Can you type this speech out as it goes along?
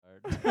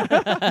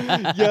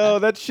Yo,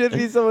 that should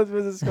be someone's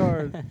business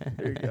card.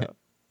 There you go.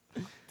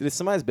 Dude, if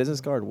somebody's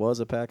business card was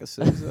a pack of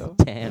cigs, though,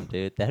 Damn,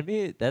 dude,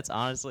 that's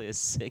honestly a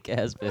sick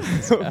ass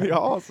business that would be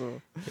card.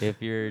 awesome.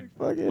 If you're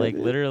Fuck yeah, like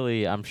dude.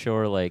 literally, I'm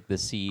sure like the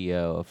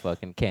CEO of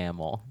fucking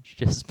Camel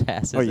just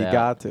passes Oh, you out.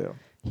 got to.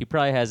 He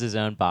probably has his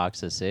own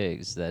box of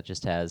cigs that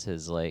just has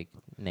his like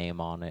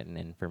name on it and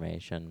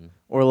information.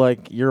 Or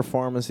like your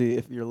pharmacy,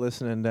 if you're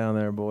listening down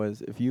there,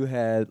 boys, if you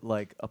had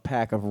like a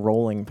pack of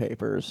rolling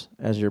papers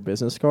as your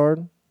business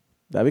card,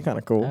 that'd be kind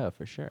of cool. Oh,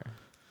 for sure.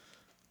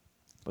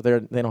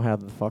 But they don't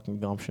have the fucking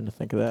gumption to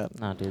think of that.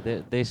 No,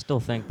 dude, they still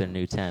think they're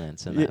new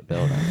tenants in Yeah. that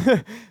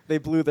building. They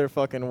blew their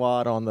fucking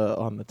wad on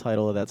the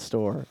title of that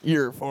store.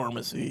 Your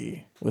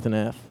pharmacy with an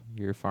F.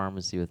 Your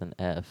pharmacy with an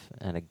F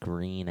and a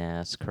green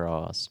ass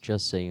cross.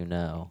 Just so you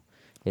know,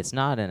 it's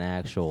not an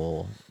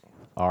actual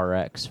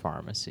RX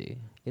pharmacy.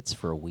 It's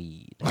for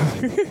weed.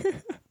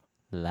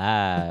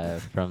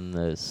 Live from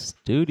the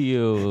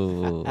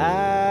studio.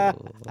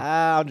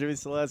 I'm Jimmy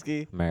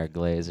Selesky. Merrick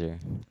Glazer.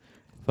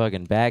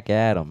 Fucking back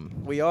at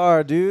 'em. We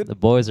are, dude. The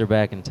boys are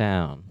back in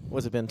town.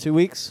 What's it been? 2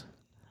 weeks?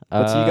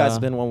 But to you guys, it's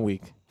been 1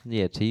 week.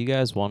 Yeah, to you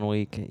guys 1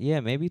 week.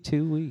 Yeah, maybe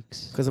 2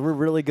 weeks. Because we're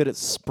really good at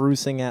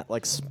sprucing out,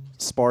 like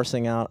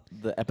sparsing out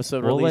the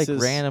episode We'll releases.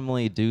 like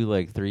randomly do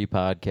like 3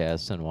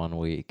 podcasts in 1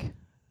 week,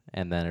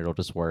 and then it'll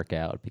just work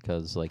out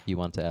because like you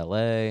went to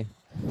LA.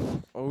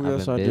 Oh, I've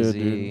yes, been I busy.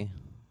 did, dude.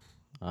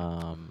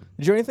 Did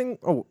you do anything?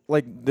 Oh,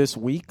 like this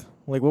week?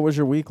 Like, what was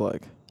your week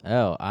like?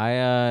 Oh, I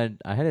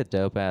had a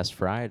dope ass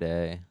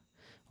Friday.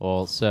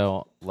 Well,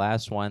 so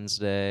last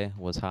Wednesday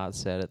was Hot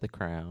Set at the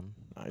Crown.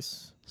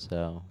 Nice.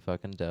 So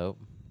fucking dope.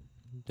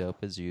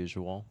 Dope as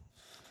usual.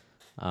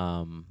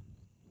 And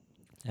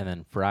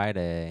then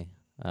Friday,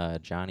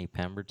 Johnny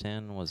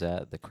Pemberton was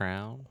at the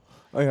Crown.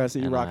 Oh, yeah, I see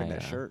you And rocking I,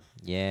 that shirt.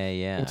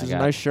 Yeah. Which I is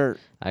got, a nice shirt.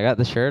 I got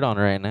the shirt on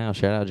right now.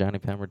 Shout out Johnny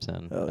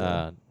Pemberton. Hell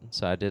yeah.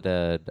 So I did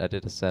a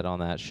set on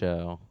that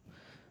show.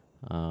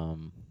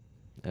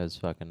 It was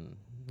fucking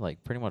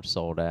like pretty much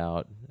sold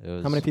out. It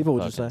was How many people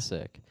would you fucking say?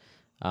 sick.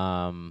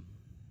 I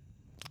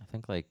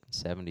think like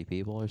 70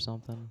 people or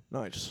something.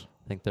 Nice.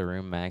 I think the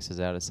room maxes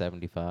out at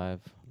 75.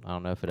 I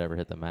don't know if it ever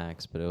hit the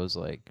max, but it was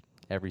like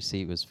every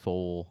seat was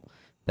full.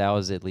 That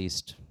was at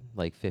least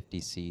like 50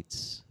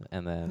 seats,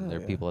 and then Hell there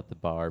are yeah. people at the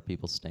bar,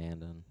 people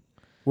standing.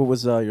 What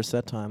was your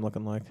set time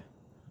looking like?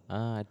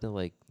 I did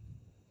like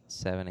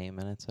 7-8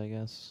 minutes, I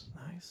guess.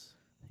 Nice.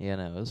 Yeah,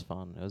 no, it was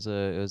fun. It was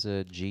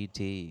a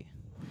GT. It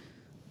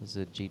was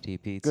a GT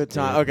pizza. Good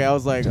time. dude. Okay, I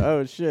was like,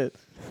 oh shit.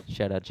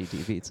 Shout out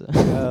GT pizza.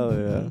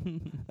 Hell yeah.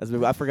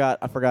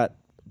 I forgot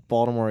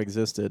Baltimore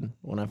existed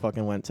when I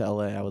fucking went to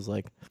LA. I was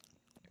like,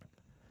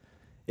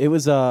 it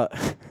was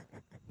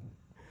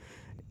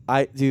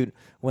dude,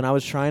 when I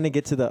was trying to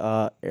get to the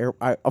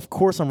of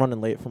course I'm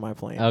running late for my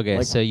plane. Okay,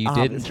 Like, so you didn't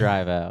obviously.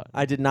 drive out.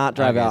 I did not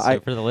drive Okay, out. So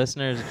for the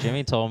listeners,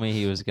 Jimmy told me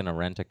he was gonna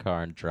rent a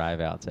car and drive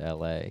out to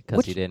LA because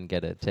Which- he didn't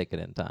get a ticket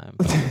in time.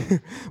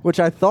 Which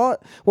I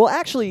thought. Well,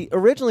 actually,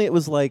 originally it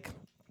was like,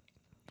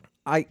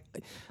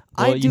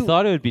 Well, you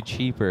thought it would be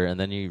cheaper, and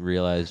then you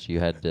realized you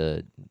had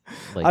to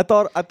like I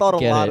thought a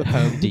get lot a of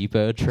Home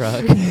Depot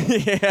truck.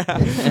 yeah,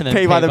 And then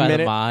pay by the the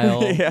minute.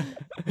 mile. Yeah.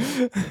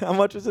 How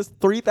much is this?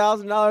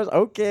 $3,000.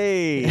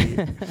 Okay.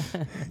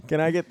 Can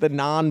I get the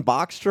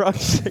non-box truck?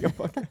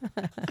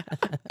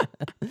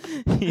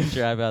 You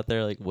drive out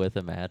there like with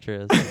a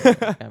mattress.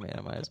 I mean,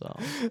 I might as well.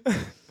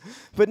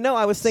 But no,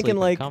 I was Sleep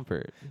thinking in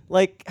comfort.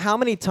 like how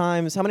many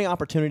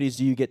opportunities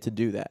do you get to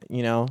do that?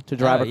 You know, to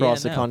drive Oh,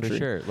 across yeah, the no, country. for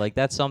sure. Like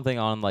that's something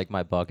on like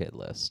my bucket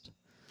list.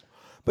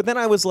 But then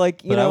I was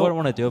like, But I wouldn't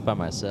want to do it by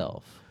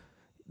myself.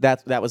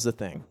 that was the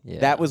thing. Yeah.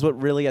 That was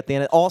what really at the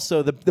end.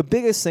 Also, the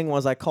biggest thing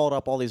was I called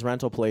up all these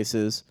rental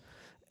places.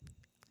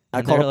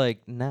 And they're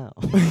like, no.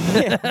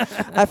 Yeah.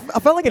 I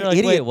felt like an They're like,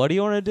 idiot. wait, what do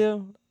you want to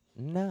do?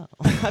 No.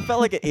 I felt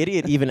like an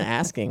idiot even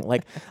asking.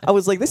 Like I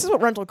was like, this is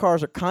what rental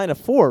cars are kind of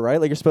for, right?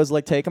 Like you're supposed to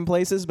like take them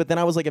places. But then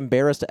I was like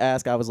embarrassed to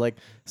ask. I was like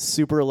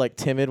super like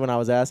timid when I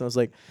was asking. I was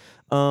like,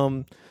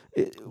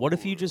 What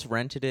if you just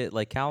rented it?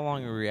 Like, how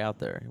long were you out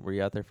there? Were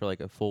you out there for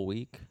like a full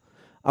week?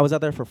 I was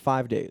out there for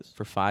 5 days.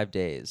 For 5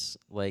 days.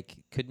 Like,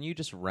 couldn't you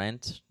just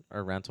rent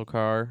a rental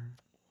car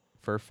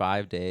for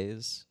 5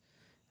 days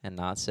and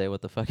not say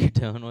what the fuck you're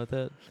doing with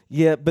it?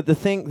 Yeah, but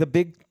the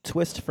big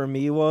twist for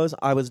me was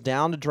I was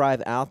down to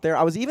drive out there.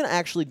 I was even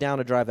actually down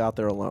to drive out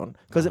there alone.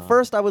 Because at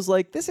first I was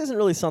like, this isn't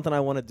really something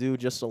I want to do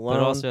just alone.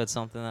 But also it's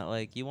something that,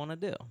 like, you want to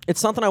do. It's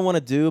something I want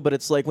to do, but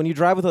it's like when you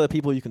drive with other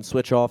people, you can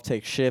switch off,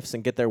 take shifts,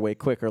 and get there way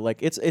quicker.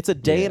 Like it's a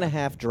day and a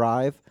half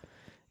drive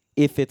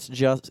if it's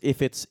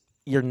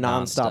you're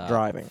nonstop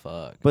driving.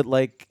 Fuck. But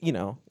like, you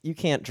know, you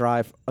can't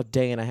drive a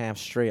day and a half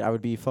straight. I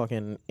would be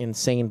fucking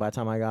insane by the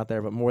time I got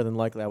there, but more than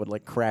likely I would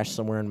like crash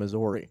somewhere in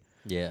Missouri.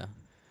 Yeah.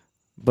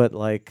 But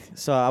like,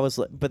 so I was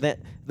like, but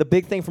then the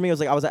big thing for me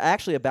was like, I was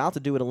actually about to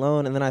do it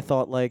alone, and then I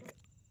thought like,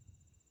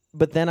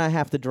 but then I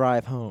have to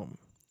drive home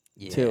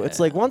too.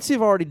 It's like once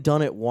you've already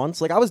done it once,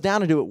 like I was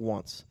down to do it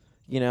once,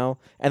 you know,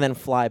 and then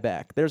fly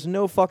back. There's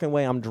no fucking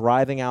way I'm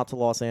driving out to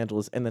Los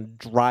Angeles and then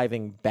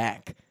driving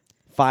back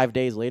 5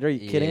 days later. Are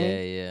you kidding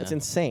me? Yeah. It's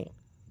insane.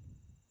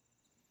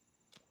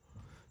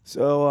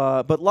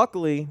 So, but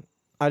luckily,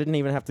 I didn't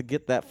even have to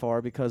get that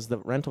far because the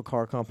rental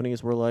car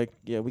companies were like,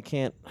 yeah, we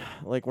can't,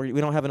 like, we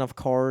don't have enough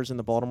cars in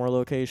the Baltimore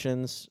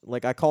locations.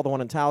 Like, I called the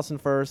one in Towson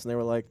first, and they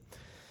were like,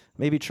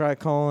 maybe try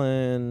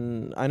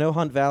calling, I know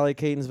Hunt Valley,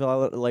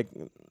 Catonsville, like,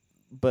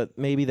 but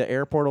maybe the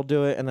airport will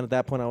do it. And then at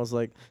that point, I was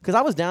like, because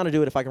I was down to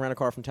do it if I can rent a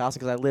car from Towson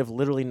because I live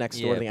literally next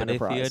door to the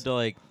Enterprise. If you had to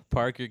like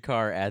park your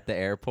car at the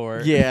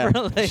airport, Yeah.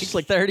 for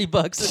like $30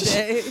 a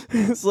day.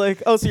 It's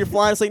like, oh, so you're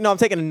flying? It's like, no, I'm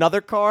taking another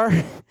car.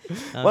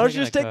 Why don't you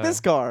just take this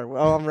car?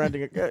 Well, I'm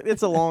renting it.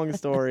 It's a long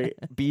story.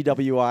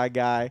 BWI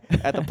guy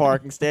at the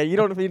parking stand. You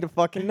don't need to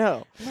fucking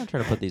know. I'm not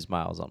trying to put these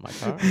miles on my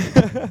car.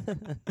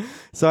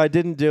 So I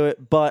didn't do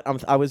it, but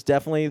I was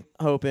definitely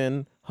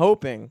hoping,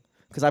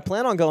 because I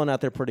plan on going out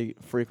there pretty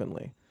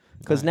frequently.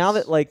 Because now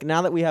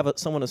that we have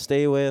someone to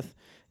stay with,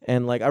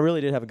 and like I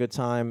really did have a good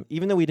time,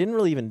 even though we didn't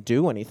really even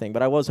do anything.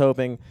 But I was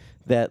hoping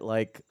that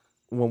like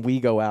when we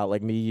go out,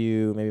 like me,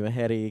 you, maybe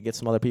Mahedi, get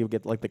some other people,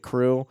 get like the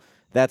crew.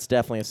 That's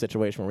definitely a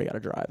situation where we got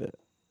to drive it.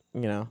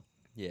 You know.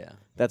 Yeah.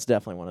 That's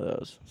definitely one of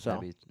those. So.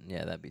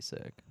 That'd be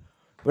sick.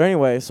 But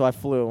anyway, so I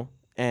flew,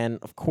 and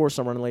of course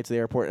I'm running late to the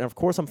airport, and of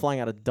course I'm flying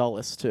out of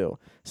Dulles too.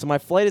 So my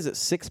flight is at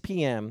 6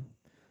 p.m.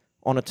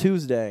 on a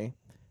Tuesday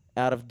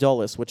out of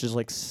Dulles, which is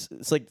like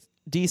it's like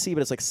DC,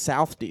 but it's like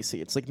South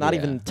DC. It's like not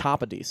even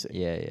top of DC.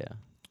 Yeah.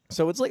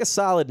 So it's like a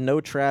solid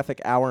no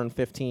traffic hour and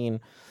 15,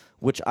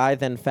 which I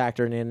then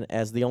factored in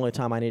as the only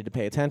time I needed to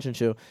pay attention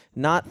to,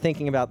 not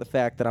thinking about the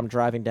fact that I'm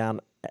driving down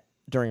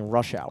during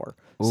rush hour.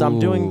 So I'm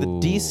doing the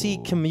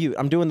DC commute.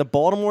 I'm doing the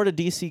Baltimore to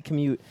DC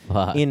commute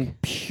in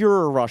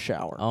pure rush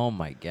hour. Oh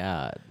my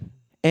God.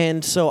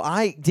 And so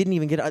I didn't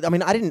even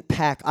I didn't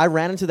pack. I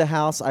ran into the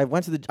house. I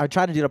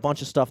tried to get a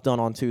bunch of stuff done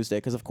on Tuesday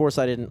because, of course,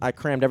 I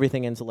crammed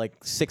everything into like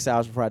 6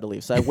 hours before I had to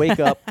leave. So I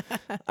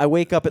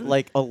wake up at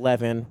like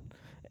 11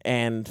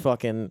 and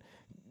fucking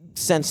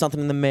send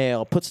something in the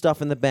mail, put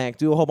stuff in the bank,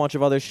 do a whole bunch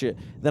of other shit.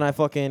 Then I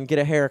fucking get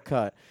a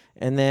haircut.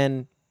 And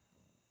then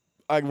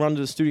I run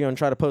to the studio and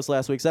try to post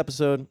last week's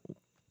episode.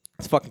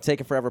 It's fucking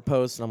taking forever to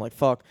post. And I'm like,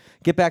 fuck.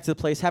 Get back to the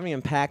place. Haven't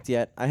even packed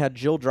yet. I had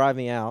Jill drive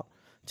me out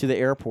to the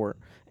airport.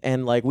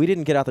 And, like, we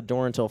didn't get out the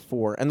door until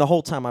 4. And the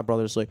whole time my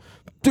brother's like,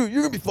 dude,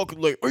 you're going to be fucking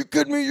late. Are you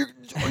kidding me?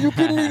 Are you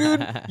kidding me,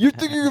 dude? You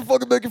think you're going to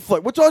fucking make your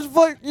flight? What time's your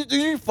flight?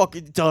 You're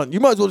fucking done. You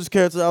might as well just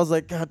cancel. I was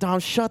like, God, Dom,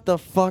 shut the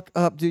fuck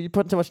up, dude. You're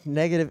putting too much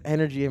negative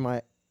energy in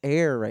my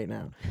air right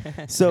now.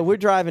 So we're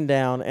driving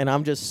down, and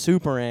I'm just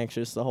super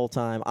anxious the whole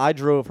time. I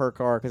drove her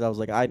car because I was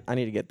like, I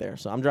need to get there.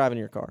 So I'm driving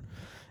your car.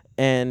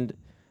 And,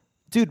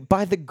 dude,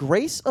 by the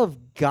grace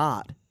of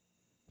God,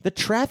 the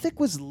traffic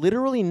was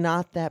literally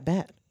not that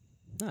bad.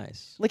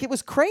 Nice. Like, it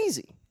was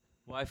crazy.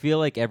 Well, I feel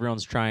like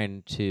everyone's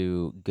trying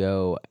to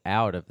go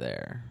out of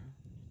there.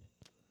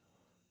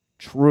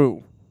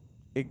 True.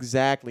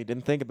 Exactly.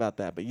 Didn't think about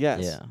that. But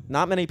yes,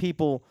 not many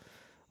people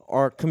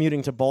are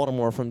commuting to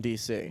Baltimore from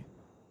D.C.,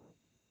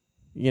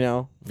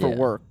 for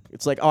work.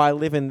 It's like, oh, I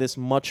live in this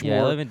much more...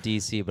 I live in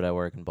D.C., but I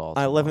work in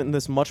Baltimore. I live in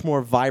this much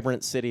more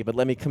vibrant city, but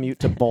let me commute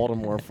to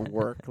Baltimore for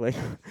work. Like,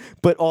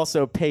 but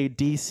also pay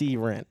D.C.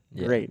 rent.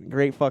 Yeah.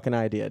 Great fucking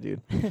idea,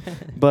 dude.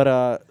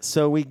 But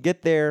so we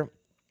get there,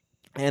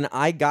 and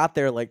I got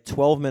there like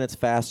 12 minutes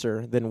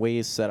faster than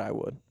Waze said I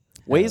would.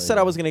 Waze said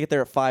I was going to get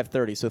there at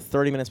 5:30, so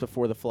 30 minutes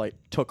before the flight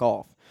took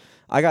off.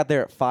 I got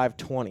there at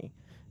 5:20.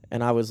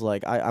 And I was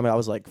like, I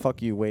was like,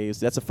 fuck you, Waze.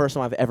 That's the first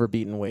time I've ever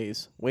beaten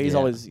Waze. Waze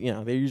always,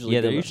 they're usually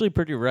they're usually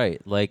pretty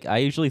right. Like, I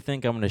usually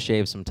think I'm going to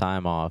shave some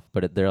time off,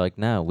 but they're like,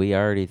 no, we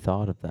already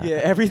thought of that. Yeah,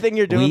 everything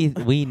you're doing.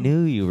 We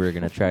knew you were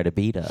going to try to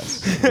beat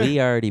us. We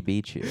already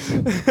beat you.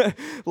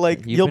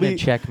 Like, you've been in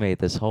checkmate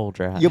this whole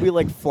drive. You'll be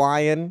like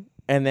flying,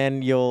 and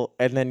then you'll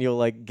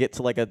like get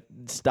to like a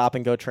stop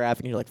and go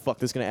traffic, and you're like, fuck,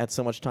 this is gonna add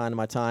so much time to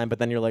my time. But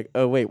then you're like,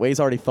 oh wait, Waze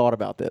already thought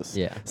about this.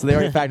 Yeah. So they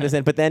already factored this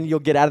in. But then you'll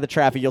get out of the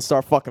traffic, you'll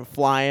start fucking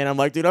flying. I'm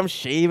like, dude, I'm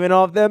shaving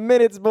off them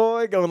minutes,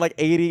 boy, going like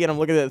 80, and I'm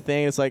looking at the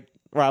thing. It's like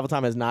arrival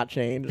time has not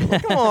changed. I'm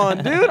like, come on,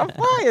 dude, I'm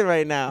flying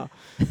right now.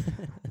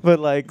 But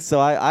like, so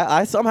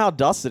I somehow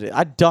dusted it.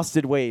 I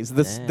dusted Waze.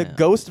 The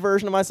ghost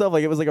version of myself,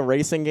 like it was like a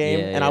racing game,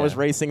 and I was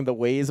racing the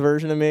Waze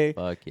version of me.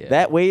 Fuck yeah.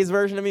 That Waze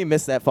version of me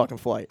missed that fucking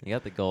flight. You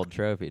got the gold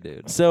trophy,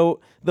 dude. So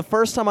the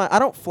first time I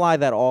don't fly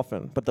that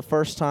often, but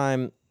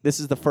this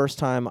is the first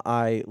time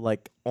I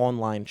like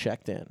online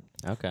checked in.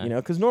 Okay.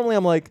 Because normally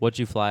I'm like, what'd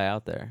you fly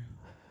out there?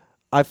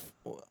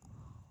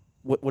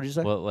 What did you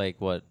say?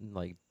 What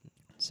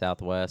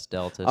Southwest,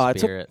 Delta, I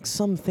Spirit. took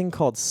something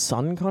called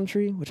Sun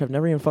Country, which I've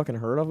never even fucking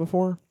heard of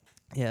before.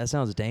 Yeah, that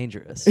sounds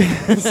dangerous.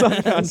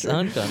 Sun Country.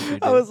 Sun Country.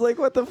 Dude. I was like,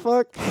 what the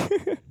fuck?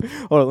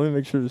 Hold on, let me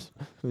make sure.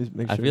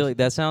 I feel like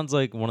that sounds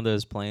like one of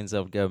those planes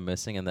that would go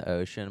missing in the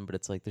ocean, but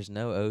it's like there's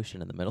no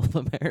ocean in the middle of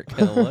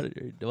America.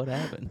 What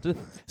happened?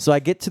 So I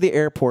get to the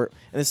airport,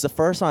 and this is the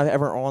first time I've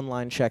ever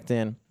online checked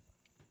in.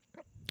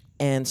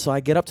 And so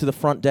I get up to the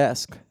front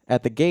desk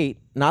at the gate,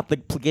 not the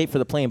gate for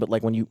the plane, but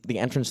like the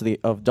entrance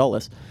of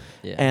Dulles.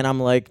 Yeah. And I'm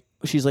like,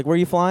 she's like, where are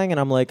you flying? And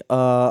I'm like,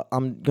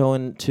 I'm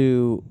going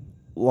to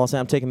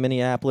I'm taking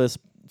Minneapolis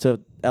to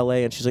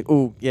L.A. And she's like,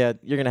 "Ooh, yeah,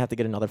 you're gonna have to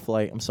get another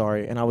flight. I'm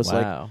sorry." And I was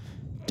like,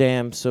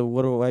 "Damn, so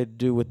what do I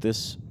do with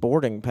this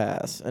boarding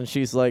pass?" And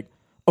she's like,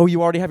 "Oh,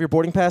 you already have your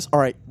boarding pass? All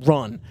right,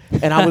 run."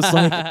 And I was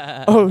like,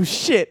 "Oh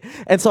shit!"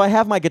 And so I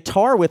have my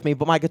guitar with me,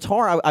 but my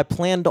guitar I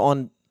planned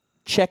on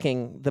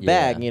checking the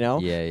bag, you know.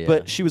 Yeah.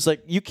 But she was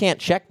like, "You can't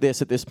check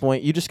this at this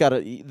point. You just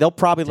gotta. They'll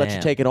probably let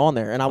you take it on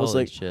there." And I was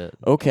Holy like, shit.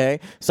 "Okay."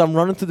 So I'm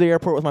running through the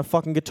airport with my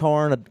fucking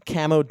guitar and a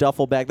camo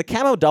duffel bag. The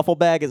camo duffel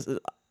bag is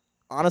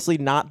honestly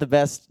not the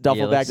best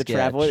duffel bag to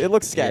travel with. It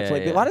looks sketch.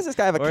 Why does this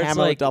guy have a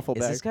camo duffel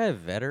bag? Is this guy a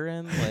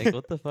veteran? Like,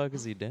 what the fuck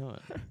is he doing?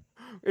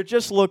 It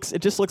just looks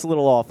a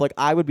little off. Like,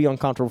 I would be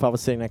uncomfortable if I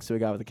was sitting next to a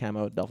guy with a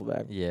camo duffel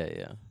bag.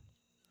 Yeah.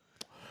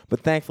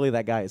 But thankfully,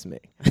 that guy is me,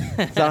 so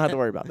I don't have to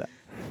worry about that.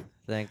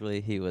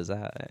 Thankfully, he was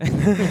I.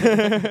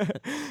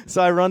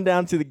 So I run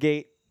down to the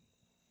gate,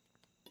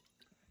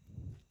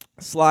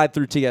 slide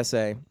through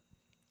TSA,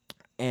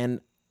 and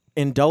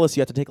in Dulles,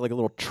 you have to take like a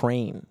little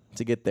train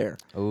to get there.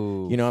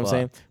 Ooh, you know what I'm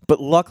saying? But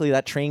luckily,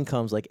 that train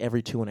comes like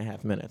every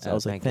 2.5 minutes. I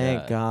was like,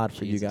 thank God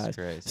for Jesus you guys.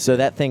 Christ, so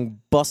that thing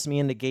busts me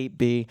into gate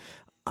B.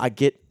 I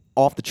get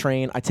off the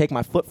train. I take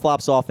my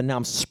flip-flops off, and now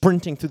I'm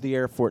sprinting through the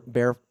airport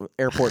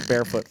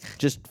barefoot,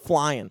 just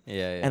flying.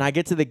 Yeah. And I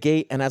get to the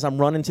gate, and as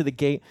I'm running to the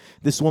gate,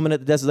 this woman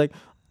at the desk is like,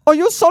 "Are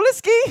you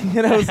Soliski?"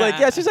 And I was like,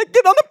 "Yeah." She's like,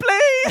 "Get on the plane."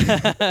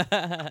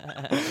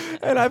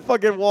 And I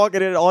fucking walk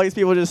in, and all these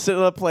people just sitting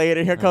on the plane,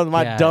 and here comes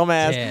my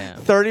dumbass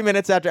 30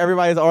 minutes after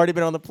everybody's already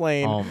been on the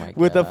plane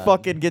with a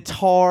fucking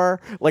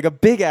guitar, like a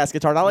big-ass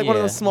guitar, not like one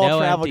of those small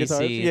travel guitars.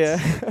 Seats.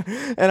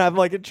 Yeah. And I'm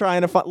like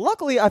trying to find.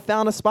 Luckily, I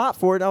found a spot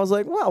for it, and I was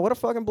like, wow, what a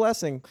fucking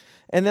blessing.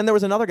 And then there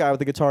was another guy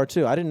with a guitar,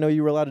 too. I didn't know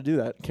you were allowed to do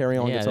that, carry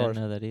on guitars. Yeah, I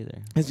didn't know that either.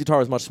 His guitar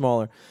was much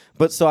smaller.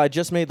 But so I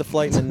just made the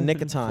flight in the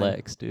nick of time.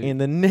 Flex, dude. In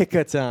the nick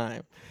of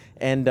time.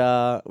 And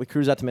we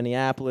cruise out to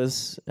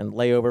Minneapolis and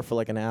lay over for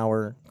like an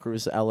hour,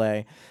 cruise to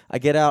L.A. I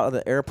get out of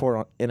the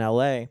airport in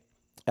L.A.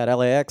 at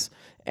LAX,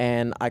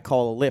 and I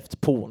call a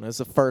Lyft pool. And it's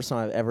the first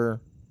time I've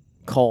ever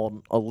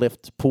called a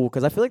Lyft pool,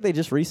 because I feel like they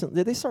just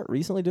did they start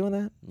recently doing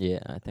that? Yeah,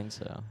 I think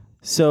so.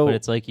 So, but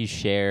it's like you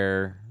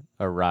share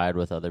a ride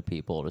with other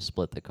people to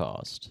split the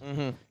cost.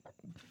 Mm-hmm.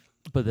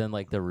 But then,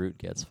 like, the route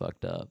gets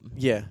fucked up.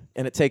 Yeah,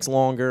 and it takes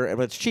longer,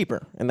 but it's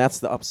cheaper, and that's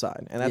the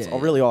upside. And that's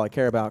really all I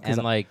care about.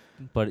 And,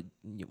 but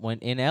when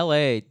in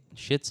L.A.,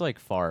 shit's, like,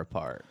 far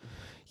apart.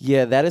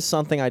 Yeah, that is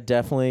something I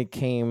definitely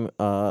came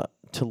to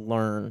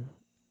learn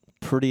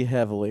pretty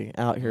heavily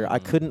out here. I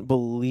couldn't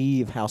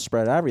believe how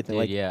spread out everything.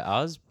 Dude, yeah,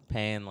 I was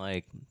paying,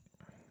 like,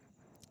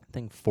 I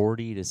think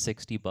 $40 to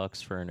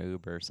 $60 for an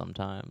Uber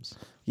sometimes.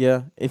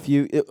 Yeah,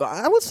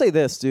 I would say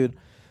this, dude.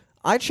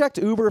 I checked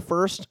Uber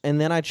first,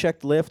 and then I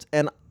checked Lyft,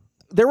 and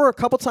there were a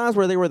couple times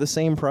where they were the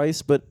same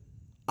price, but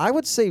I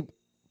would say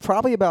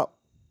probably about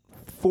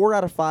 4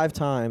 out of 5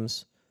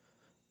 times,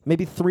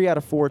 maybe 3 out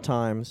of 4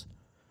 times,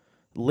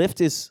 Lyft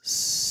is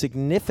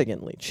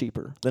significantly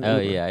cheaper than Uber.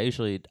 Oh, yeah.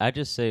 I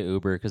just say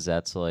Uber because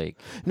that's like...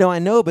 No, I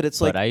know, but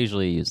it's like... But I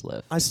usually use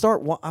Lyft.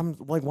 I'm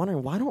like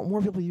wondering, why don't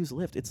more people use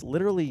Lyft? It's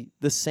literally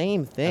the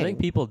same thing. I think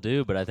people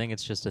do, but I think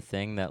it's just a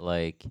thing that,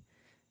 like...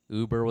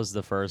 Uber was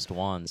the first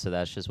one, so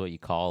that's just what you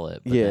call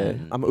it. But yeah,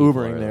 I'm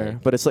Ubering there,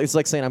 like, but it's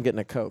like saying I'm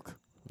getting a Coke.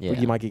 Yeah,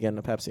 you might be getting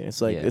a Pepsi.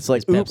 It's like Is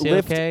Pepsi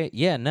Lyft. okay?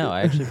 Yeah, no,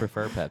 I actually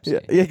prefer Pepsi.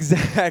 Yeah,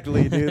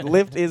 exactly, dude.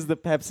 Lyft is the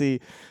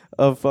Pepsi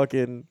of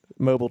fucking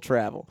mobile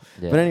travel.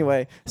 Yeah. But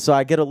anyway, so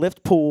I get a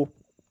Lyft pool,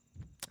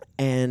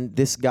 and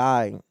this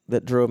guy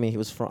that drove me, he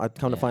was from. I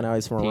come to find out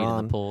he's from Pee in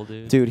Iran. the pool,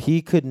 dude. Dude,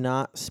 he could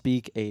not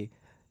speak a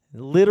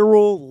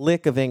literal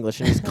lick of English,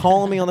 and he's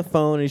calling me on the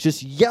phone, and he's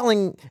just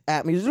yelling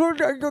at me. He's like,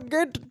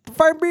 "Get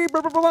 5B,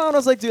 blah, blah, blah." And I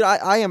was like, dude,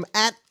 I am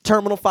at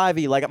Terminal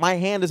 5E. Like, my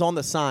hand is on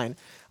the sign.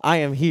 I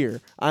am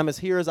here. I'm as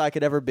here as I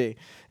could ever be.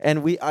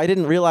 And I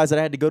didn't realize that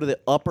I had to go to the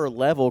upper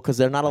level because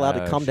they're not allowed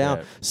to come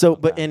down. So,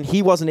 and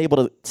he wasn't able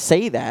to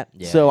say that.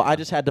 Yeah, so I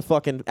just had to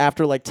fucking,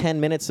 after like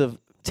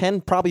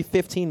 10, probably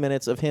 15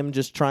 minutes of him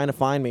just trying to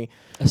find me.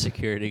 A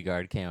security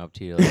guard came up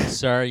to you like,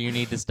 "Sir, you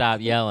need to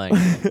stop yelling."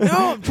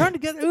 "No, I'm trying to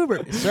get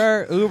Uber."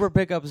 "Sir, Uber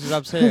pickup is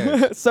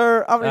upstairs."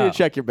 "Sir, I'm going to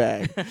check your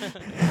bag."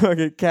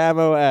 Okay,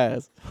 camo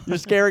ass. You're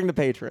scaring the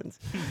patrons.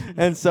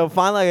 And so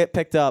finally I get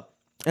picked up,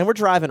 and we're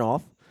driving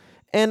off.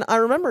 And I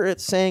remember it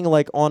saying,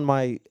 like, on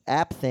my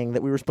app thing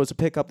that we were supposed to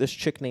pick up this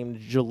chick named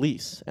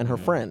Jaleese and her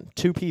friend.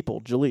 2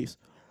 people, Jaleese.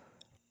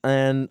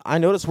 And I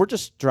noticed we're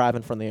just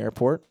driving from the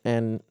airport,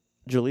 and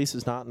Jaleese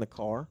is not in the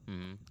car.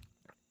 Mm-hmm.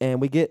 And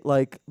we get,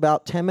 like,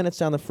 about 10 minutes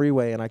down the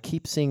freeway, and I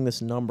keep seeing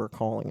this number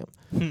calling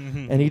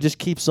him. And he just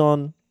keeps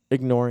on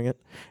ignoring it.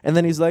 And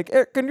then he's like,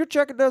 "Hey, can you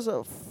check it? There's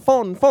a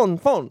phone.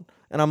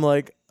 And I'm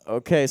like,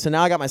 okay. So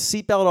now I got my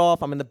seatbelt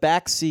off. I'm in the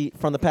back seat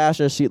from the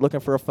passenger seat looking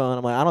for a phone.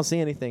 I'm like, I don't see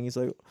anything. He's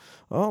like,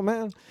 oh,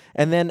 man.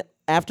 And then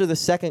after the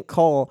second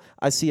call,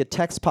 I see a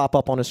text pop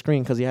up on his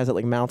screen because he has it,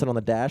 like, mounted on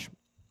the dash.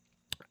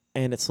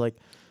 And it's like,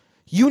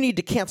 you need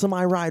to cancel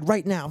my ride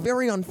right now.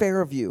 Very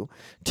unfair of you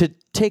to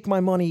take my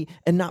money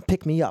and not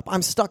pick me up.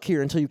 I'm stuck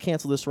here until you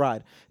cancel this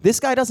ride. This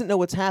guy doesn't know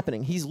what's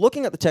happening. He's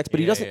looking at the text, but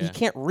he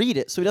can't read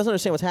it, so he doesn't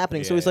understand what's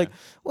happening. So he's like,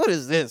 what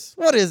is this?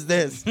 What is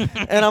this?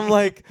 And I'm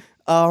like,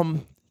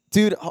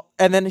 dude,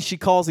 and then she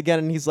calls again,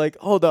 and he's like,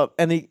 hold up.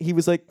 And he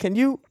was like, can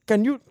you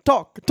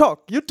talk,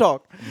 you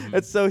talk. Mm-hmm.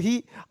 And so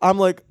I'm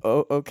like,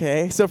 oh,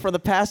 okay. So from the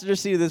passenger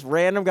seat of this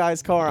random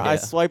guy's car, I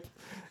swipe,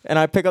 and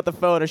I pick up the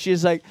phone, and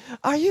she's like,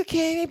 are you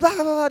kidding me? Blah,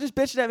 blah, blah, just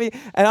bitching at me.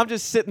 And I'm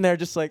just sitting there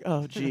just like,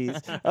 oh,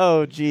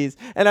 jeez.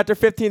 And after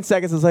 15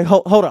 seconds, it's like,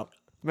 hold up,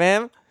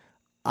 ma'am,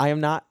 I am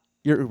not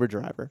your Uber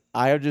driver.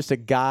 I am just a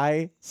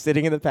guy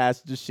sitting in the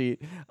passenger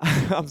seat.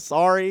 I'm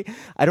sorry.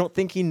 I don't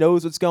think he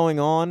knows what's going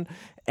on.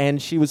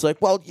 And she was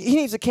like, well, he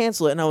needs to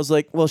cancel it. And I was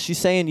like, well, she's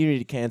saying you need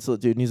to cancel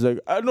it, dude. And he's like,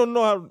 I don't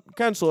know how to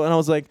cancel it. And I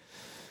was like,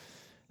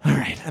 all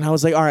right. And I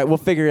was like, all right, we'll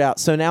figure it out.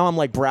 So now I'm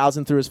like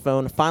browsing through his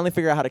phone, finally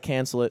figure out how to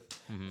cancel it.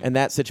 Mm-hmm. And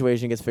that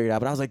situation gets figured out.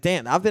 But I was like,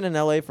 damn, I've been in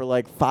LA for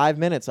like 5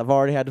 minutes. I've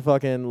already had to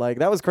fucking, like,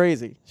 that was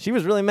crazy. She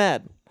was really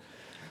mad.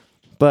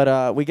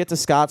 But we get to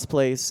Scott's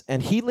place,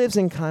 and he lives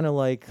in kind of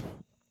like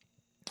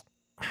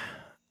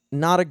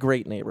not a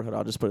great neighborhood.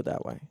 I'll just put it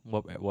that way.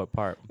 What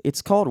part?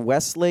 It's called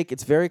Westlake.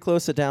 It's very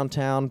close to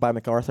downtown by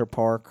MacArthur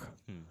Park.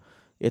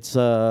 It's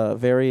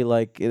very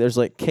like there's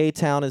like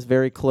K-Town is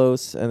very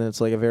close, and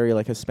it's like a very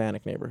like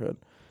Hispanic neighborhood.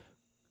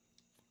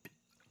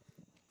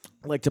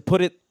 Like, to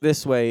put it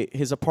this way,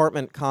 his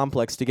apartment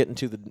complex to get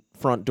into the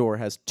front door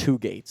has 2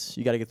 gates.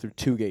 You got to get through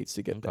 2 gates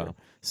to get there.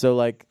 So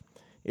like,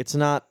 it's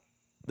not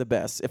the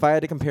best. If I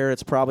had to compare,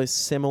 it's probably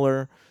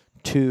similar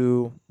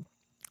to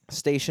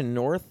Station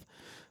North,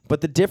 but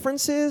the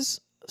difference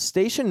is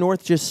Station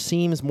North just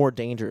seems more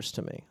dangerous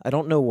to me. I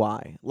don't know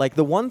why. Like,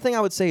 the one thing I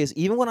would say is,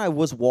 even when I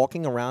was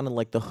walking around in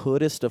like the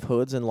hoodest of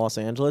hoods in Los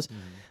Angeles,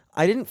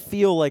 I didn't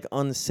feel like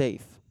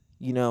unsafe,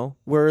 you know?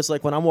 Whereas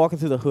like when I'm walking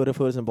through the hood of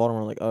hoods in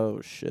Baltimore, I'm like,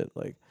 oh shit,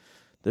 like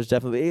there's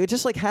definitely, it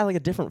just like had like a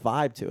different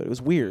vibe to it. It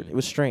was weird. It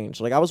was strange.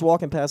 Like, I was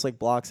walking past like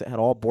blocks that had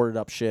all boarded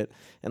up shit.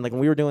 And like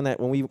when we were doing that,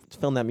 when we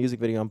filmed that music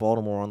video in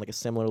Baltimore on like a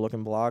similar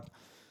looking block,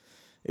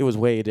 it was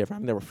way different. I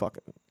mean, there were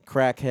fucking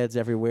crackheads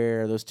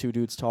everywhere. Those 2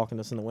 dudes talking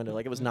to us in the window.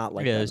 Like, it was not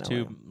like that. Yeah, those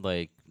 2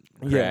 like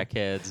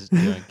crackheads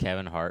doing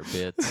Kevin Hart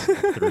bits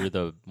through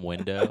the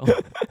window.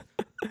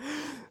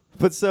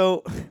 But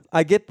so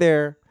I get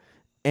there,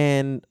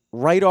 and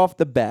right off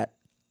the bat,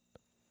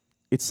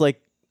 it's like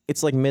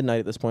midnight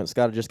at this point.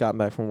 Scott had just gotten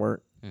back from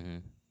work. Mm-hmm.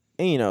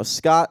 And, you know,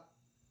 Scott,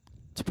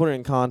 to put it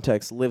in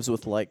context, lives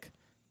with, like,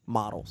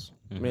 models.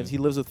 Mm-hmm. I mean, he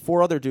lives with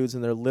 4 other dudes,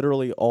 and they're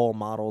literally all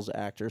models,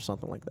 actors,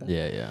 something like that.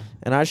 Yeah.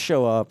 And I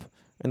show up,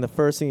 and the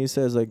first thing he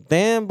says, like,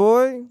 damn,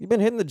 boy, you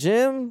been hitting the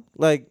gym?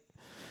 Like,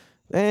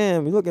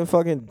 damn, you looking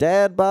fucking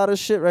dad bod as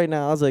shit right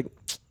now. I was like,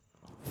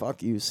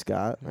 fuck you,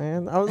 Scott,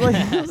 man. I was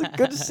like,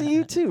 good to see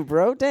you too,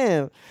 bro.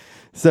 Damn.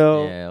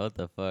 So yeah, what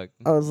the fuck?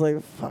 I was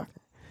like, fuck.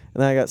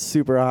 And then I got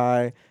super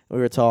high. We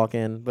were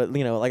talking. But,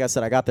 you know, like I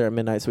said, I got there at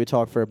midnight, so we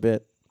talked for a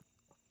bit.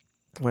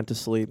 Went to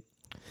sleep.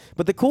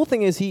 But the cool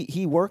thing is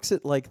he works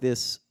at, like,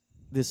 this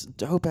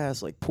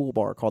dope-ass, like, pool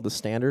bar called The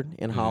Standard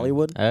in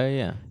Hollywood. Oh,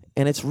 yeah.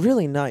 And it's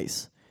really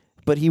nice.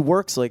 But he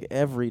works, like,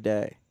 every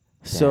day.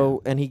 Damn.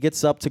 So, and he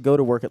gets up to go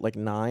to work at, like,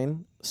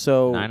 9.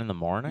 So 9 in the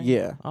morning?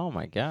 Yeah. Oh,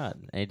 my God.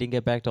 And he didn't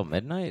get back till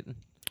midnight?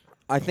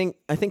 I think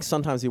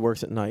sometimes he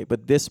works at night,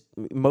 but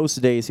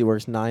most days he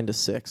works 9 to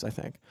 6, I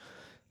think.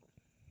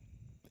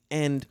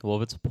 And well,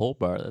 if it's a pool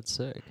bar, that's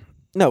sick.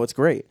 No, it's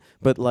great,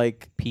 but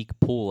like peak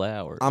pool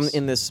hours. I'm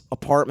in this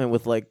apartment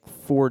with like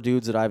 4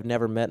 dudes that I've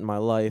never met in my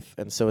life,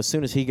 and so as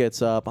soon as he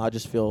gets up, I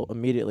just feel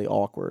immediately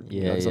awkward.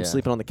 Yeah, I'm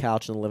sleeping on the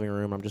couch in the living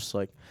room. I'm just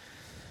like,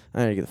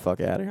 I need to get the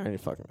fuck out of here. I need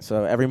to fucking.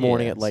 So every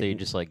morning at like, so you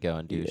just like go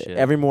and do shit.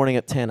 Every morning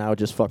at 10, I would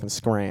just fucking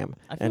scram.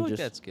 I feel like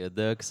that's good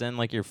though, because then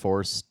like you're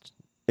forced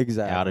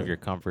out of your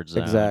comfort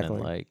zone. Exactly.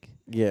 And, like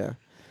yeah.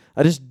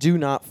 I just do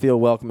not feel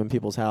welcome in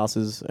people's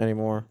houses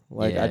anymore.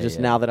 Like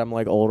now that I'm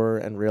like older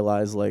and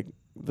realize like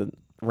the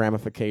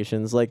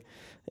ramifications, like,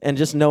 and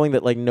just knowing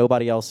that like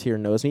nobody else here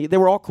knows me. They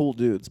were all cool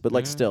dudes, but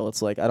like still,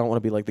 it's like I don't want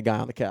to be like the guy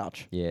on the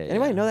couch. Yeah.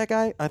 Anybody know that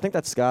guy? I think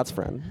that's Scott's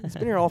friend. He's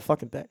been here all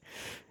fucking day.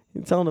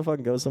 You tell him to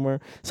fucking go somewhere.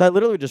 So I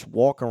literally just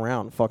walk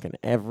around fucking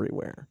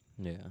everywhere.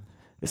 Yeah.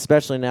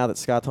 Especially now that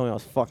Scott told me I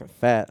was fucking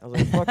fat. I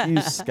was like, fuck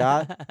you,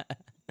 Scott.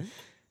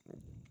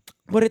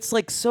 But it's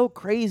like so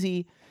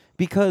crazy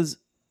because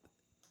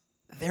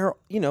they're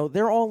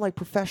all like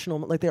professional,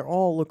 like they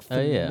all look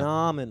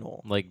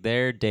phenomenal. Like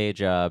their day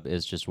job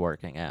is just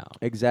working out.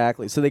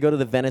 Exactly. So they go to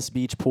the Venice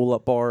Beach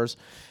pull-up bars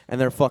and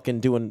they're fucking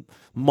doing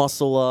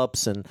muscle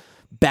ups and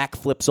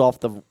backflips off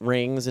the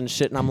rings and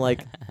shit. And I'm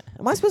like,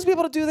 am I supposed to be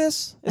able to do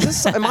this?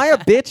 Am I a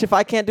bitch if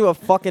I can't do a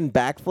fucking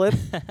backflip?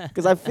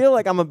 Because I feel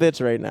like I'm a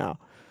bitch right now.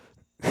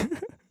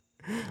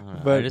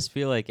 But I just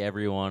feel like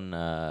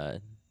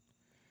everyone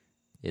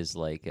is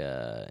like,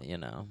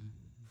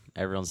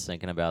 everyone's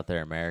thinking about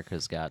their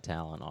America's Got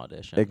Talent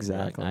audition.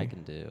 Exactly. Like, I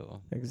can do.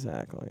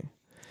 Exactly.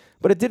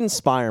 But it did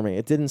inspire me.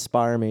 It did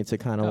inspire me to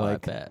kind of I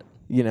bet.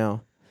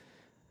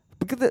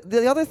 Because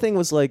the other thing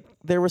was like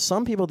there were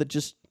some people that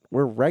just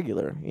were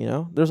regular, you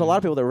know. There's a lot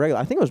of people that were regular.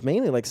 I think it was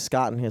mainly like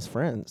Scott and his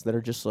friends that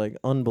are just like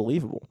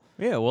unbelievable.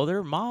 Yeah, well,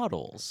 they're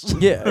models.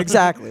 Yeah,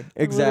 exactly,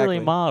 Literally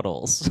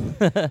models.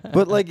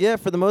 But like, yeah,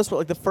 for the most part,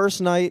 like the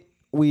first night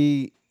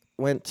we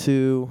went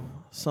to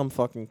some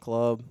fucking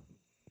club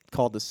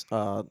called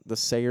the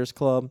Sayers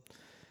Club,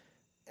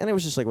 and it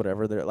was just like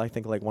whatever. I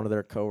think like one of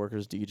their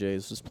coworkers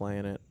DJs was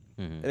playing it,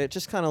 and it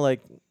just kind of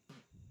like.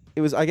 It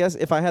was, I guess,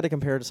 if I had to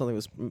compare it to something, it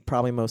was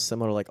probably most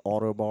similar to like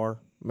Auto Bar,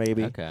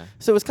 maybe. Okay.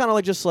 So it was kind of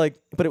like just like,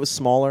 but it was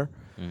smaller.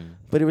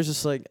 But it was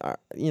just like,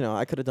 you know,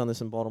 I could have done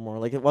this in Baltimore.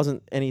 Like it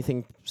wasn't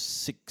anything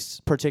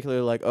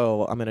particularly like,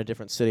 oh, I'm in a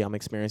different city, I'm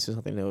experiencing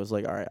something new. It was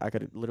like, all right, I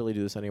could literally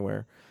do this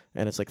anywhere,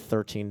 and it's like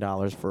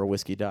 $13 for a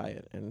whiskey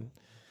diet, and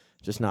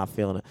just not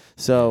feeling it.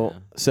 So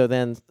so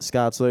then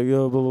Scott's like,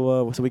 oh, blah,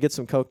 blah, blah. So we get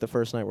some Coke the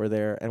first night we're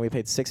there, and we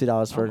paid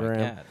 $60 for a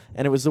gram. God.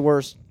 And it was the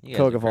worst You guys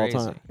Coke are of all crazy.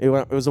 time. It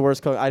was the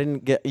worst Coke.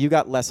 You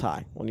got less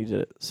high when you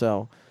did it.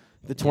 So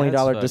the $20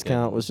 that's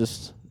discount fucking was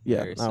just,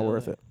 very not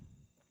worth silly.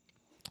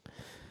 it.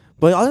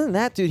 But other than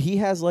that, dude, he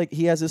has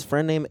this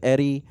friend named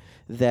Eddie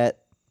that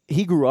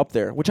he grew up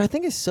there, which I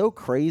think is so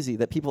crazy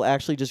that people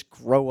actually just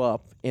grow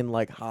up in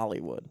like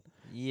Hollywood.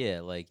 Yeah,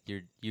 like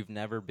you've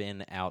never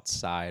been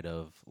outside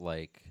of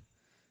like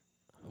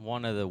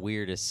one of the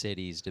weirdest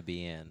cities to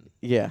be in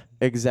Yeah,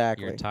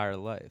 exactly. your entire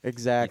life.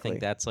 Exactly. You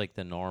think that's like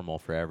the normal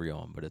for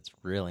everyone, but it's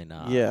really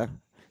not. Yeah.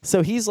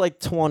 So he's like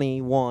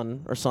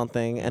 21 or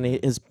something, and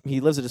he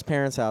lives at his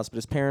parents' house, but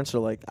his parents are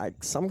like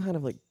some kind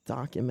of like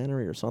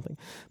documentary or something.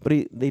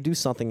 But they do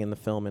something in the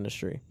film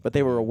industry, but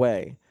they were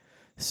away.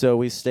 So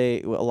we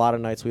a lot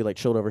of nights we like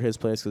chilled over his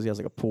place because he has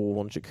like a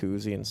pool and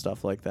jacuzzi and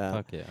stuff like that.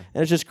 Fuck yeah.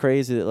 And it's just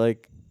crazy that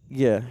like,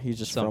 yeah, he's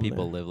just Some from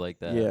people there. live like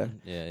that. Yeah.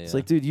 Yeah. It's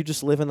like, dude, you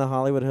just live in the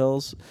Hollywood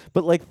Hills.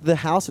 But like the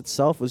house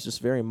itself was just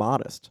very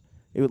modest.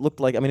 It looked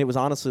like, I mean, it was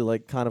honestly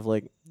like kind of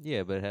like.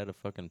 Yeah, but it had a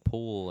fucking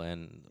pool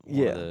and one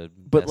Yeah, of the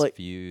but best like,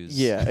 views.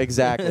 Yeah,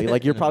 exactly.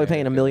 Like you're in probably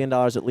paying $1 America. million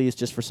at least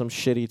just for some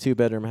shitty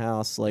 2-bedroom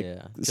house, like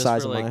yeah. the Just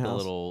size for of like my the house.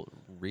 little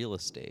real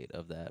estate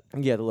of that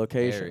Yeah, the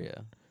location.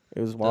 area. It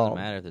was Doesn't wild.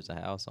 matter if there's a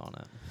house on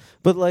it.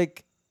 But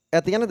like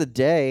at the end of the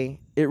day,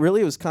 it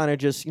really was kind of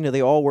just, you know,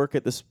 they all work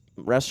at this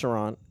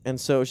restaurant, and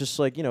so it was just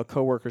like, you know,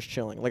 coworkers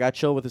chilling. Like I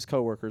chill with his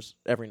coworkers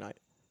every night,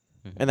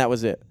 and that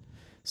was it.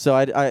 So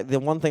I the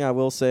one thing I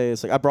will say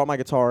is like I brought my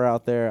guitar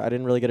out there. I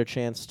didn't really get a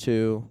chance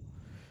to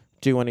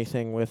do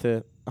anything with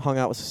it. I hung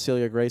out with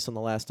Cecilia Grace on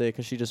the last day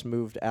because she just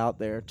moved out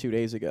there 2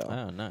 days ago.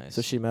 Oh, nice.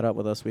 So she met up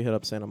with us. We hit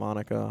up Santa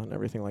Monica and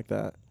everything like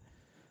that.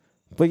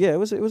 But yeah, it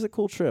was a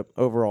cool trip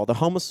overall. The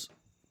homeless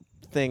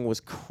thing was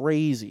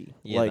crazy.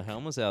 Yeah, like the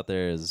homeless out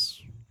there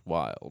is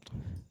wild.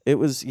 it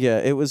was. Yeah,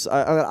 it was.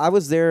 I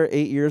was there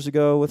 8 years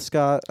ago with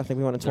Scott. I think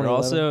we went in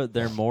 2011.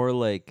 They're more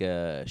like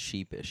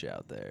sheepish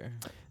out there.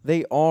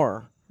 They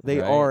are. They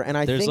right? are, and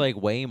there's think like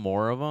way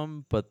more of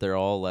them, but they're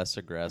all less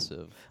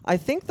aggressive. I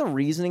think the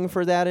reasoning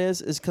for that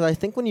is because I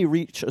think when you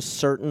reach a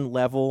certain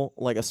level,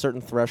 like a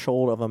certain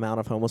threshold of amount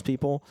of homeless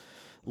people,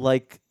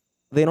 like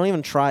they don't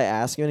even try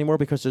asking anymore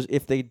because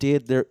if they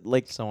did, they're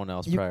like Someone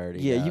else you, priority.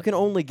 Yeah, you can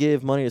only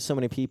give money to so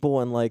many people,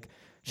 and like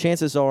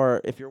chances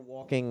are, if you're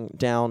walking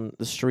down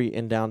the street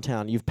in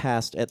downtown, you've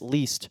passed at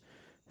least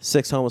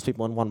 6 homeless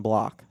people in one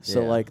block.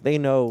 So Yeah. like they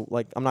know,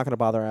 like I'm not gonna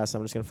bother asking.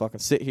 I'm just gonna fucking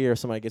sit here. If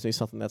somebody gives me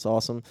something that's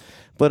awesome,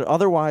 but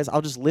otherwise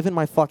I'll just live in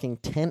my fucking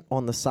tent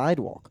on the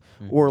sidewalk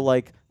or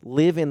like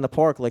live in the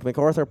park. Like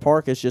MacArthur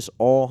Park is just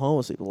all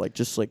homeless people. Like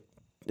just like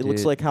it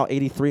looks Dude, like how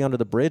 83 Under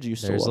the Bridge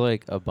used to There's look.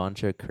 like a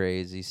bunch of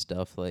crazy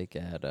stuff like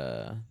at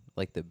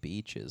like the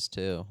beaches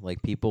too.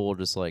 Like people will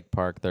just like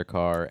park their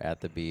car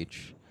at the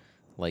beach,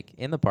 like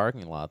in the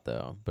parking lot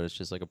though, but it's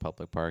just like a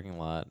public parking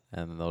lot,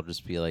 and they'll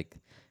just be like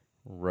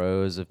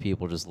rows of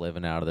people just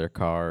living out of their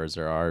cars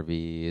or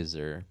RVs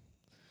or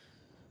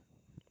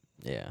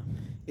yeah.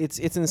 It's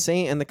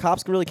insane, and the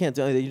cops really can't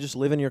do anything. You just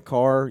live in your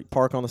car,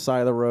 park on the side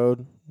of the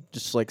road,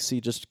 just like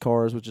see just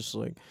cars with just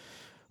like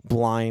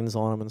blinds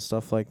on them and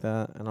stuff like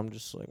that. And I'm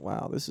just like,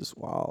 wow, this is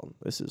wild.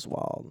 This is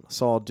wild. I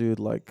saw a dude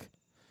like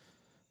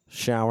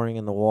showering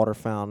in the water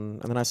fountain,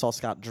 and then I saw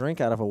Scott drink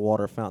out of a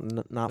water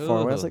fountain not far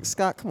away. I was Ugh. like,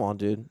 Scott, come on,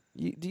 dude.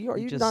 Are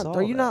you just not saw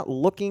are you that. not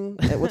looking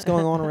at what's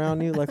going on around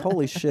you? Like,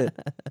 holy shit.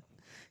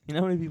 You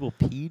know how many people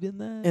peed in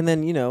that? And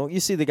then, you know, you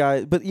see the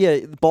guy. But, yeah,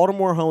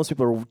 Baltimore homeless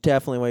people are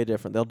definitely way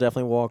different. They'll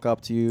definitely walk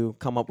up to you,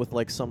 come up with,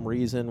 like, some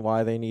reason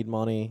why they need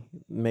money,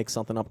 make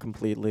something up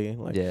completely.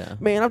 Like, yeah.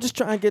 man, I'm just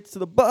trying to get to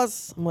the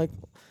bus. I'm like,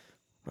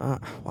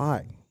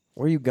 why?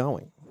 Where are you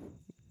going?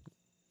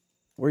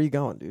 Where are you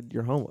going, dude?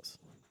 You're homeless.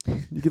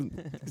 You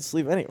can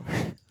sleep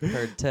anywhere.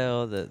 Heard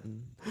tell that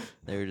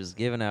they were just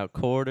giving out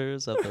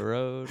quarters up the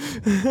road.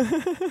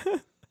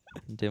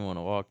 Didn't want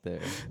to walk there.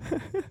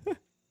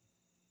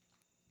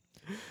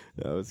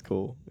 Yeah, it was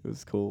cool. It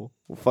was cool.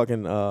 Well,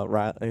 fucking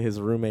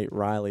his roommate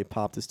Riley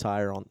popped his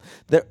tire on.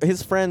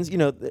 His friends, you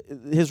know,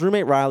 his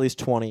roommate Riley's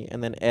 20,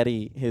 and then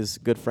Eddie, his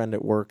good friend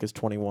at work, is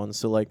 21.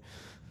 So like,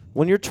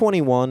 when you're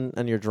 21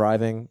 and you're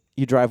driving,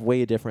 you drive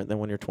way different than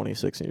when you're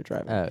 26 and you're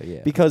driving. Oh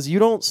yeah. Because you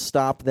don't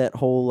stop that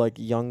whole like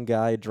young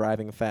guy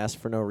driving fast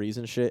for no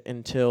reason shit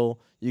until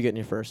you get in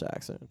your first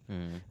accident.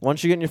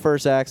 Once you get in your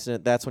first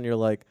accident, that's when you're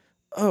like,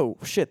 oh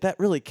shit, that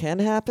really can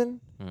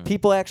happen.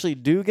 People actually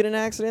do get in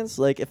accidents.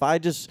 Like if I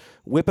just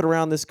whip it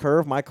around this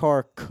curve, my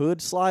car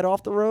could slide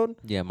off the road.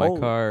 Yeah, my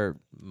car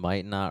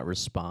might not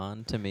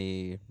respond to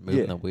me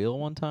moving the wheel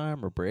one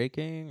time or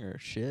braking or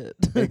shit.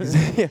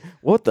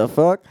 What the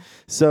fuck?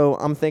 So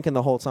I'm thinking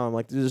the whole time,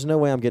 like, there's no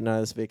way I'm getting out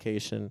of this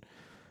vacation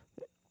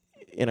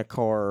in a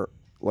car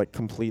like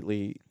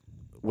completely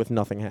with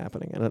nothing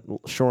happening. And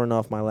sure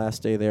enough, my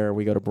last day there,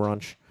 we go to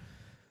brunch.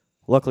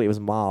 Luckily, it was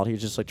mild. He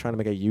was just like trying to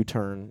make a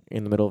U-turn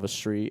in the middle of a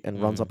street and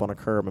runs up on a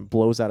curb and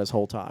blows out his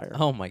whole tire.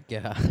 Oh my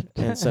god!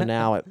 And so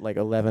now at like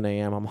 11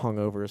 a.m., I'm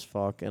hungover as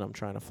fuck, and I'm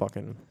trying to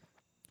fucking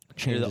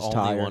change You're his the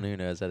tire. only one who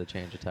knows how to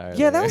change a tire.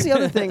 Yeah, that was the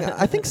other thing.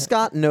 I think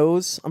Scott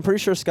knows. I'm pretty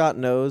sure Scott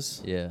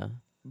knows. Yeah.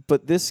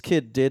 But this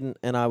kid didn't,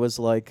 and I was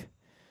like,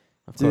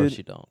 Of dude, course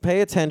you don't.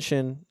 pay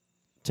attention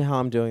to how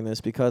I'm doing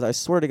this, because I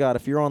swear to God,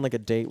 if you're on like a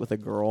date with a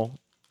girl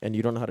and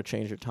you don't know how to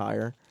change your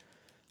tire,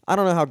 I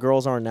don't know how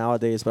girls are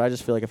nowadays, but I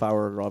just feel like if I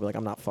were a girl, I'd be like,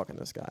 I'm not fucking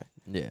this guy.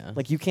 Yeah.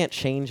 Like, you can't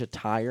change a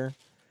tire.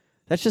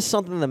 That's just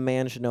something the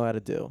man should know how to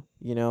do,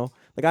 you know?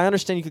 Like, I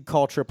understand you could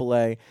call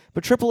AAA,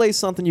 but AAA is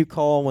something you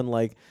call when,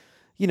 like,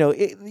 you know,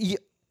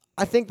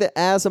 I think that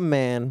as a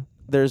man,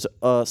 there's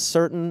a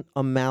certain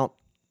amount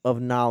of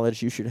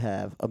knowledge you should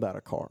have about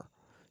a car.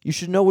 You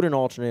should know what an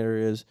alternator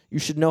is. You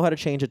should know how to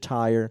change a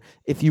tire.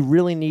 If you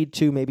really need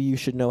to, maybe you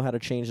should know how to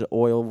change the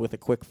oil with a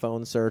quick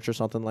phone search or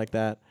something like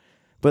that.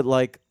 But,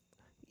 like,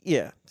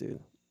 yeah,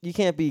 dude, you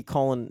can't be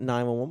calling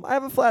 911. I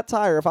have a flat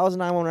tire. If I was a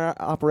 911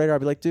 operator, I'd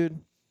be like, dude,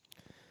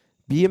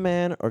 be a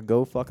man or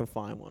go fucking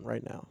find one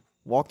right now.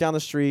 Walk down the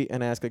street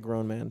and ask a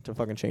grown man to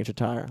fucking change a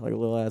tire like a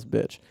little ass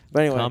bitch.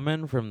 But anyway.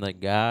 Coming from the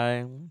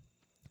guy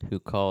who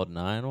called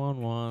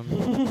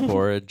 911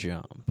 for a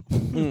jump.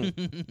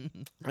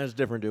 That's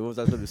different, dude. What was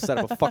I supposed to set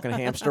up a fucking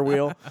hamster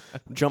wheel?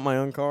 Jump my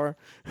own car?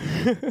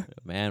 A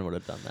man would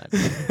have done that.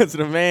 That's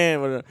what a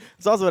man would have.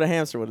 It's also what a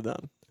hamster would have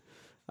done.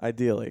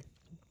 Ideally.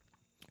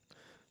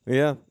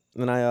 Yeah.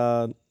 And then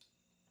what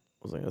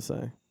was I going to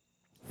say?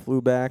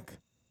 Flew back.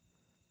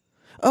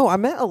 Oh, I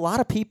met a lot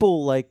of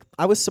people, like,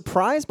 I was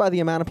surprised by the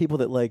amount of people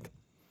that, like,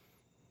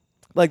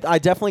 I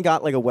definitely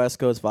got, like, a West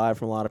Coast vibe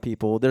from a lot of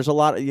people. There's a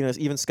lot of, you know,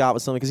 even Scott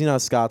was something, because, you know,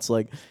 Scott's,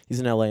 like,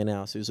 he's in L.A.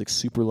 now, so he's, like,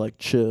 super, like,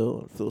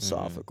 chill and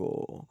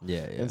philosophical.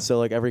 Yeah, yeah. And so,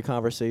 like, every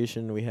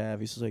conversation we have,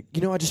 he's just like,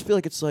 you know, I just feel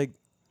like it's, like,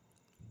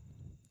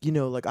 you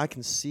know, like, I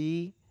can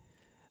see,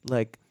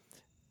 like,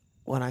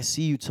 when I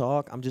see you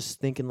talk, I'm just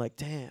thinking, like,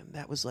 damn,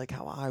 that was, like,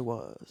 how I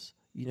was,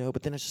 you know?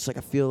 But then it's just, like,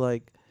 I feel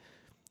like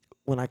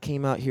when I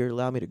came out here, it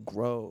allowed me to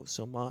grow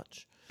so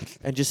much.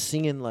 And just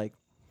seeing, like,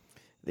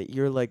 that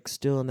you're, like,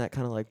 still in that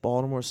kind of, like,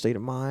 Baltimore state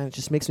of mind, it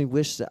just makes me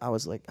wish that I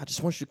was, like, I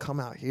just want you to come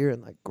out here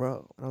and, like,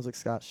 grow. And I was like,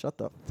 Scott, shut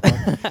the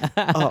fuck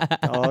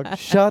up, dog.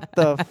 Shut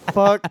the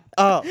fuck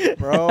up,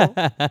 bro.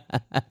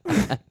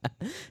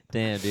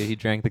 Damn, dude, he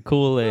drank the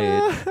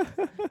Kool-Aid.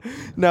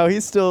 No,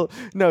 he's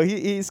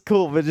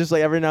cool, but just,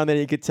 like, every now and then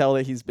you could tell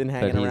that he's been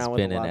hanging around with a lot of... But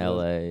he's been in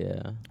L.A.,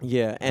 yeah.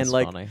 Yeah, and, That's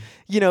like, funny.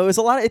 you know, it was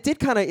a lot. It did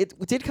kind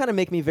of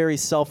make me very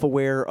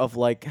self-aware of,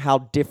 like, how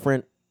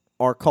different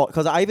our cult.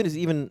 Because I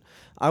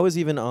was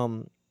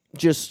even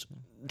just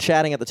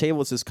chatting at the table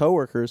with his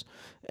coworkers,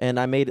 and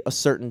I made a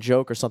certain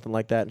joke or something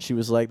like that, and she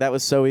was like, "That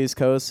was so East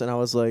Coast," and I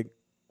was like,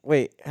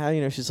 "Wait, how do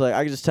you know?" She's like,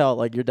 "I could just tell.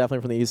 Like, you're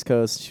definitely from the East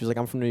Coast." She was like,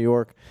 "I'm from New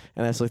York,"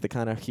 and that's like the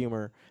kind of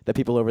humor that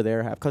people over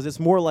there have, because it's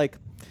more like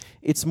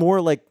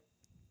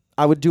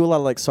I would do a lot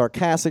of, like,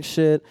 sarcastic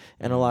shit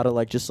and a lot of,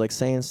 like, just, like,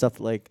 saying stuff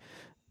like,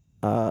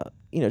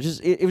 you know,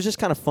 just it was just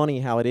kind of funny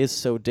how it is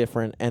so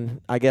different. And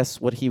I guess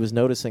what he was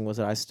noticing was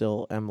that I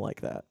still am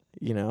like that,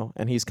 you know.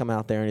 And he's come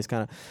out there and he's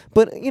kind of,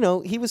 but, you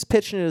know, he was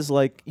pitching it as,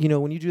 like, you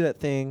know, when you do that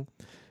thing,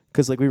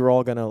 because, like, we were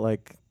all gonna,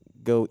 like,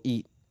 go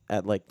eat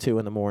at, like, 2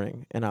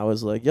 a.m, and I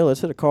was like, yo,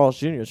 let's hit a Carl's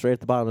Jr. It's right at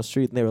the bottom of the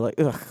street, and they were like,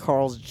 ugh,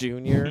 Carl's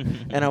Jr.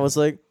 And I was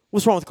like,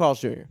 what's wrong with Carl's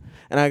Jr.?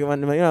 And I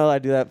went, you know, I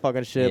do that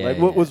fucking shit. Yeah,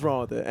 like, what's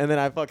wrong with it? And then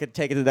I fucking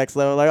take it to the next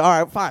level. Like,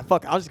 all right, fine,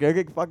 fuck, I'll just go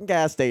get a fucking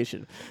gas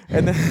station.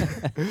 And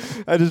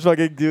then I just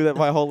fucking do that,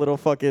 my whole little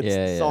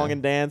fucking song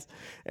and dance.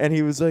 And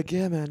he was like,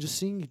 yeah, man, just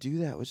seeing you do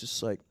that was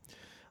just like,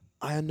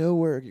 I know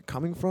where you're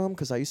coming from,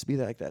 because I used to be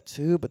like that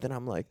too. But then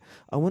I'm like,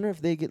 I wonder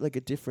if they get, like,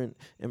 a different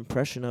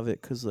impression of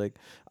it, because, like,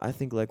 I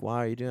think, like,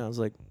 why are you doing it? I was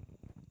like,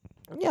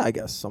 yeah, I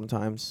guess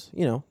sometimes,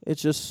 you know,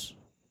 it's just,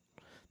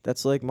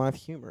 that's, like, my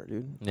humor,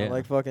 dude. Yeah. I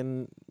like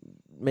fucking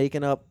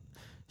making up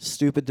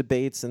stupid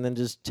debates and then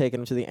just taking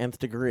them to the nth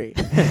degree.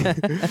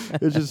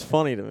 It's just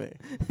funny to me.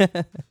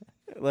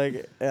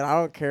 Like, and I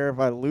don't care if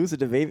I lose a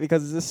debate,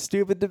 because it's a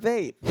stupid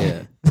debate.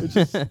 Yeah. It's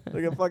just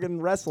like a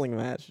fucking wrestling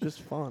match. Just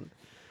fun.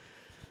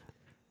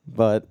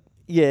 But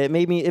yeah, it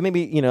made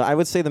me, you know, I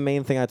would say the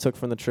main thing I took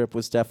from the trip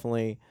was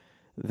definitely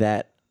want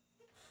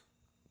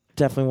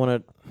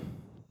to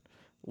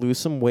lose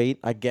some weight,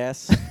 I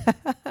guess.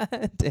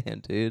 Damn,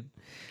 dude.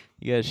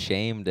 You got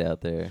shamed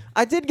out there.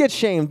 I did get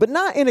shamed, but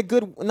not in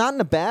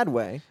a bad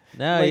way.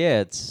 No, Like-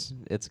 yeah,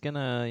 it's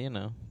gonna,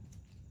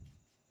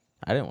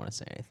 I didn't want to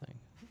say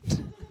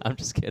anything. I'm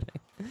just kidding.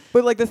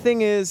 But like the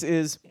thing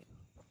is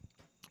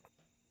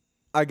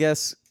I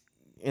guess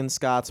in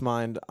Scott's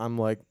mind, I'm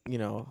like,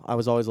 I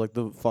was always like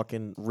the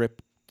fucking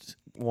ripped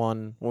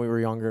one when we were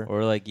younger.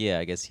 Or like, yeah,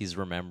 I guess he's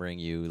remembering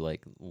you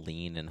like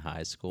lean in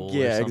high school.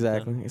 Yeah, or something.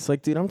 exactly. It's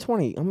like, dude, I'm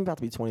 20. I'm about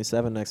to be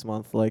 27 next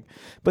month. Like,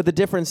 but the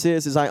difference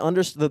is I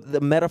understood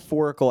the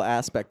metaphorical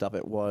aspect of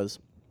it was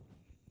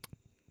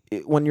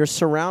when you're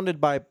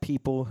surrounded by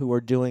people who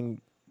are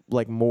doing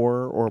like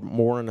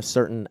more in a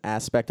certain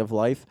aspect of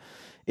life,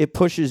 it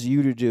pushes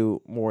you to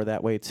do more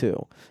that way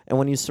too. And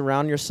when you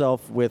surround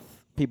yourself with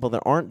people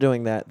that aren't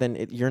doing that, then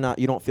you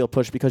don't feel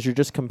pushed because you're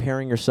just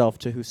comparing yourself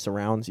to who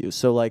surrounds you.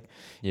 So like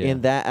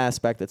in that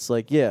aspect, it's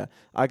like, yeah,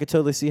 I could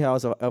totally see how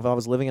if I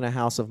was living in a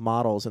house of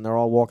models and they're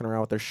all walking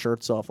around with their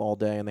shirts off all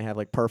day and they have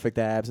like perfect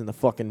abs and the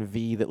fucking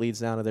V that leads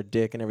down to their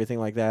dick and everything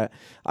like that,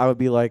 I would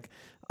be like,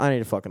 I need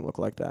to fucking look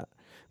like that.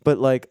 But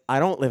like, I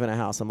don't live in a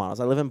house of models.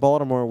 I live in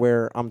Baltimore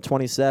where I'm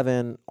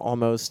 27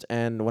 almost,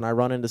 and when I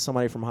run into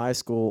somebody from high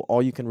school,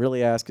 all you can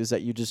really ask is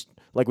that you just,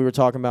 like we were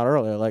talking about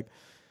earlier, like,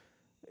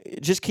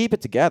 just keep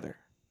it together.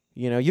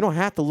 You don't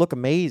have to look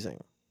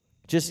amazing.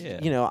 Just,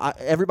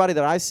 everybody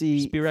that I see...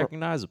 Just be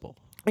recognizable.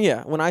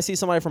 When I see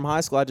somebody from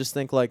high school, I just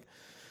think like,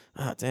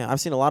 oh, damn,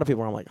 I've seen a lot of people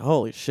where I'm like,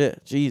 holy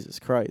shit, Jesus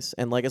Christ.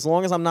 And like, as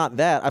long as I'm not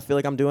that, I feel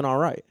like I'm doing all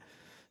right.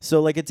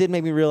 So like, it did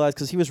make me realize,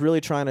 because he was really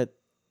trying to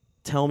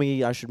tell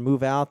me I should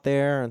move out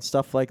there and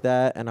stuff like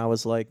that. And I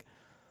was like,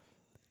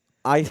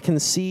 I can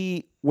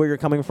see where you're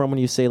coming from when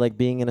you say like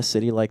being in a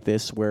city like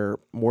this where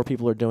more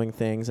people are doing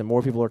things and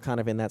more people are kind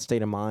of in that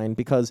state of mind.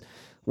 Because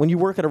when you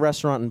work at a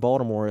restaurant in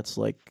Baltimore, it's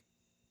like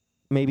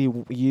maybe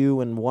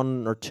you and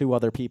one or two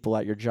other people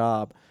at your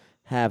job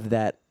have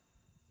that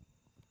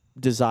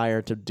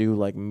desire to do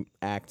like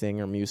acting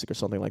or music or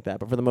something like that.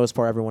 But for the most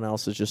part, everyone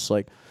else is just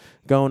like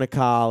going to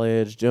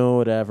college, doing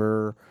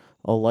whatever,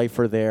 a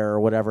lifer there or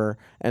whatever.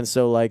 And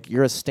so like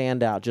you're a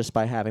standout just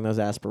by having those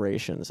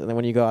aspirations. And then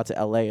when you go out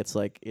to LA, it's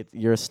like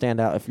you're a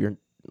standout if you're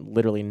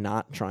literally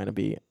not trying to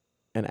be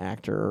an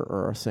actor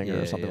or a singer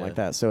or something like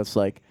that. So it's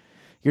like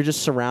you're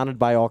just surrounded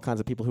by all kinds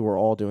of people who are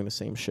all doing the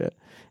same shit.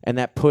 And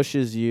that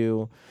pushes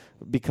you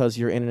because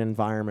you're in an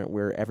environment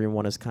where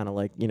everyone is kind of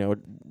like,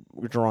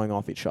 we're drawing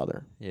off each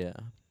other. Yeah.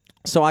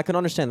 So I can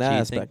understand that Do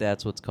you aspect. think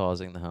that's what's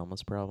causing the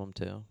homeless problem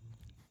too?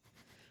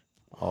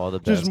 All the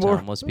best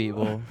homeless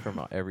people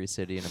from every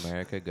city in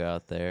America go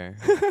out there.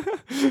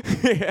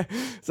 Yeah.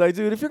 It's like,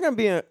 dude, if you're going to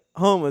be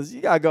homeless,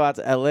 you got to go out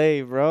to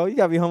L.A., bro. You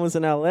got to be homeless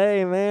in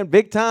L.A., man.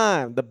 Big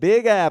time. The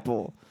Big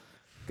Apple.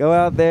 Go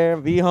out there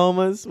and be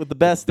homeless with the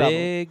best of them.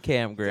 Big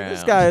campground.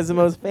 This guy is the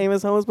most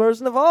famous homeless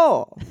person of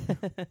all.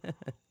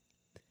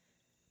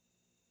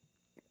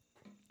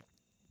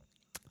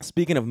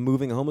 Speaking of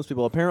moving homeless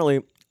people,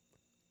 apparently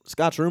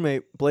Scott's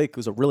roommate, Blake,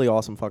 who's a really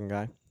awesome fucking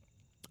guy,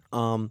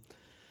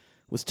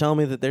 was telling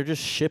me that they're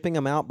just shipping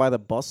them out by the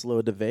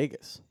busload to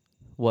Vegas.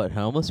 What,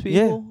 homeless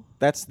people? Yeah,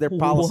 that's their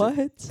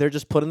policy. What? They're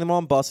just putting them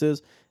on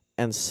buses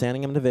and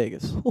sending them to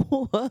Vegas.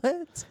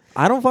 What?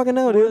 I don't fucking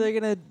know, What dude. are they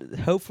gonna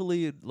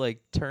hopefully like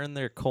turn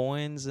their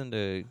coins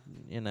into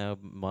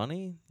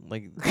money?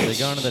 Like are they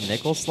going to the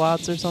nickel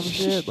slots or some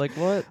shit? Like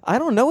what? I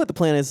don't know what the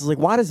plan is. It's like,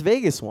 why does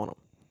Vegas want them?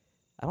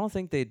 I don't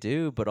think they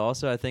do, but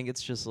also I think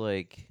it's just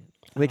like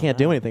They can't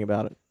do anything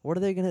about it. What are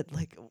they gonna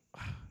like?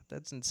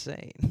 That's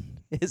insane.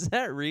 Is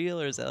that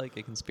real or is that like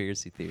a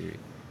conspiracy theory?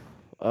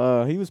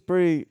 He was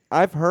pretty.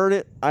 I've heard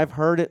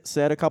it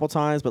said a couple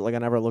times, but like I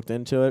never looked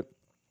into it.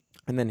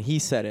 And then he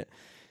said it,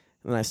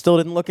 and I still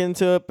didn't look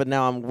into it. But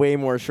now I'm way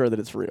more sure that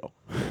it's real.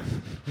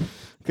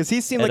 Because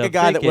he seemed like a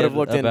guy that would have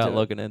looked into it.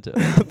 Looking into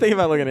it. Thinking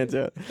about looking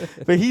into it.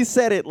 But he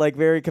said it like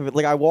very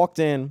like I walked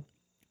in,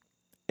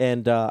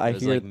 and I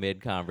was hear like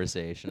mid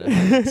conversation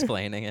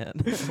explaining it.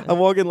 I'm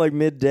walking like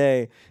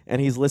midday,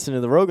 and he's listening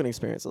to the Rogan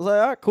Experience. I was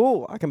like, all right,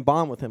 cool. I can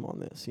bond with him on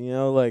this,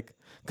 like,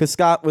 because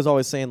Scott was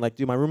always saying like,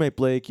 dude, my roommate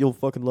Blake, you'll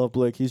fucking love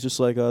Blake. He's just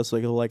like us.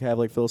 Like he'll like have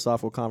like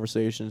philosophical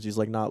conversations. He's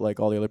like not like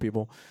all the other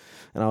people.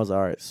 And I was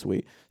all right,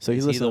 sweet. So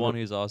Is he the one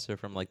who's also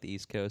from like the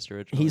East Coast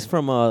originally? He's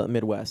from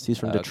Midwest. He's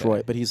from Detroit,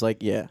 okay. But he's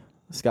like, yeah,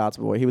 Scott's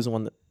boy. He was the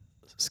one that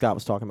Scott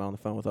was talking about on the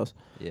phone with us.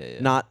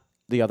 Yeah. Not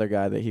the other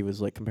guy that he was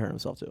like comparing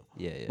himself to.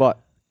 Yeah.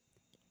 But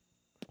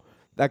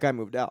that guy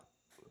moved out.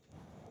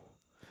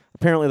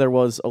 Apparently there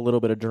was a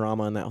little bit of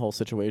drama in that whole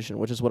situation,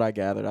 which is what I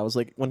gathered. I was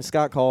like, when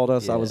Scott called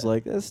us, I was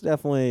like, there's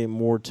definitely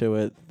more to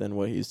it than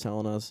what he's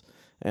telling us.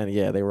 And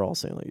yeah, they were all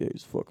saying like, yeah,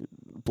 he's fucking.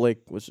 Blake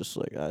was just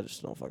like, I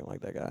just don't fucking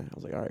like that guy. I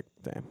was like, all right,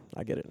 damn,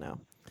 I get it now.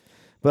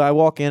 But I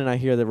walk in and I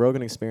hear the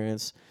Rogan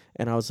Experience,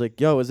 and I was like,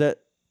 yo, is that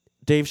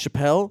Dave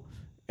Chappelle?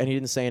 And he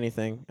didn't say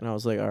anything. And I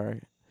was like, all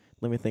right,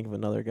 let me think of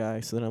another guy.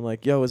 So then I'm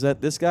like, yo, is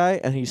that this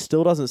guy? And he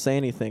still doesn't say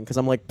anything because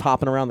I'm like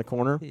popping around the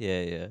corner.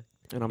 Yeah.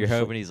 And I'm You're just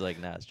hoping like, he's like,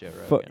 nah, it's Joe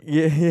Rogan.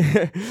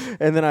 yeah.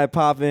 And then I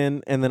pop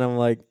in, and then I'm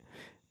like,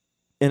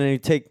 And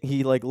then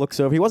he like looks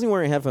over. He wasn't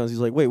wearing headphones. He's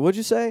like, "Wait, what'd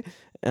you say?"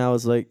 And I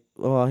was like,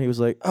 "Oh," he was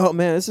like, "Oh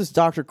man, this is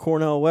Dr.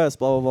 Cornell West."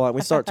 Blah blah blah. And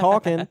we start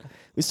talking.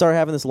 We started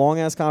having this long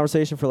ass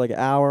conversation for like an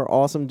hour.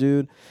 Awesome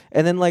dude.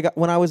 And then like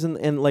when I was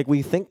in like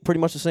we think pretty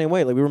much the same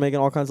way. Like we were making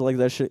all kinds of like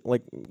that shit.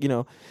 Like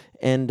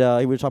and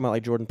we were talking about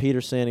like Jordan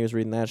Peterson. He was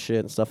reading that shit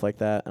and stuff like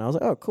that. And I was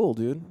like, "Oh, cool,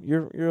 dude.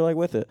 You're like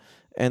with it."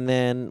 And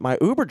then my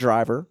Uber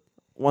driver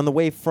on the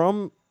way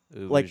from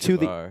like to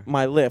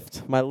my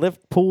Lyft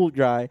pool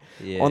guy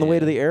on the way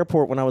to the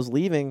airport when I was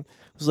leaving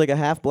was like a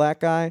half black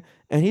guy,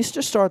 and he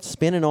just starts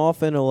spinning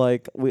off into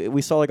like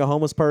we saw like a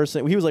homeless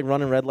person. He was like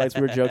running red lights.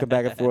 We were joking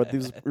back and forth. He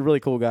was a really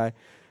cool guy.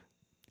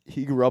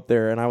 He grew up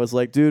there, and I was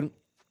like, dude,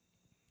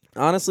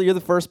 honestly, you're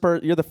the first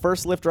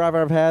Lyft driver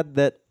I've had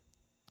that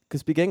could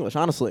speak English.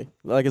 Honestly,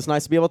 like it's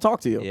nice to be able to talk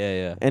to you.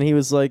 Yeah. And he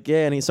was like,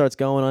 yeah, and he starts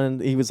going on.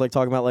 He was like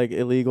talking about like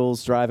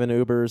illegals driving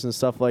Ubers and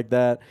stuff like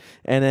that.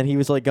 And then he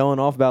was like going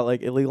off about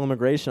like illegal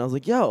immigration. I was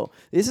like, yo,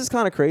 this is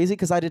kind of crazy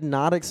because I did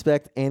not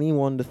expect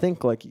anyone to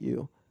think like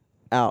you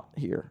out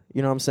here.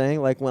 You know what I'm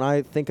saying? Like when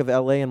I think of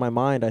LA in my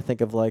mind, I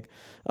think of like,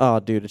 oh,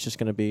 dude, it's just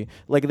gonna be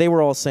like they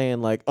were all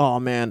saying like, oh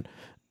man,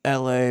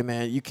 LA,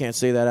 man, you can't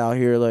say that out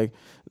here. Like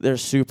they're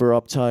super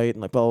uptight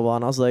and like blah blah blah.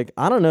 And I was like,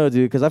 I don't know,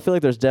 dude, because I feel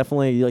like there's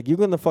definitely like you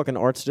go in the fucking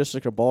arts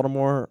district of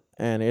Baltimore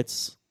and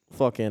it's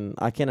fucking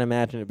I can't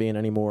imagine it being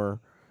any more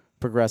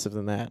progressive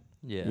than that.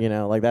 Yeah. You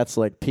know, like that's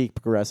like peak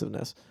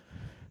progressiveness.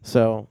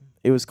 So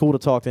it was cool to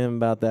talk to him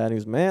about that. He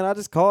was, man, I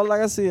just call it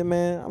like I see it,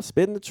 man. I'm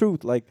spitting the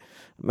truth. Like,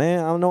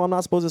 man, I know I'm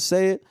not supposed to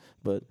say it,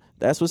 but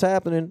that's what's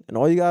happening. And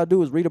all you gotta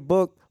do is read a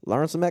book,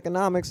 learn some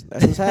economics.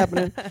 That's what's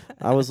happening.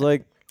 I was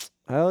like,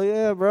 hell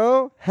yeah,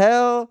 bro.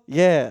 Hell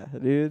yeah,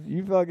 dude.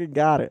 You fucking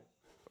got it.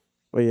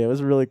 But yeah, it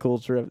was a really cool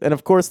trip. And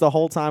of course, the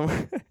whole time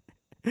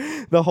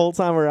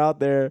we're out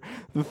there,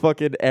 the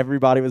fucking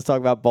everybody was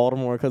talking about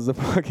Baltimore because of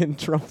fucking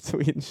Trump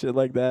tweet and shit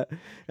like that.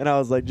 And I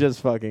was like,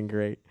 just fucking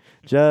great.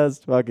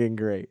 Just fucking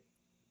great.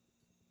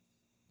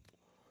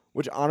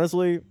 Which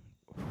honestly,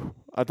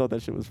 I thought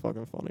that shit was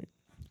fucking funny.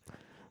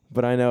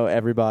 But I know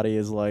everybody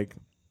is like,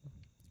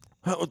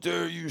 how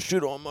dare you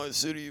shit on my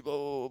city,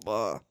 blah,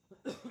 blah,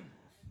 blah.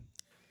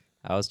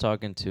 I was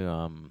talking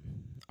to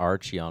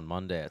Archie on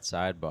Monday at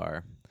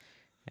Sidebar,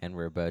 and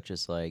we're both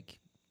just like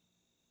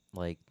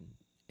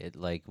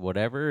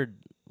whatever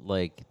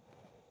like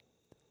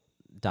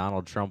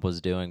Donald Trump was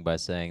doing by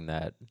saying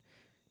that,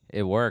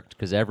 it worked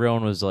because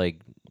everyone was like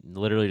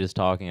literally just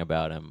talking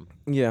about him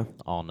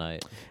all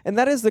night. And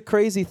that is the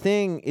crazy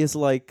thing is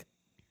like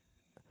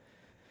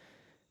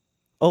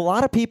a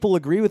lot of people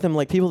agree with him.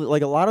 Like people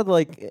like a lot of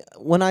like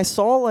when I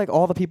saw like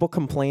all the people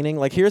complaining,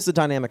 like here's the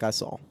dynamic I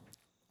saw.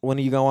 When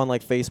you go on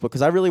like Facebook,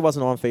 because I really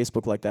wasn't on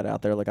Facebook like that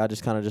out there. Like I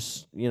just kind of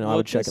just I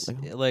would check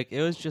it. Like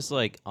it was just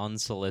like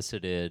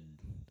unsolicited,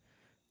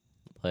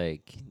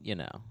 like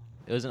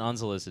it was an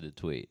unsolicited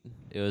tweet.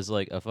 It was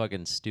like a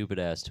fucking stupid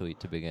ass tweet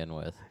to begin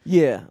with.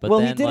 Yeah, but well,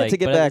 then, he did like, it to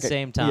get but back. At the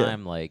same time,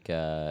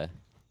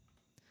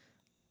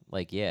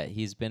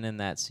 he's been in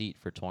that seat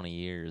for 20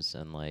 years,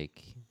 and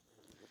like,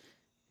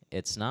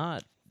 it's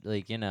not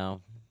like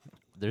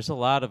there's a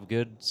lot of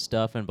good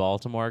stuff in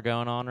Baltimore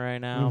going on right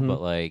now,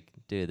 but like.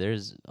 Dude,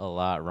 there's a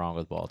lot wrong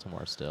with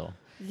Baltimore still.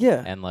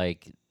 Yeah. And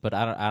like, but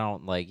I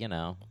don't like, I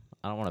don't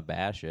want to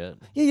bash it.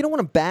 Yeah, you don't want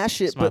to bash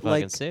it, it's my but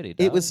fucking like city,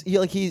 it was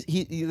like he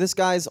this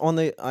guy's on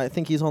the I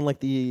think he's on like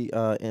the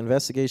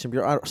investigation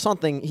bureau or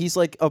something. He's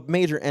like a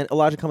major and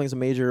Elijah Cummings is a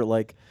major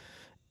like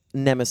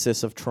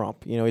nemesis of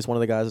Trump. He's one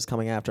of the guys that's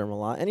coming after him a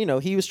lot. And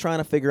he was trying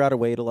to figure out a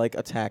way to like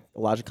attack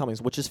Elijah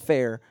Cummings, which is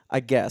fair, I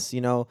guess.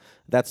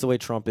 That's the way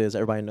Trump is.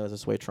 Everybody knows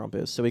that's the way Trump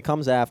is. So he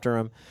comes after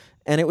him.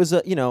 And it was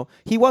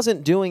he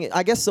wasn't doing it.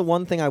 I guess the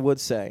one thing I would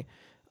say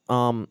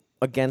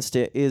against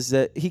it is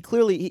that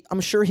I'm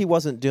sure he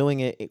wasn't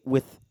doing it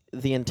with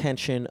the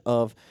intention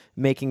of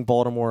making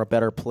Baltimore a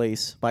better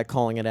place by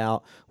calling it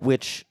out,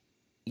 which,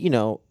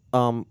 is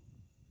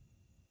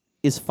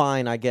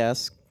fine, I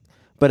guess.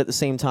 But at the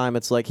same time,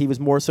 it's like he was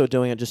more so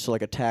doing it just to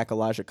like attack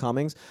Elijah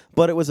Cummings.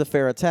 But it was a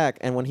fair attack.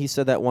 And when he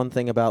said that one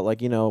thing about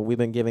like, we've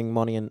been giving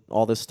money and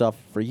all this stuff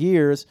for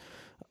years,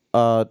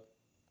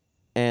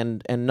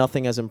 and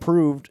nothing has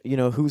improved.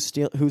 Who's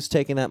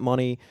taking that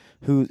money,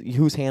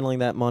 who's handling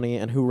that money,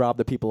 and who robbed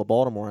the people of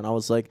Baltimore? And I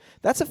was like,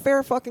 that's a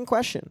fair fucking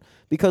question,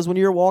 because when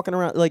you're walking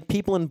around, like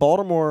people in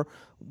Baltimore,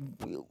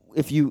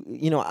 if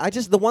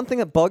the one thing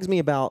that bugs me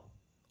about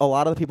a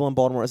lot of the people in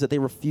Baltimore is that they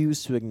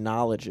refuse to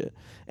acknowledge it.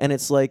 And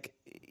it's like,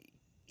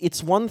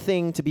 it's one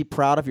thing to be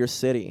proud of your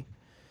city,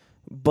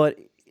 but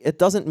it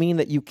doesn't mean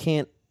that you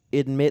can't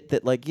admit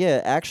that like,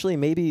 yeah, actually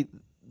maybe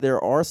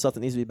there are stuff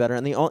that needs to be better.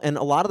 And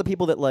a lot of the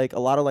people that like, a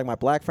lot of like my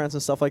black friends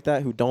and stuff like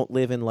that who don't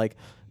live in like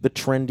the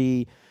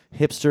trendy,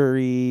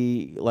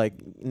 hipstery like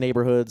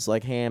neighborhoods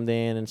like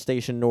Hamden and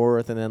Station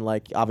North, and then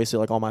like obviously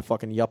like all my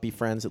fucking yuppie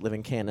friends that live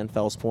in Canton and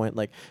Fells Point,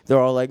 like they're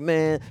all like,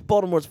 man,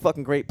 Baltimore's a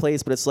fucking great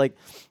place. But it's like,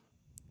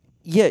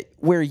 yeah,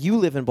 where you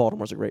live in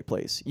Baltimore's a great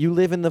place. You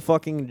live in the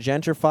fucking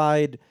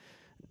gentrified,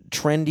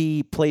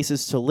 trendy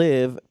places to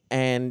live,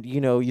 and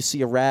you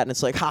see a rat and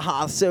it's like,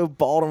 haha, so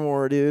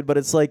Baltimore, dude. But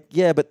it's like,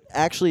 yeah, but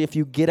actually if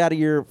you get out of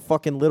your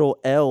fucking little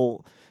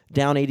L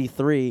down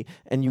 83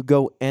 and you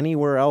go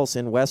anywhere else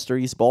in West or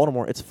East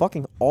Baltimore, it's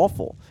fucking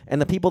awful.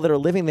 And the people that are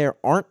living there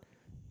aren't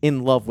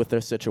in love with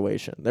their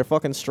situation. They're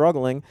fucking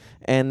struggling.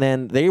 And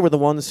then they were the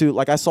ones who,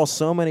 like, I saw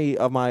so many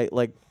of my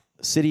like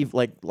city,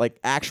 like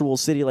actual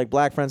city, like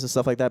black friends and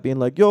stuff like that being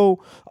like,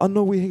 yo, I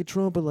know we hate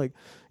Trump, but like,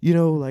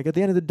 like at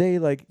the end of the day,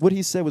 like what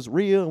he said was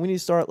real and we need to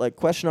start like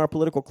questioning our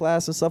political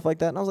class and stuff like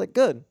that. And I was like,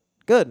 good.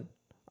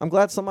 I'm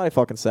glad somebody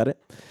fucking said it.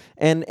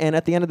 And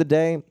at the end of the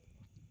day,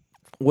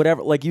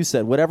 whatever, like you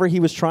said, whatever he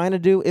was trying to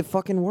do, it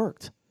fucking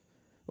worked.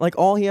 Like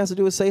all he has to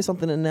do is say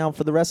something, and now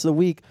for the rest of the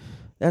week,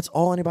 that's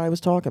all anybody was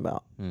talking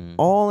about.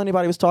 All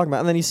anybody was talking about.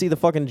 And then you see the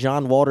fucking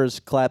John Waters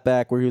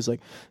clapback where he was like,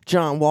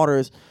 John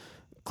Waters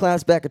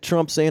claps back at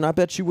Trump saying, I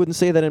bet you wouldn't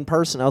say that in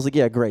person. I was like,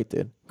 yeah, great,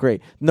 dude.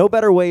 Great. No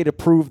better way to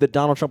prove that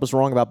Donald Trump was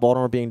wrong about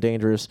Baltimore being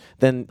dangerous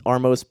than our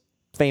most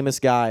famous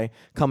guy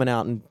coming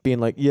out and being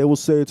like, yeah, we'll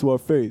say it to our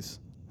face.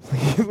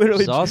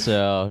 Literally. It's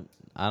also,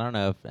 I don't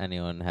know if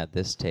anyone had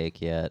this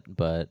take yet,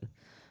 but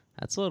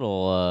that's a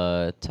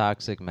little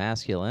toxic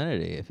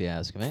masculinity, if you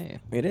ask me.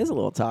 It is a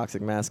little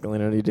toxic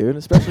masculinity, dude,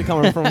 especially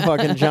coming from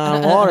fucking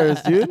John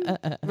Waters, dude.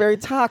 Very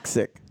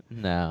toxic.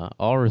 No,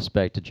 all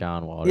respect to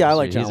John Waters. Yeah, I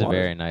like John Waters. He's a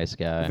very nice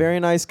guy. Very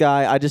nice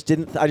guy. I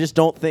just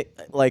don't think,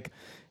 like,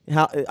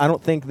 I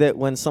don't think that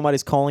when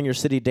somebody's calling your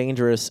city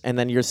dangerous and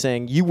then you're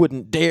saying you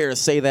wouldn't dare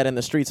say that in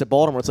the streets of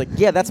Baltimore, it's like,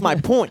 yeah, that's my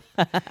point.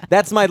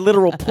 That's my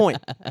literal point.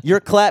 Your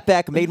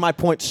clapback made my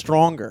point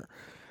stronger.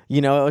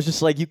 It was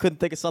just like you couldn't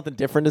think of something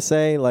different to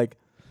say. Like,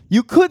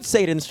 you could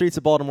say it in the streets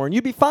of Baltimore and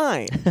you'd be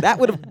fine. That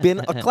would have been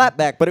a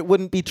clapback, but it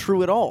wouldn't be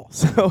true at all.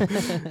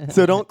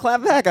 So don't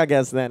clap back, I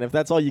guess, then, if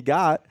that's all you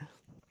got.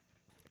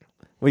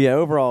 Well, yeah,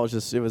 overall,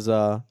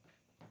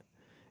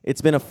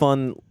 it's been a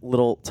fun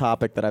little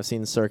topic that I've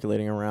seen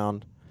circulating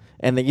around,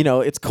 and then,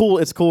 it's cool.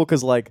 It's cool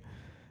because like,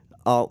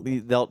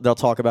 they'll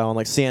talk about on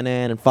like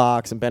CNN and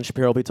Fox, and Ben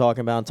Shapiro will be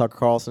talking about, and Tucker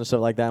Carlson and stuff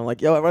like that. I'm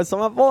like, yo, everyone's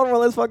talking about Baltimore,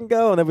 let's fucking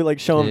go, and they'll be like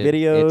showing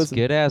videos. It's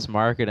good ass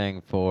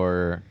marketing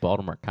for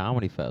Baltimore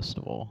Comedy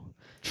Festival.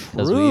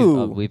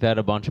 True. We've had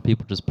a bunch of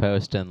people just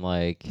posting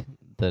like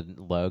the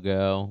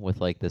logo with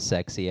like the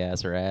sexy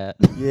ass rat.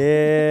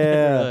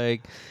 Yeah.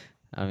 Like,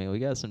 I mean, we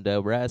got some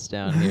dope rats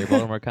down here.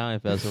 Baltimore Comedy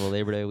Festival,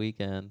 Labor Day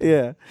weekend.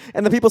 Yeah.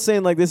 And the people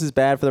saying, like, this is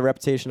bad for the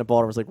reputation of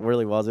Baltimore. It's like,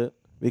 really, was it?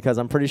 Because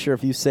I'm pretty sure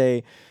if you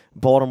say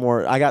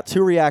Baltimore, I got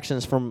 2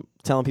 reactions from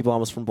telling people I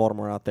was from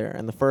Baltimore out there.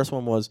 And the first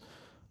one was,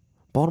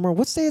 Baltimore,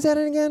 what state is that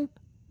in again?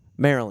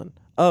 Maryland.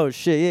 Oh,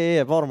 shit,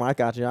 yeah, Baltimore. I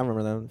got you. I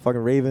remember them. Fucking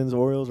Ravens,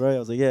 Orioles, right? I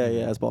was like, yeah,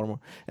 that's Baltimore.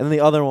 And then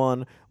the other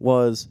one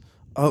was,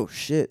 oh,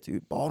 shit,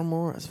 dude,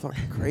 Baltimore? That's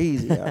fucking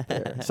crazy out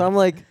there. So I'm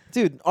like,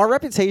 dude, our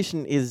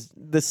reputation is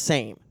the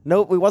same.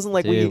 No, it wasn't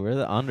like dude, we're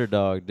the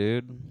underdog,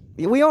 dude.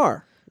 Yeah, we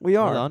are. We're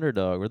the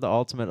underdog. We're the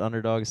ultimate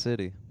underdog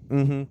city.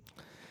 Mm-hmm.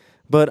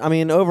 But, I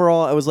mean,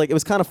 overall, it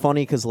was kind of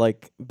funny because,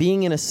 like,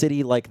 being in a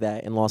city like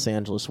that in Los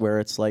Angeles where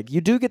it's like,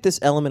 you do get this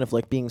element of,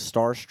 like, being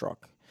starstruck.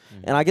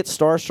 Mm-hmm. And I get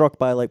starstruck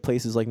by, like,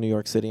 places like New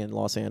York City and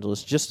Los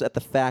Angeles just at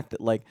the fact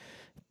that, like,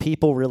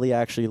 people really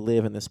actually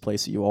live in this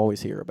place that you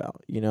always hear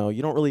about. You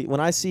don't really, when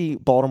I see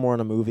Baltimore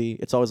in a movie,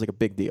 it's always like a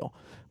big deal.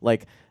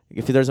 Like,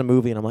 if there's a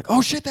movie and I'm like,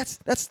 oh shit, that's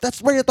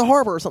right at the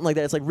harbor or something like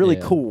that, it's like really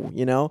cool,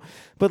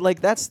 But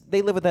like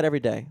they live with that every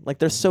day. Like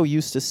they're so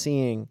used to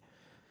seeing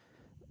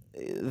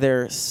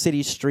their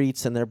city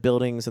streets and their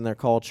buildings and their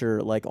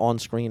culture like on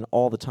screen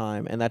all the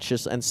time, and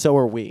and so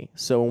are we.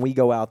 So when we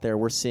go out there,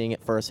 we're seeing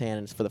it firsthand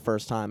and it's for the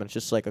first time, and it's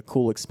just like a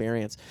cool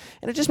experience.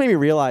 And it just made me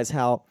realize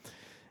how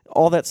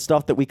all that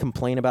stuff that we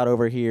complain about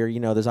over here,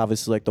 there's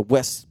obviously like the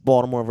West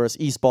Baltimore versus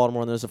East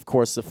Baltimore, and there's of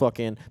course the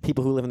fucking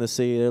people who live in the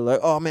city. They're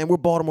like, oh man, we're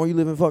Baltimore, you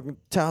live in fucking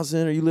Town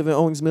Center, you live in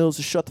Owings Mills,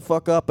 just shut the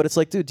fuck up. But it's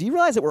like, dude, do you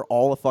realize that we're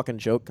all a fucking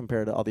joke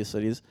compared to all these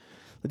cities?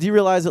 Do you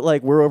realize that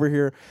like we're over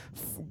here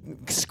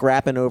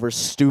scrapping over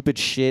stupid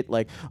shit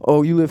like,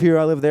 oh, you live here,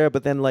 I live there,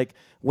 but then like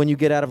when you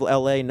get out of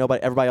LA,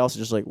 everybody else is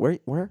just like,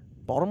 where?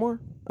 Baltimore?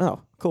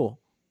 Oh, cool.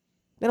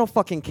 They don't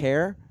fucking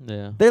care.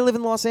 Yeah. They live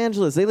in Los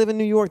Angeles. They live in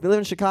New York. They live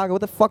in Chicago.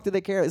 What the fuck do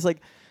they care? It's like,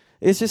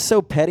 it's just so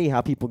petty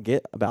how people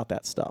get about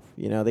that stuff.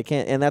 They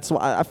can't, and that's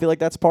why I feel like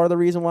that's part of the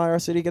reason why our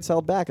city gets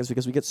held back is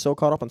because we get so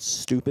caught up on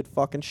stupid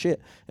fucking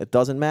shit. It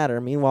doesn't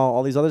matter. Meanwhile,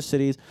 all these other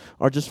cities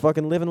are just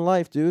fucking living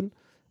life, dude.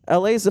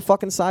 LA is the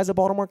fucking size of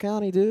Baltimore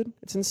County, dude.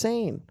 It's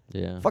insane.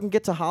 Yeah. Fucking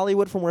get to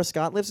Hollywood from where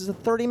Scott lives is a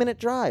 30-minute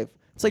drive.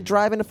 It's like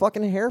driving to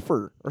fucking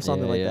Hereford or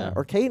something that.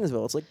 Or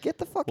Catonsville. It's like, get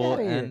the fuck out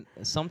of here. And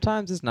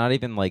sometimes it's not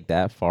even like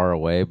that far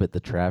away, but the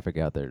traffic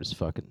out there just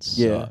fucking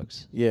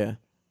sucks. Yeah.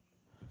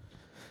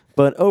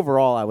 But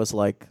overall, I was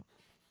like,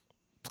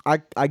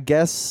 I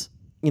guess,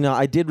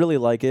 I did really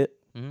like it.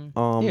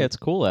 Mm-hmm. Yeah, it's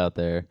cool out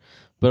there.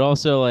 But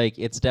also, like,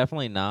 it's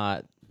definitely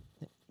not...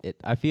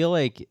 I feel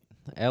like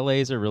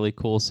LA's a really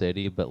cool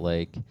city, but,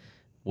 like...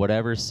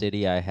 whatever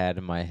city I had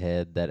in my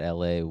head that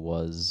LA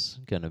was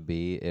going to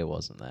be, it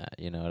wasn't that.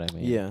 You know what I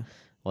mean? Yeah.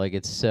 Like,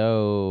 it's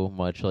so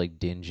much, like,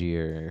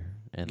 dingier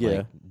and Yeah.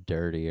 like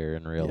dirtier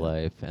in real Yeah.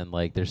 life, and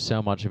like there's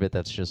so much of it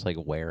that's just like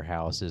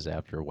warehouses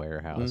after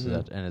warehouses,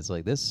 and it's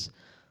like this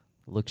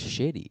looks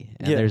shitty,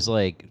 and Yeah. there's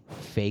like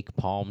fake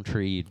palm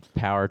tree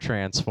power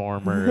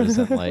transformers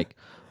and like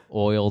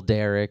oil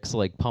derricks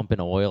like pumping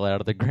oil out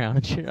of the ground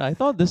and shit. I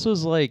thought this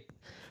was like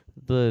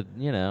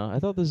I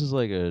thought this was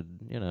like a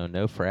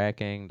no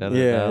fracking.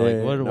 Yeah, Like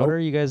yeah, what nope. are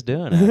you guys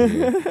doing out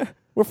here?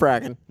 We're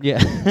fracking. Yeah.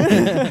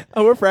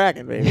 Oh, we're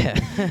fracking, baby.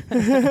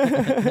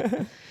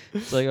 Yeah.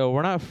 It's like, oh,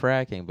 we're not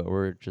fracking, but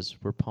we're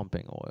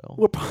pumping oil.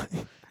 We're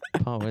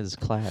Pump is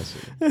classy.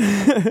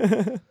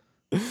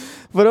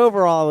 But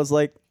overall, I was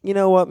like, you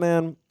know what,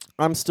 man?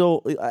 I'm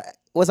still.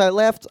 As I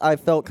left, I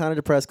felt kind of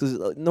depressed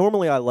because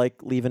normally I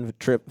like leaving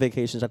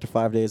vacations after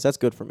 5 days. That's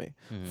good for me.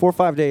 4 or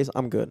 5 days,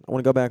 I'm good. I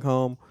want to go back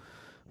home.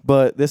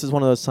 But this is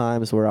one of those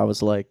times where I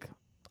was like,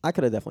 I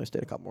could have definitely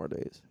stayed a couple more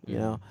days, you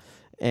know?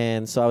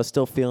 And so I was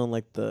still feeling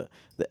like the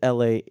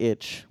LA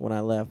itch when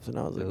I left. And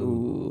I was like,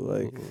 ooh,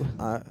 like,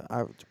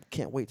 I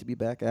can't wait to be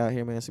back out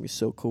here, man. It's going to be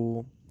so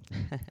cool.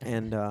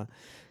 And,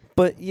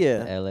 but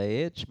yeah.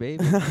 LA itch,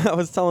 baby. I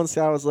was telling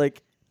Scott, I was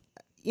like,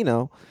 you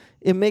know,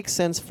 it makes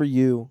sense for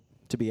you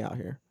to be out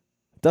here.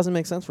 It doesn't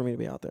make sense for me to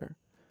be out there,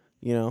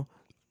 you know?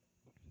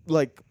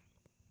 Like,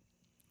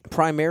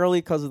 primarily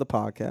because of the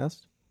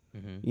podcast,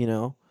 you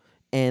know?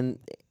 And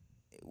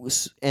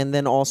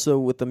then also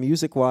with the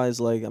music wise,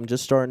 like I'm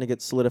just starting to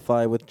get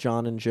solidified with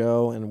John and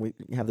Joe, and we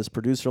have this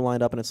producer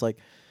lined up, and it's like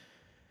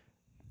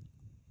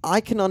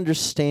I can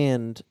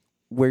understand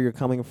where you're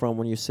coming from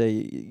when you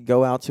say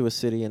go out to a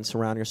city and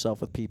surround yourself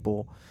with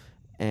people,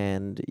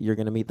 and you're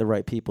going to meet the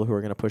right people who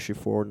are going to push you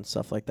forward and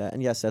stuff like that.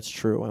 And yes, that's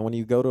true. And when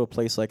you go to a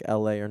place like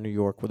LA or New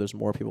York where there's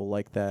more people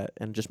like that,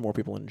 and just more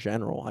people in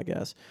general, I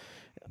guess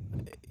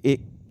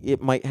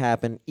it might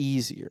happen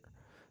easier.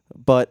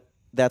 But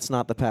that's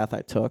not the path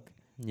I took.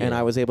 Yeah. And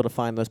I was able to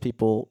find those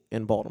people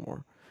in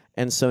Baltimore.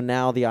 And so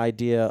now the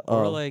idea of...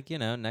 Or like,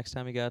 next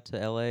time you got to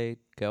L.A.,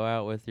 go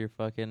out with your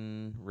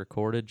fucking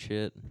recorded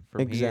shit from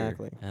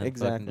exactly. here. And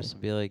exactly.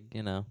 Just be like,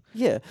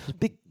 Yeah.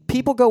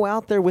 People go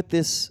out there with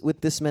this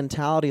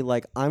mentality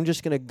like, I'm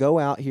just going to go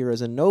out here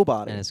as a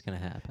nobody. And it's going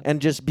to happen.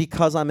 And just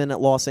because I'm in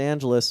Los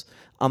Angeles,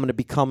 I'm going to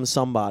become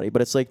somebody.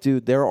 But it's like,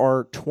 dude, there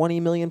are 20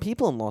 million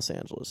people in Los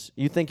Angeles.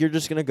 You think you're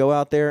just going to go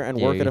out there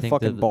and work at a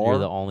fucking bar? You're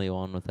the only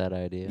one with that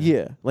idea?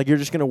 Yeah. Like, you're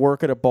just going to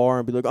work at a bar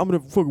and be like, I'm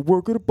going to fucking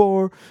work at a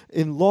bar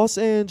in Los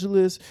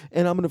Angeles,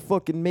 and I'm going to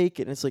fucking make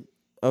it. And it's like,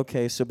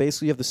 okay, so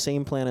basically you have the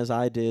same plan as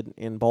I did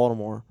in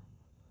Baltimore,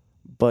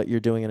 but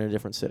you're doing it in a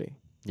different city.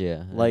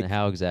 Yeah. Like, and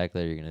how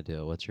exactly are you going to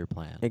do it? What's your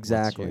plan?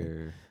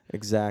 Exactly.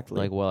 Exactly.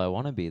 Like, well, I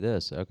want to be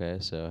this. Okay,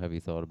 so have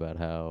you thought about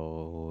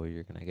how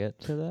you're going to get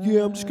to that?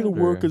 Yeah, I'm just going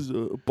to work as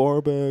a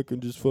bar back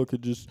and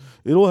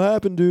it'll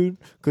happen, dude,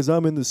 because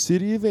I'm in the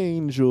city of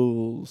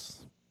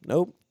angels.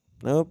 Nope.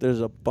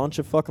 There's a bunch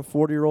of fucking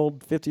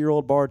 40-year-old,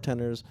 50-year-old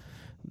bartenders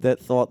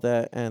that thought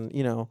that, and,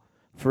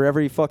 for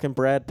every fucking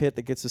Brad Pitt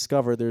that gets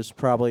discovered, there's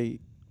probably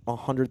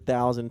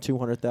 100,000,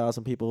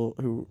 200,000 people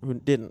who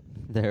didn't.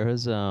 There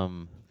was,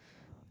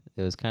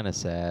 it was kind of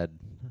sad.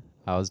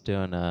 I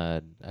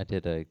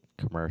did a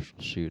commercial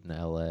shoot in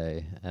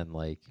LA, and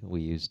like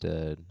we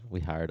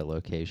hired a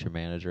location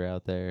manager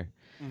out there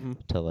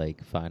to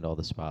like find all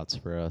the spots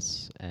for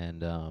us,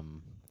 and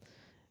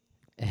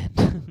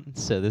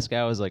so this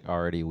guy was like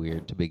already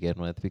weird to begin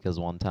with, because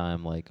one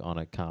time like on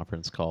a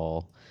conference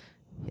call,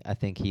 I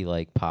think he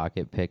like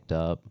pocket picked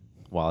up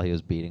while he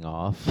was beating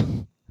off.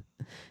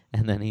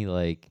 And then he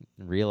like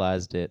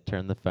realized it,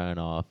 turned the phone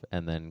off,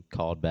 and then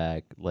called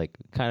back like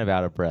kind of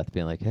out of breath,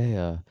 being like,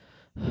 "Hey,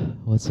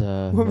 what's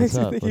what makes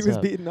up? you think what's he was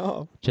up?" beating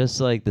off?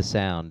 Just like the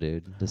sound,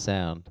 dude, the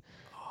sound.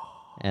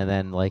 And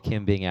then like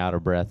him being out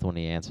of breath when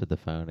he answered the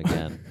phone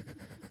again.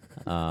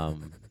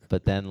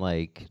 But then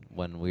like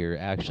when we were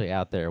actually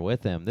out there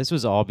with him, this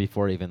was all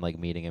before even like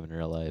meeting him in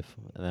real life.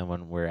 And then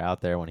when we were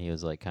out there, when he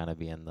was like kind of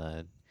being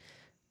the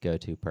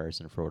go-to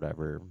person for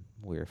whatever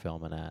we were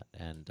filming at,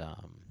 and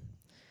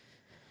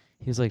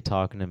he was like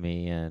talking to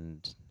me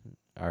and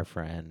our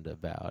friend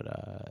about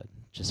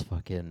just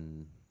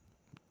fucking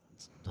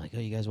like, "Oh,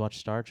 you guys watch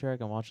Star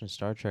Trek? I'm watching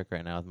Star Trek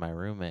right now with my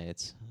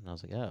roommates." And I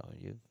was like, "Oh,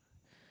 you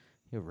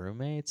have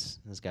roommates?"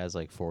 And this guy's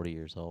like 40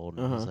 years old.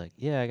 And I was like,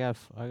 "Yeah, I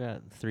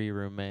got 3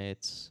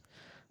 roommates.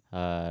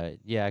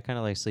 Yeah, I kind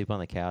of like sleep on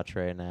the couch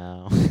right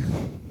now."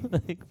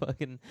 Like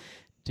fucking,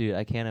 dude,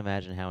 I can't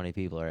imagine how many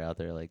people are out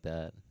there like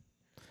that.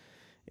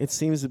 It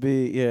seems to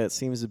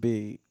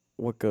be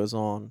what goes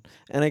on.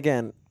 And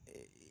again,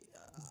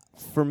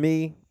 for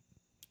me,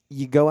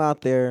 you go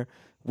out there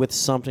with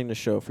something to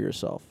show for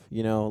yourself.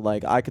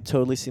 Like I could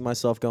totally see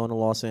myself going to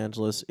Los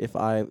Angeles if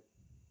I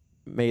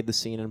made the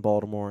scene in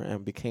Baltimore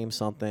and became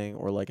something,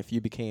 or like if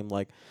you became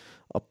like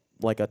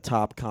a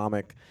top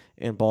comic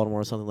in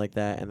Baltimore or something like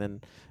that, and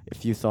then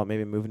if you thought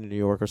maybe moving to New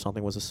York or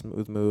something was a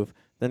smooth move,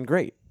 then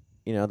great.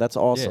 That's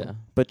awesome. Yeah.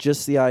 But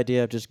just the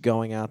idea of just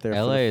going out there, LA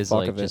for the is fuck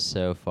like of just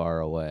so far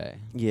away.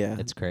 Yeah.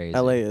 It's crazy.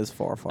 LA is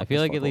far. I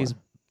feel like at least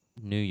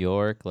New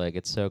York, like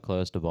it's so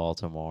close to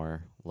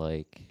Baltimore.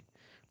 Like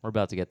We're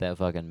about to get that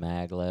fucking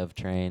maglev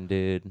train,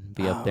 dude.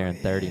 Be up there in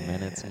 30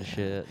 minutes and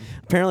shit.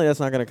 Apparently, that's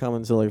not gonna come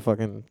until like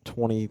fucking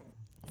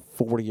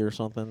 2040 or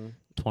something.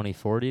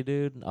 2040,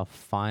 dude. I'll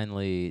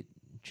finally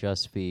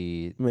just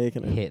be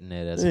Making it. hitting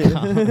it as a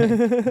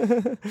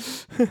comic.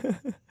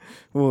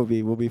 We'll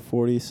be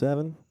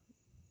 47.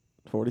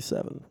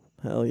 47.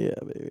 Hell yeah,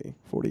 baby.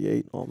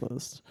 48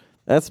 almost.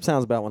 That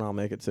sounds about when I'll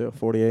make it too.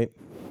 48.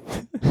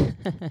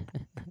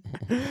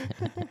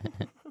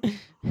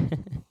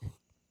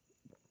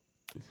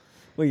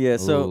 Well, yeah.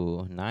 So Ooh,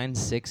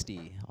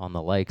 960 on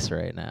the likes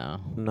right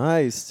now.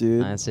 nice, dude.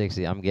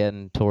 960. I'm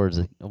getting towards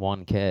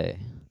 1K.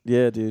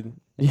 Yeah, dude.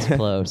 It's Yeah.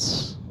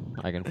 close.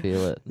 I can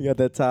feel it. You got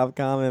that top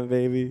comment,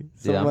 baby.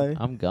 Dude, Somebody.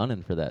 I'm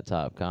gunning for that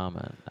top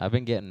comment. I've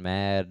been getting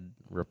mad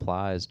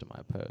replies to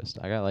my post.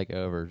 I got like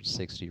over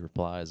 60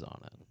 replies on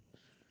it.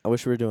 I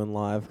wish we were doing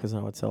live because I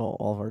would tell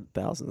all of our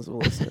thousands of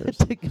listeners.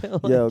 To go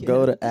Yo, like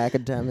go it. to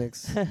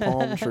Academics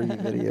palm tree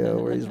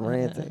video where he's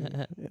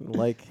ranting. And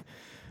like,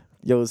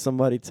 yo,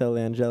 somebody tell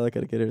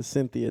Angelica to get her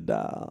Cynthia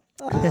dial.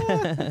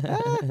 Fucking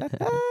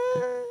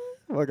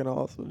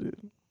awesome, dude.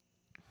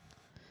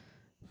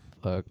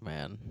 Fuck,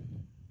 man.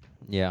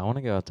 Yeah, I want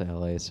to go out to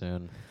LA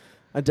soon.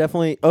 I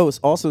definitely. Oh,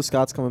 also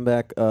Scott's coming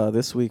back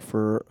this week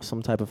for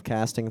some type of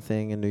casting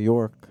thing in New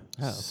York.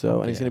 Oh, So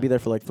and he's gonna be there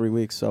for like 3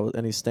 weeks. So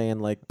and he's staying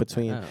like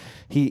between. Oh.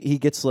 He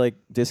gets like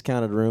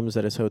discounted rooms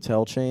at his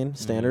hotel chain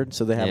standard.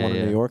 So they have Yeah, one in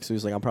yeah. New York. So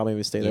he's like, I'm probably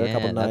gonna stay there a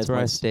couple nights. That's where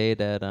I once- stayed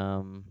at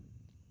when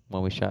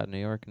we shot in New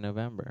York in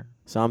November.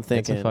 So I'm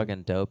thinking. It's a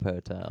fucking dope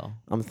hotel.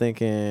 I'm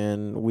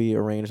thinking we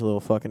arrange a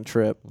little fucking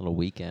trip, Little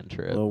weekend a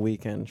trip. little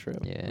weekend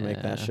trip.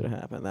 Make that Yeah. shit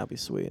happen. That'd be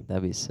sweet.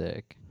 That'd be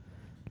sick.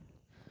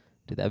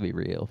 Dude, that'd be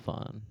real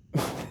fun.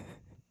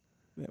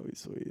 That'd be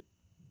sweet.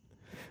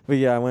 But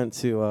yeah, I went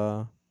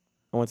to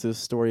the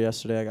store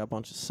yesterday. I got a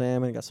bunch of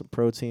salmon, got some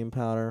protein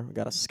powder,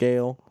 got a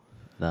scale,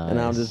 Nice. and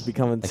I'm just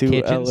becoming a too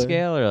kitchen LA.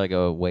 scale or like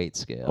a weight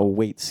scale? A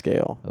weight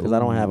scale because I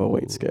don't have a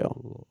weight scale.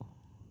 Ooh.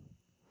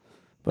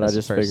 But That's I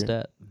just the first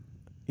figured. step.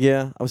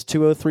 Yeah, I was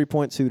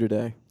 203.2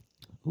 today,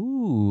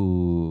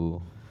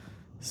 Ooh.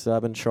 so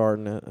I've been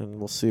charting it, and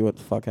we'll see what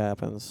the fuck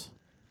happens.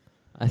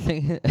 I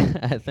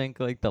think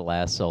like the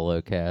last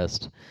solo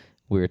cast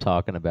we were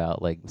talking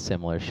about like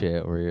similar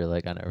shit where you're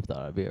like, I never thought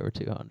I'd be over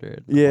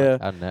 200. I'm Yeah.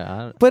 like, I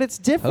know. But it's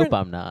I different. hope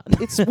I'm not.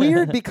 It's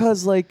weird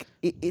because like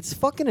it's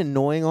fucking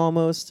annoying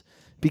almost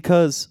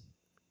because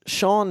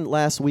Sean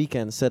last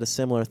weekend said a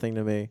similar thing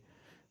to me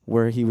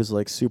where he was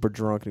like super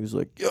drunk and he was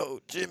like, yo,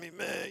 Jimmy,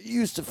 man, you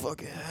used to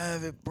fucking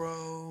have it,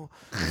 bro.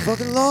 You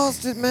fucking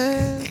lost it,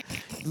 man.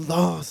 You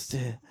lost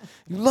it.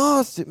 You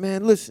lost it,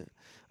 man. Listen,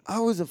 I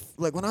was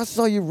like when I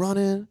saw you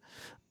running,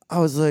 I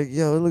was like,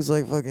 yo, it looks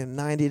like fucking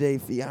 90 Day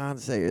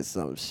Fiance or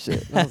some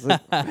shit. And I was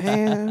like,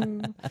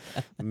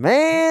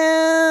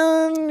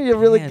 man, you're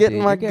really Man, getting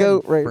dude, my you're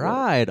goat getting right now.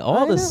 fried all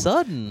I of a know.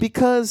 sudden.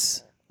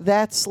 Because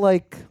that's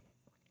like,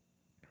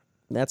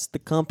 that's the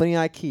company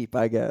I keep,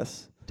 I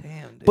guess.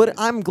 Damn, dude. But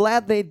I'm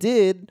glad they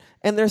did,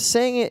 and they're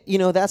saying it. You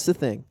know, that's the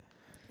thing.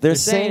 They're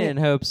saying it in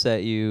hopes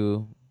that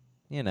you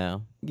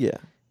know. Yeah.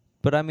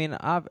 But I mean,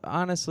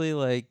 honestly,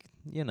 like,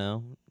 you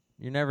know,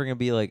 you're never gonna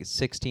be like a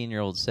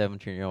 16-year-old,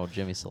 17-year-old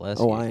Jimmy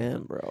Celeste. Oh, I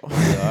am, bro.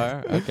 You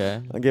are? Okay.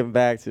 I'm getting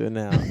back to it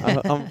now.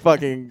 I'm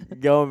fucking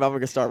going. I'm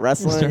gonna start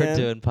wrestling Start again.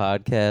 doing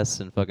podcasts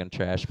and fucking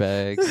trash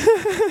bags.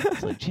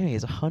 It's like, Jimmy,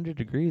 it's 100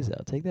 degrees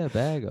out. Take that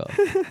bag off.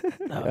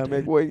 No, I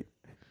make dude. weight.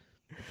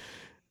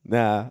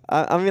 Nah,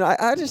 I mean,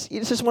 I just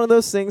it's just one of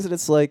those things that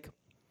it's like,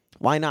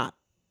 why not?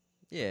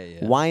 Yeah,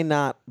 yeah. Why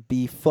not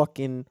be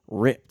fucking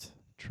ripped?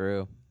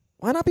 True.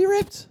 Why not be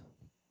ripped?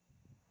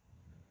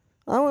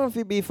 I don't want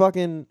to be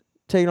fucking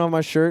taking off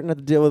my shirt and have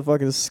to deal with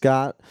fucking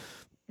Scott.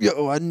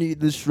 Yo, I need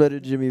this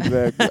shredded Jimmy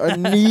back. I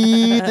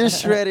need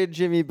this shredded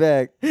Jimmy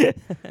back.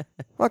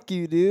 Fuck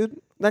you, dude.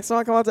 Next time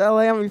I come out to LA,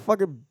 I'm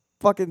gonna be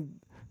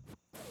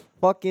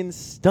fucking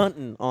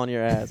stunting on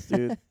your ass,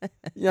 dude.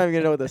 You're not even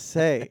gonna know what to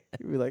say.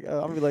 You'll be like, oh,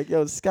 I'm gonna be like,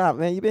 yo, Scott,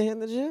 man, you been hitting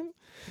the gym?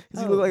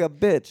 'Cause you look like a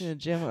bitch. Yeah,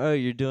 Jim. Oh,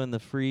 you're doing the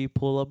free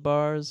pull-up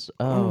bars.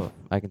 Oh,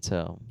 I can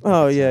tell.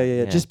 Oh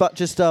yeah. Just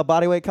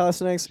bodyweight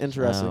calisthenics.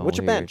 Interesting. Oh, What's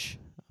your weird. bench?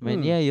 I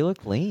mean, yeah, you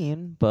look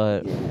lean,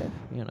 but Yeah.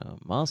 you know,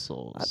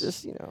 muscles. I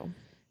just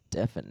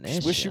definition.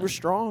 just wish you were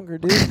stronger,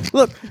 dude.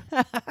 Look,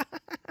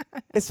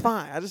 it's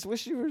fine. I just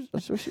wish you were.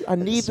 I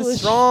need the wish-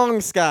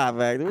 strong Scott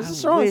back. There was a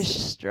strong. wish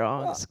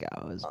strong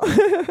Scott was.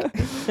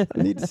 I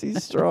need to see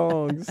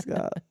strong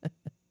Scott.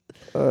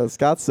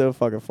 Scott's so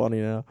fucking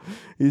funny now.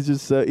 He's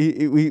just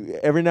we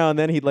every now and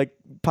then he'd like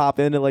pop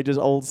into like just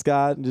old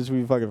Scott and just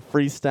be fucking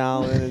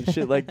freestyling and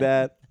shit like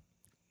that.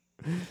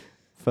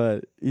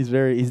 But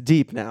he's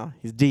deep now.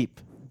 He's deep.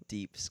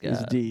 Deep Scott.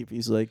 He's deep.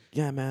 He's like,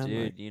 yeah, man.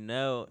 Dude, like, you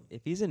know,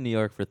 if he's in New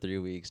York for 3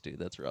 weeks, dude,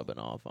 that's rubbing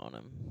off on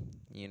him.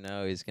 You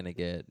know he's gonna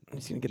get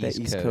that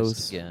East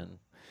Coast. again.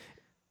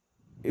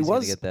 It He's was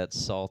gonna get that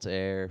salt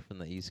air from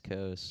the East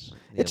Coast,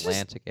 the It's just-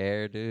 Atlantic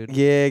air, dude.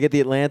 yeah, get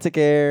the Atlantic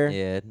air.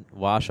 Yeah,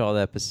 wash all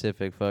that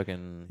Pacific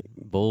fucking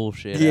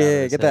bullshit. out of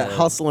Yeah, his get that head.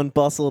 hustle and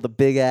bustle of the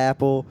Big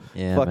Apple.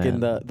 Yeah, fucking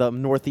man. the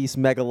Northeast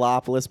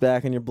megalopolis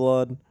back in your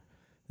blood.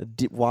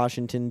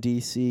 Washington,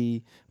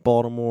 D.C.,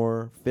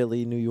 Baltimore,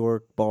 Philly, New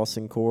York,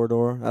 Boston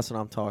corridor. That's what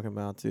I'm talking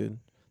about, dude.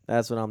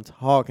 That's what I'm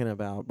talking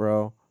about,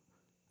 bro.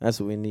 That's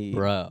what we need.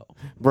 Bro.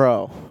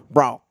 Bro.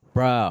 Bro.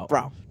 Bro.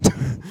 Bro.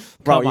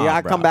 Bro, Come you on,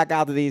 gotta bro. come back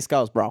out to the East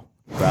Coast, bro.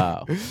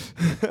 Bro.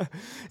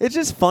 It's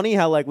just funny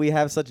how like we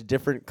have such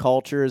different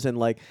cultures and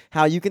like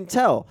how you can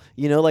tell,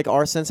 you know, like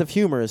our sense of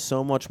humor is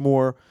so much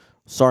more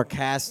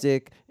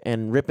sarcastic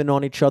and ripping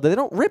on each other. They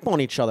don't rip on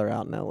each other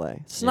out in LA.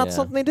 It's not Yeah.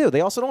 something they do.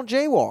 They also don't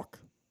jaywalk.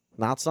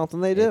 Not something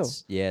they do.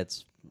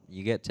 It's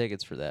you get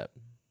tickets for that.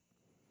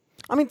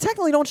 I mean,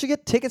 technically, don't you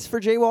get tickets for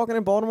jaywalking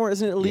in Baltimore?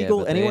 Isn't it illegal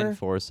yeah, but anywhere? They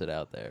enforce it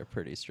out there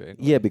pretty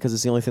strictly. Yeah, because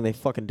it's the only thing they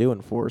fucking do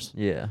enforce.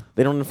 Yeah.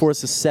 They don't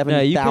enforce the No,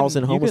 you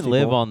 7,000 can homeless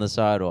live people. on the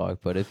sidewalk,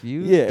 but if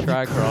you Yeah.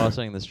 try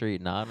crossing the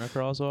street not in a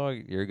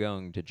crosswalk, you're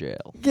going to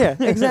jail. Yeah,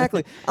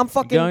 exactly. I'm You're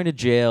fucking. going to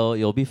jail.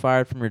 You'll be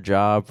fired from your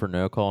job for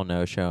no call,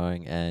 no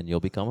showing, and you'll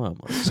become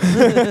homeless.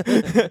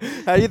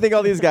 How do you think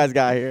all these guys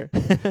got here?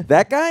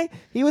 That guy,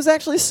 he was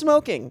actually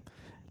smoking.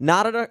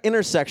 Not at an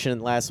intersection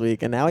last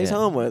week, and now he's Yeah.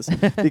 homeless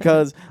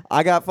because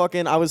I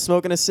was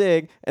smoking a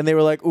cig, and they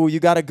were like, "Ooh, you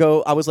gotta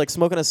go." I was like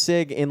smoking a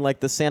cig in like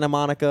the Santa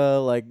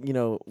Monica, like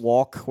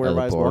walk where Or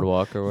the everybody's walking.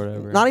 boardwalk or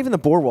whatever. Not even the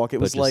boardwalk. It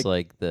but was just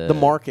like the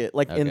market,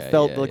 like in okay,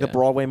 Felt, yeah, like the yeah.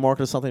 Broadway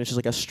market or something. It's just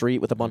like a street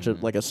with a bunch of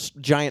Mhm. like a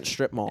giant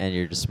strip mall. And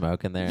you're just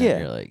smoking there. Yeah.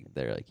 And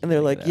they're like, And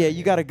they're like, "Yeah,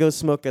 you got to go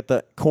smoke at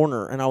the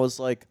corner." And I was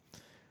like,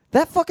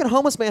 "That fucking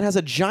homeless man has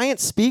a giant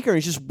speaker.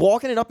 He's just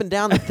walking it up and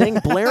down the thing,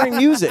 blaring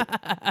music.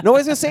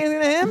 Nobody's gonna say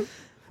anything to him.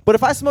 But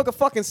if I smoke a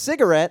fucking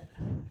cigarette,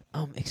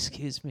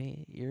 excuse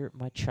me, you're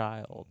my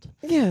child.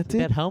 yeah,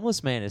 dude." That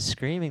homeless man is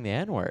screaming the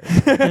N-word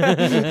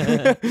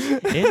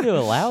into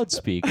a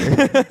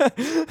loudspeaker.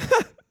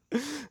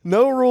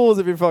 No rules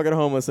if you're fucking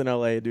homeless in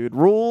LA, dude.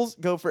 Rules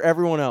go for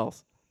everyone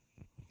else.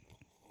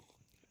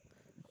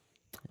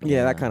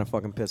 Yeah, that kind of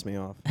fucking pissed me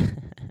off.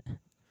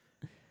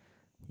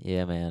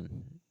 Yeah,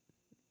 man.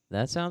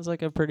 That sounds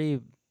like a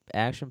pretty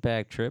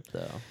action-packed trip,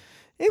 though.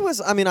 It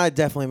was. I mean, I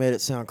definitely made it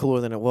sound cooler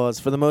than it was.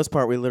 For the most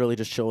part, we literally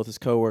just chill with his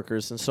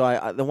coworkers. And so,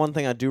 I the one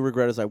thing I do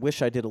regret is I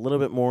wish I did a little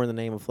bit more in the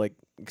name of like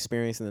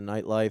experiencing the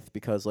nightlife,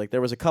 because like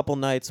there was a couple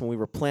nights when we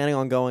were planning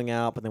on going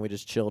out, but then we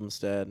just chilled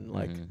instead. And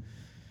like Mhm.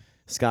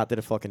 Scott did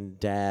a fucking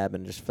dab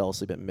and just fell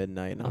asleep at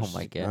midnight. And I Oh was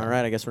my just, God. all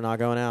right, I guess we're not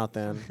going out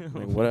then.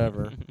 Like,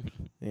 whatever,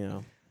 you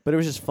know. But it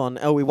was just fun.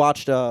 Oh, we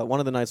watched one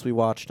of the nights we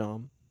watched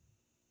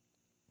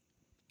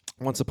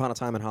Once Upon a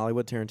Time in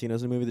Hollywood.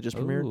 Tarantino's new movie that just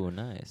premiered. Ooh,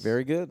 nice.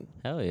 Very good.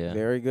 Hell yeah.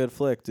 Very good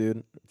flick,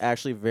 dude.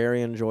 Actually,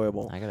 very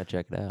enjoyable. I gotta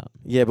check it out.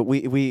 Yeah, but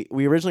we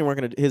originally weren't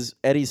gonna.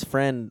 Eddie's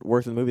friend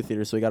worked in the movie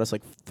theater, so he got us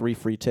like 3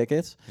 free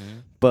tickets.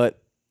 Mhm. But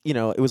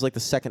it was like the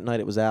second night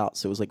it was out,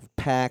 so it was like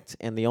packed,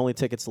 and the only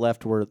tickets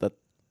left were the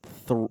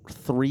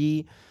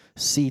 3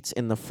 seats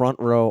in the front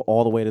row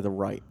all the way to the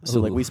right. So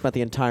like we Oof. spent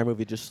the entire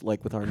movie just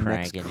like with our necks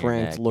Cranking your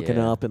cranked, neck, looking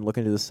yeah. up and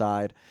looking to the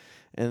side.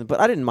 But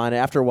I didn't mind it.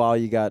 After a while,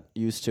 you got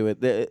used to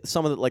it.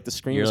 Some of the like the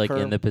screen You're was like in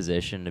curved. the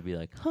position to be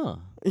like, huh.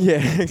 Yeah,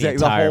 exactly. The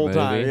entire whole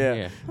time. movie, Yeah.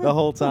 yeah. The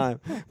whole time.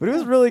 But it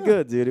was really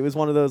good, dude. It was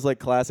one of those like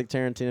classic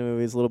Tarantino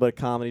movies. A little bit of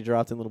comedy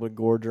dropped in, a little bit of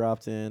gore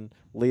dropped in.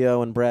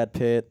 Leo and Brad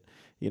Pitt.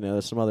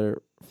 There's some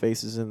other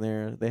faces in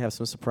there. They have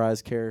some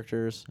surprise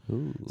characters.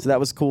 Ooh. So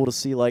that was cool to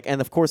see. Like, and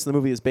of course the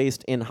movie is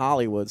based in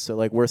Hollywood, so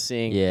like we're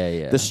seeing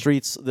Yeah. the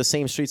streets, the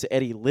same streets that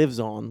Eddie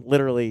lives on,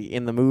 literally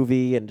in the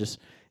movie, and just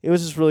it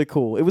was just really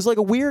cool. It was like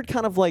a weird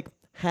kind of like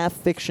half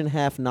fiction,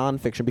 half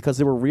nonfiction, because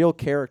there were real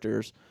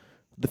characters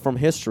from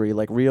history,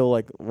 like real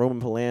like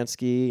Roman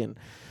Polanski and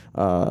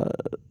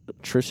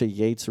Trisha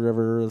Yates or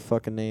whatever the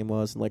fucking name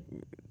was, and like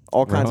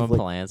all kinds Roman of like.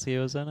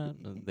 Polanski was in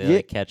it? They Yeah.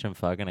 like catch him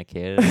fucking a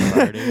kid at a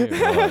party? Or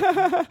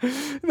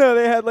what? No,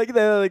 they had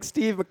like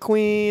Steve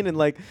McQueen, and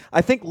like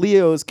I think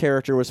Leo's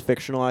character was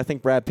fictional. I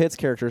think Brad Pitt's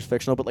character is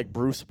fictional, but like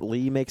Bruce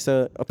Lee makes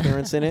a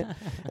appearance in it,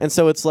 and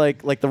so it's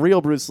like the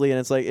real Bruce Lee, and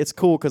it's like it's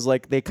cool because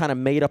like they kind of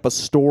made up a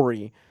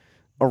story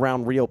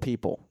around real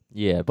people.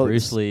 Yeah, But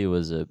Bruce it's- Lee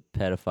was a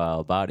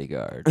pedophile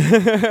bodyguard.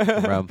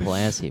 Roman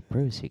Polanski,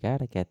 Bruce, you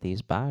gotta get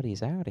these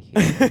bodies out of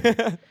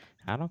here.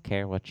 I don't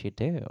care what you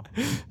do.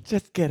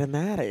 Just get him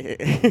out of here.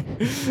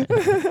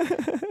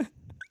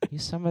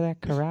 Use some of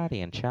that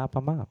karate and chop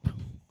them up.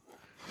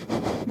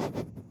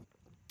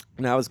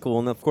 And that was cool,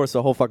 and of course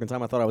the whole fucking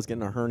time I thought I was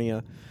getting a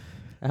hernia.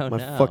 Oh My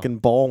no. fucking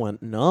ball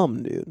went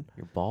numb, dude.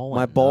 Your ball My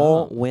went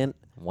ball numb. went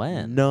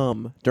When?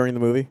 numb during the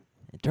movie.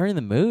 During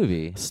the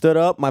movie. Stood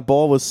up, my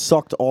ball was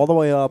sucked all the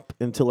way up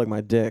until like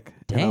my dick.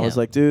 And I was Damn.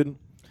 like, dude,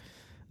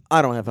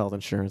 I don't have health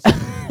insurance.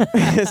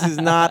 This is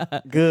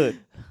not good.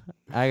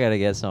 I gotta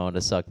get someone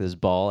to suck this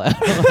ball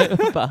out of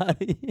my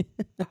body.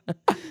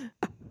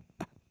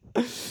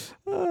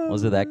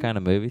 Was it that kind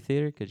of movie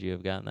theater? Could you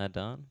have gotten that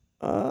done?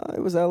 It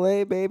was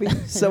LA, baby.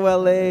 So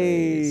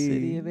LA.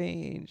 City of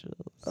Angels.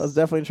 I was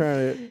definitely trying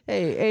to.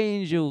 Hey,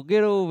 Angel,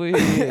 get over here.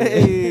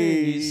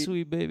 Hey. Hey,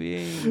 sweet baby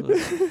Angel.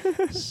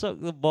 Suck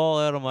the ball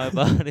out of my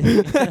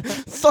body.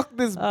 Suck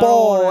this I don't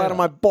ball wanna- out of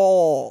my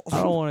ball.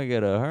 I don't want to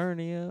get a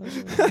hernia.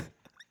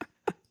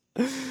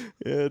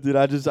 Yeah, dude,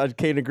 I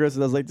came to grips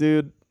and I was like,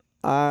 dude,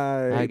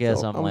 I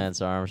guess I'm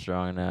Lance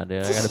Armstrong now,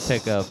 dude. I gotta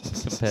pick up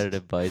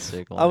competitive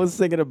bicycle. I was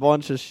thinking a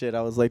bunch of shit.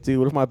 I was like, dude,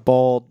 what if my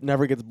ball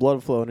never gets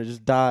blood flow and it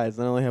just dies?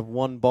 And I only have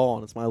one ball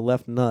and it's my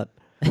left nut.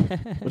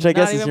 Which I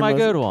guess Not is even your my most,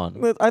 good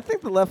one. I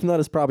think the left nut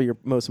is probably your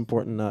most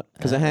important nut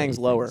because it hangs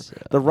lower. So.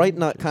 The right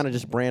nut kind of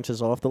just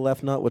branches off the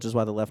left nut, which is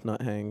why the left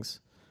nut hangs.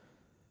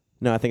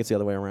 No, I think it's the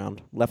other way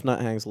around. Left nut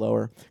hangs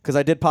lower. Because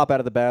I did pop out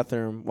of the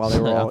bathroom while they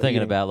were all I'm thinking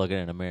eating. about looking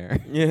in a mirror.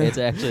 Yeah. It's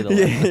actually the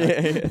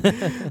left nut.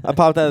 yeah. I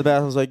popped out of the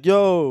bathroom. I was like,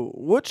 yo,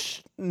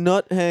 which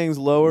nut hangs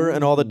lower?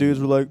 And all the dudes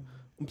were like,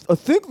 I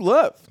think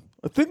left.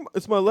 I think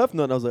it's my left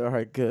nut. And I was like, all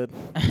right, good.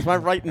 My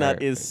right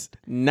nut is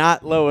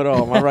not low at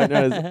all. My right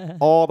nut is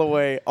all the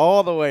way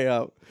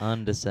up.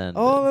 Undescended.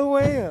 All the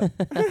way up.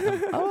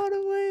 All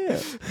the way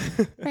up.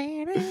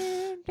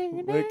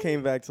 It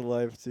came back to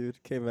life,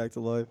 dude. Came back to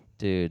life.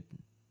 Dude,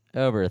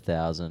 over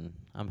 1,000.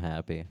 I'm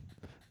happy.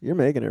 You're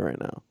making it right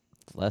now.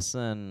 Less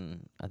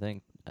than I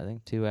think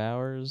 2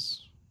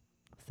 hours.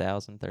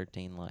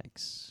 1,013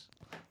 likes.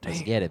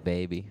 Let's get it,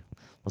 baby.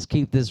 Let's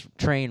keep this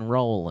train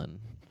rolling.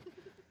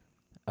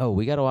 Oh,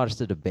 we got to watch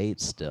the debate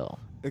still.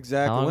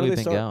 Exactly. How long when have we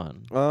do been they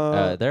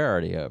going? They're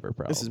already over,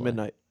 probably. This is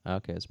midnight.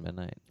 Okay, it's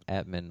midnight.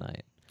 At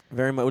midnight.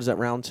 Very much. What is that,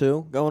 round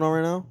 2 going on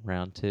right now?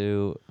 Round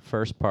 2.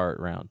 First part,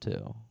 round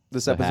 2.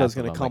 This So episode's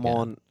half going of to them come again.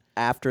 on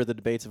after the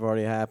debates have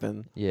already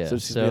happened. Yeah. So,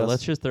 So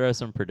let's just throw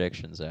some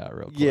predictions out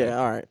real quick. Yeah,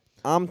 all right.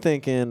 I'm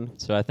thinking.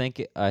 So I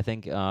think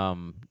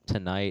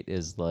tonight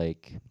is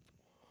like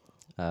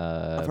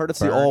I've heard it's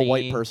Bernie, the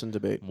all-white person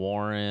debate.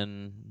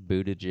 Warren,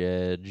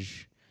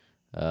 Buttigieg,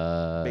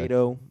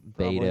 Beto.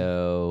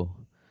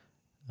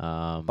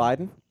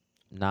 Biden?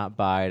 Not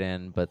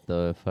Biden, but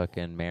the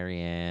fucking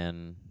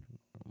Marianne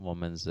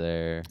woman's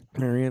there.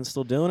 Marianne's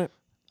still doing it.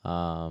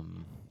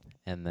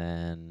 And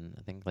then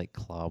I think like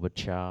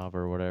Klobuchar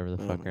or whatever the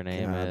fuck her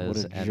name God, what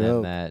is. a And joke.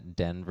 then that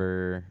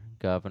Denver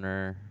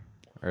governor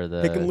or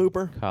the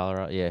Hickenlooper?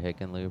 Colorado, yeah,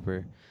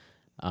 Hickenlooper.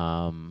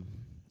 And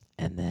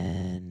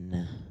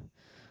then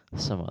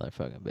some other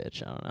fucking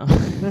bitch, I don't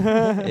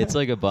know. It's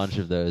like a bunch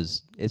of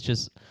those. It's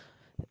just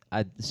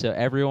so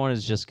everyone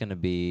is just gonna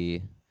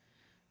be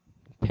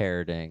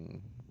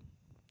parroting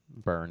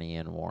Bernie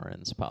and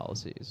Warren's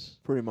policies.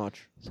 Pretty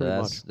much.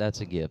 So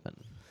that's a given.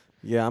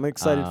 Yeah, I'm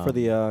excited for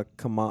the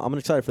I'm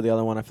excited for the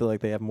other one. I feel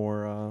like they have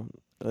more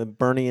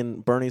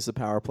Bernie's the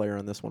power player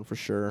in this one for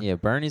sure. Yeah,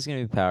 Bernie's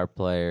gonna be power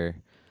player.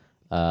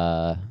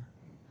 I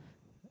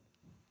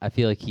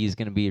feel like he's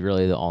gonna be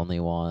really the only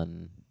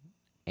one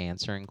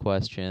answering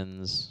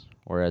questions,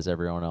 whereas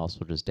everyone else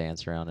will just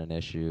dance around an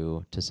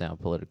issue to sound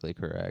politically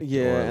correct.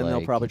 Yeah, or and they'll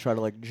like- probably try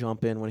to like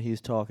jump in when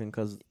he's talking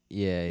because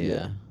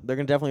yeah. they're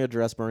gonna definitely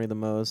address Bernie the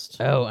most.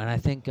 Oh, and I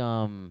think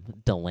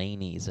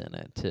Delaney's in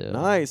it too.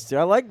 Nice, dude.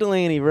 I like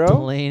Delaney, bro.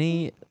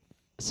 Delaney.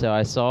 So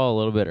I saw a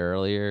little bit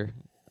earlier,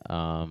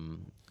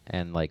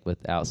 and like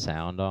without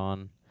sound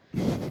on,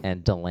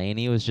 and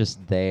Delaney was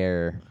just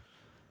there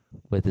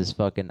with his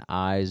fucking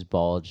eyes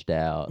bulged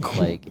out.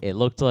 Like it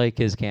looked like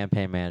his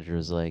campaign manager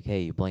was like,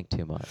 "Hey, you blink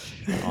too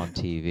much on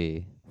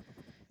TV.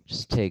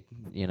 Just take,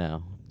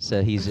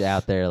 So he's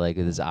out there like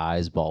with his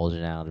eyes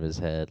bulging out of his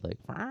head, like.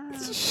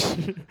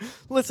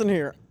 Listen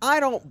here, I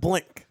don't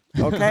blink.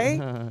 Okay.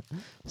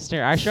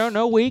 Stare. I show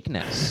no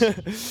weakness.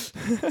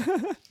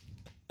 Can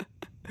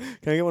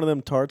I get one of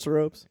them tarts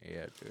ropes?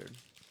 Yeah, dude.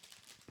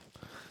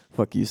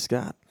 Fuck you,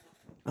 Scott.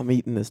 I'm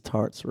eating this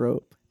tarts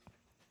rope.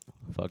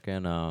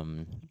 Fucking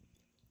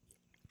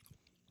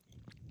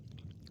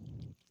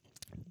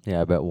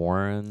Yeah, I bet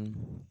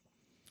Warren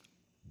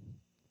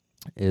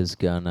is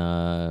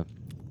gonna.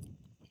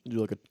 Do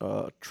like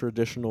a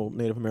traditional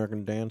Native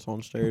American dance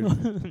on stage.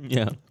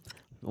 Yeah.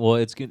 Well,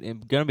 it's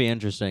gonna be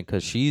interesting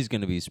because she's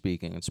gonna be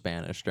speaking in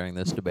Spanish during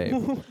this debate.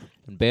 And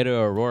Beto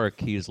O'Rourke,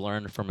 he's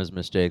learned from his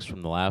mistakes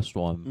from the last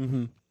one.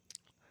 Mm-hmm.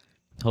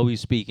 He'll be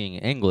speaking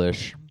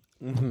English,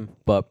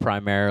 but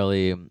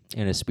primarily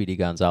in a Speedy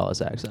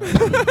Gonzalez accent.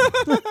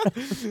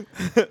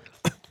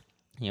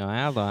 You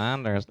have to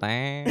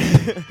understand.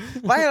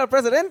 Vaya el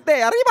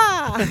presidente,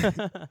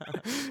 arriba!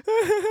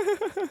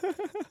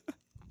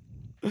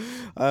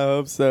 I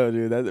hope so,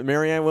 dude. That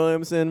Marianne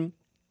Williamson,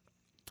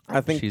 I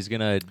think She's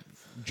gonna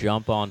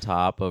jump on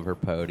top of her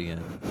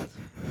podium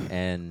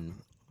and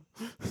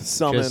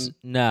summon.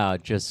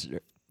 just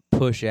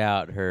push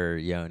out her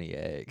yoni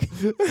egg,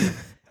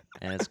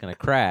 and it's gonna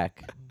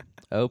crack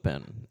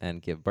open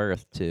and give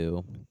birth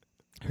to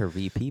her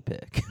VP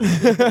pick.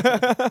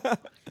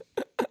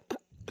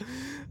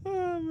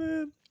 Oh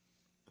man.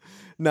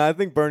 No, I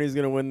think Bernie's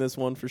gonna win this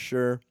one for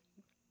sure.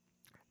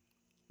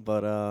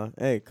 But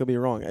hey, could be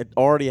wrong. It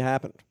already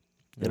happened.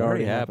 It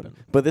already happened.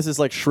 But this is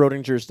like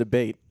Schrodinger's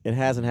debate. It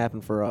hasn't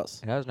happened for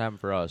us. It hasn't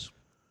happened for us.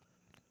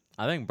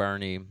 I think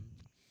Bernie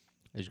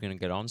is gonna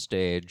get on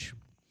stage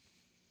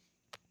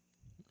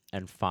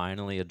and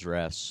finally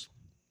address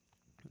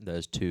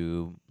those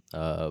two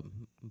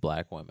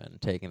black women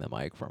taking the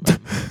mic from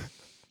him.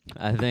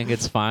 I think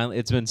it's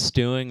been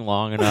stewing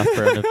long enough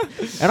for him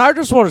to, and I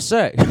just want to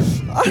say,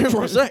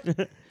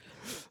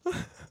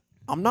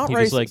 I'm not he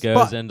racist. just like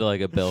goes into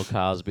like a Bill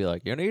Cosby,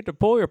 like, you need to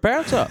pull your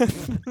pants up.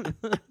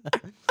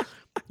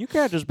 You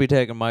can't just be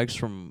taking mics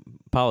from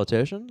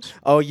politicians.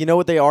 Oh, you know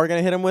what they are going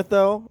to hit him with,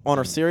 though? On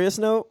a serious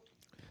note,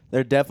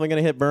 they're definitely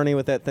going to hit Bernie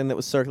with that thing that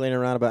was circulating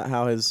around about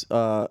how his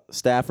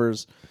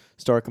staffers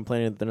started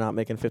complaining that they're not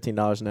making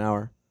 $15 an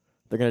hour.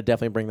 They're going to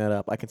definitely bring that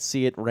up. I can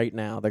see it right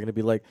now. They're going to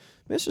be like,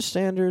 Mr.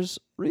 Sanders,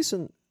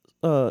 recent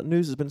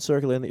news has been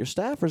circulating that your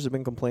staffers have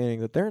been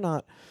complaining that they're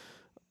not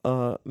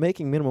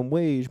making minimum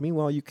wage.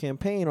 Meanwhile, you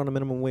campaign on a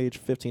minimum wage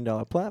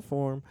 $15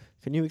 platform.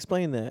 Can you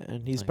explain that?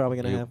 And he's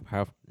probably going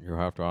to You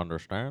have to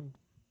understand.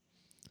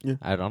 Yeah.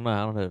 I don't know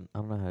how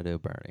to do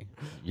Bernie.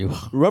 You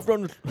rough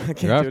run. I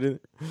can't do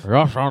it. You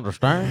have to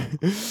understand.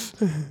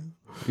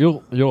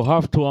 You'll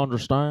have to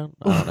understand.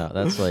 I don't know.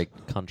 That's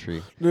like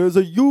country. There's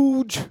a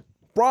huge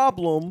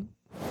problem.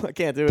 I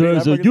can't do it.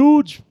 There's a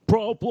huge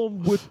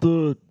problem with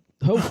the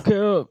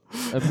healthcare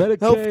and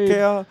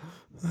Medicaid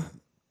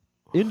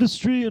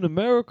industry in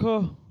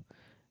America,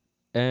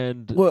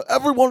 and well,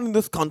 everyone in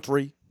this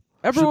country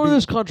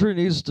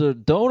needs to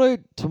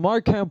donate to my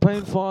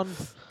campaign fund.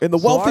 In the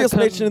wealthiest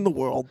nation in the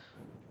world.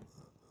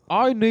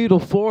 I need a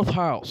fourth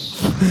house.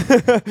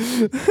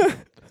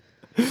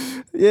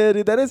 Yeah,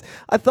 dude, that is.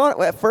 I thought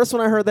at first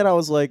when I heard that, I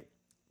was like,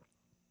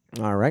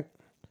 all right,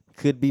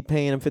 could be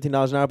paying him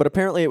 $15 an hour. But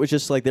apparently it was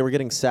just like they were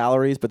getting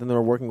salaries, but then they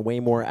were working way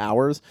more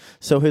hours.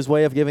 So his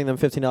way of giving them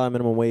 $15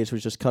 minimum wage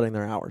was just cutting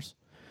their hours.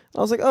 I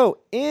was like, oh,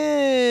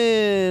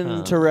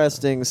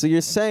 interesting. So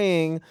you're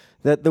saying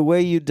that the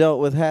way you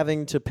dealt with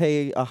having to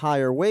pay a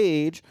higher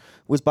wage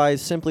was by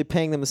simply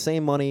paying them the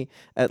same money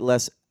at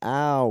less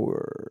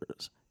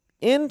hours.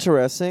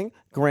 Interesting.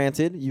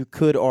 Granted, you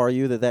could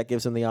argue that that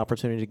gives them the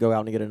opportunity to go out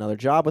and get another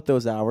job with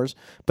those hours,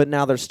 but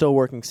now they're still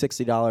working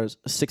 $60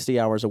 60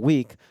 hours a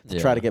week to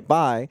try to get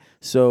by.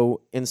 So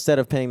instead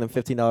of paying them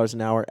 $15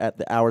 an hour at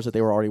the hours that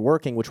they were already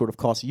working, which would have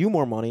cost you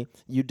more money,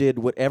 you did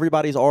what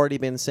everybody's already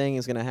been saying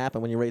is going to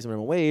happen when you raise the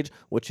minimum wage,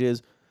 which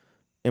is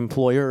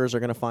employers are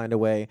going to find a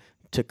way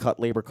to cut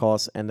labor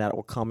costs, and that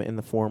will come in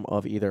the form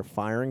of either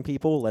firing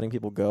people, letting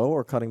people go,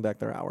 or cutting back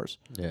their hours.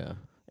 Yeah.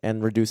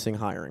 And reducing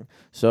hiring.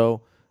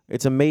 So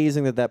it's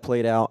amazing that that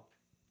played out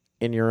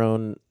in your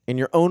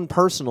own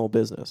personal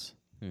business.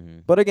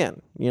 Mm-hmm. But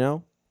again,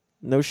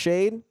 no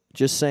shade,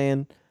 just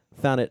saying,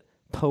 found it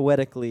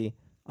poetically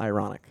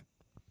ironic.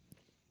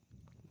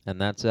 And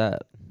that's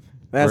it.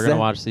 We're going to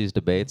watch these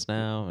debates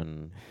now,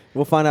 and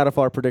we'll find out if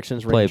our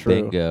predictions play ring true.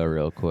 Bingo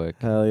real quick.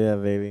 Hell yeah,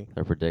 baby.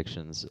 Our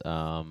predictions.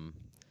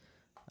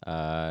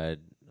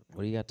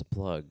 What do you got to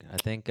plug? I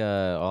think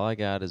all I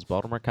got is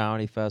Baltimore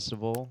Comedy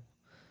Festival,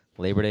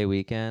 Labor Day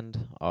weekend,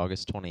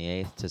 August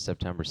 28th to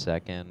September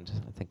 2nd.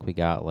 I think we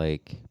got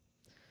like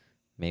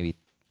maybe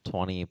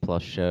 20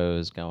 plus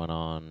shows going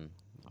on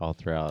all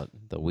throughout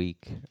the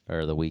week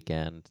or the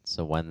weekend. It's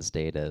a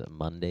Wednesday to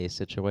Monday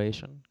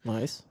situation.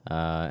 Nice.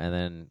 And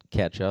then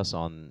catch us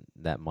on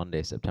that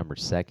Monday, September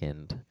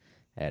 2nd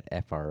at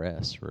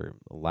FRS. We're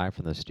live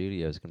from the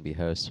studios, going to be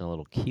hosting a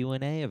little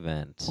Q&A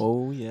event.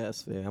 Oh,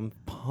 yes. I'm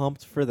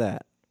pumped for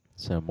that.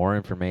 So more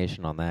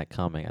information on that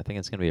coming. I think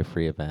it's going to be a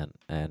free event,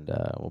 and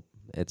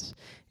it's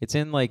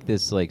in like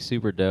this like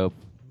super dope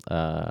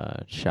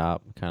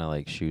shop, kind of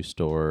like shoe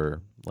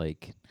store,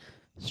 like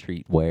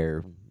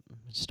streetwear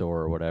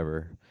store or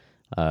whatever.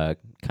 Kind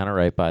of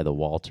right by the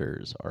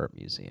Walters Art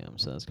Museum.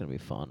 So that's going to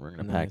be fun. We're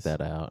going to pack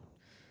that out.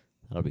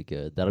 That'll be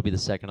good. That'll be the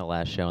second to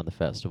last show in the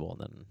festival,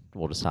 and then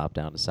we'll just hop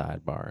down to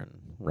Sidebar and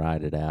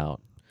ride it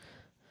out.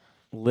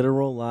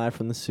 Literal live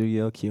from the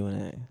studio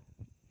Q&A.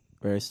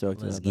 Very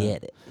stoked. Let's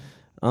get it.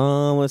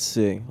 Let's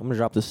see. I'm gonna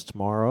drop this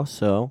tomorrow.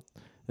 So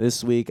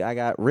this week I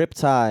got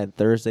Riptide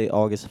Thursday,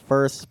 August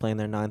 1st, playing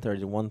there 9:30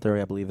 to 1:30.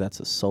 I believe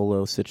that's a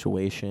solo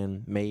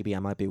situation. Maybe I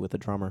might be with a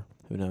drummer.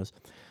 Who knows?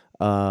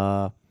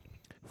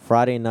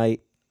 Friday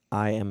night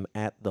I am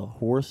at the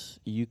Horse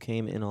you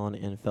came in on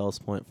in Fells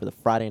Point for the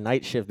Friday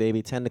night shift,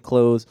 baby. 10 to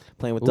close,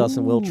 playing with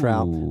Dustin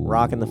Wiltrout,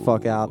 rocking the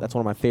fuck out. That's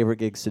one of my favorite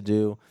gigs to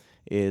do.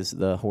 Is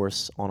the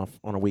Horse on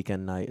a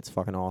weekend night. It's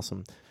fucking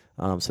awesome.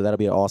 So that'll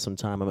be an awesome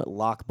time. I'm at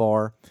Lock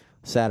Bar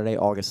Saturday,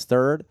 August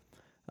 3rd,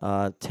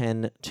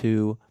 10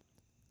 to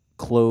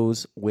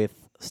close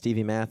with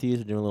Stevie Matthews.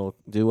 We're doing a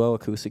little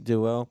acoustic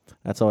duo.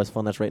 That's always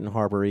fun. That's right in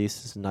Harbor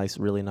East. It's a nice,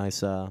 really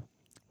nice, kind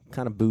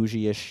of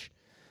bougie-ish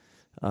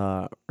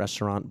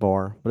restaurant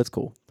bar, but it's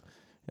cool.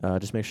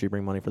 Just make sure you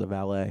bring money for the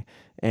valet.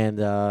 And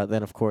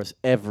then, of course,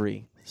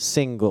 every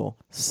single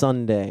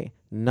Sunday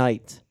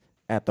night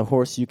at the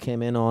Horse you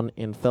came in on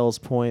in Fells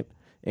Point,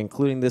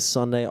 including this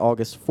Sunday,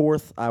 August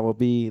 4th. I will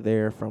be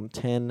there from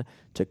 10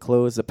 to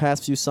close. The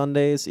past few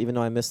Sundays, even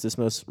though I missed this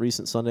most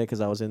recent Sunday because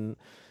I was in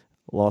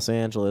Los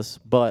Angeles,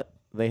 but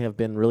they have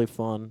been really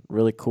fun,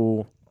 really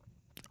cool.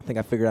 I think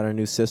I figured out a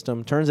new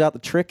system. Turns out the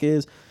trick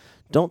is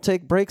don't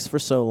take breaks for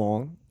so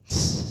long.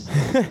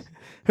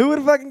 Who would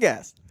have fucking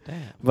guessed?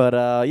 Damn.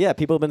 But, yeah,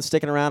 people have been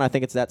sticking around. I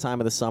think it's that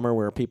time of the summer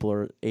where people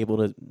are able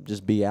to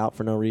just be out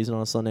for no reason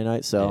on a Sunday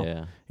night.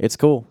 So It's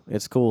cool.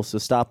 It's cool. So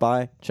stop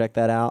by, check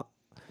that out.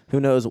 Who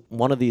knows,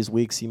 one of these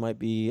weeks you might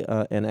be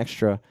an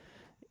extra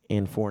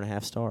in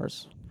 4.5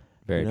 stars.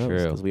 Very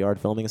true. Because we are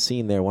filming a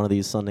scene there one of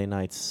these Sunday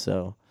nights.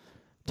 So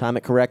time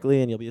it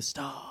correctly and you'll be a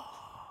star.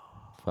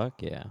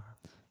 Fuck yeah.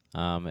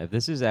 If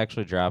this is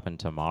actually dropping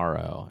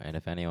tomorrow, and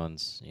if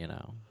anyone's,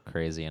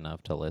 crazy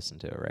enough to listen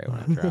to it right when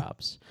it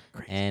drops,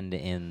 and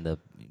in the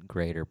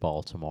greater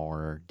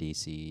Baltimore,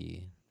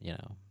 D.C.,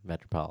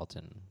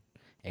 metropolitan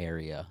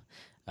area,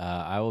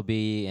 I will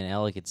be in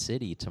Ellicott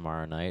City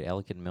tomorrow night,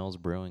 Ellicott Mills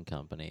Brewing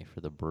Company, for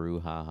the Brew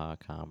Ha Ha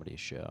Comedy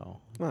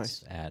Show.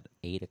 Nice. It's at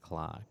 8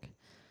 o'clock.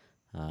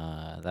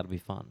 That'll be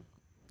fun.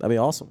 That'd be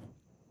awesome.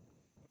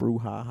 Brew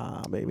Ha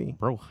Ha, baby.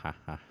 Brew Ha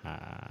Ha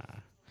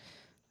Ha.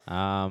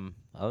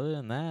 Other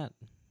than that,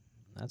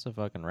 that's a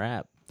fucking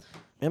wrap.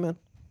 Yeah, man.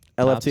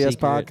 Top LFTS Secret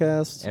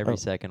podcast. Every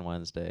second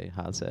Wednesday.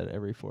 Hot Set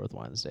every fourth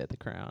Wednesday at the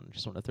Crown.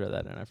 Just want to throw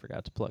that in. I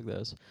forgot to plug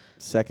those.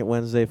 Second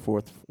Wednesday,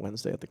 fourth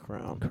Wednesday at the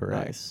Crown.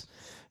 Correct. Nice.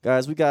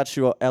 Guys, we got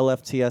you a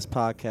LFTS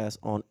podcast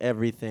on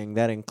everything.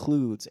 That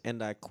includes,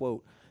 and I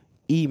quote,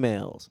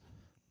 emails.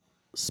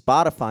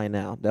 Spotify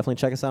now. Definitely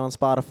check us out on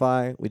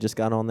Spotify. We just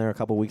got on there a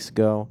couple weeks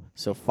ago.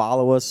 So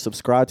follow us,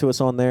 subscribe to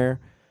us on there.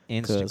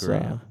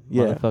 Instagram.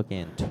 Yeah.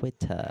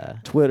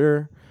 Motherfucking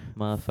Twitter,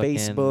 motherfucking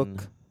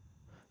Facebook,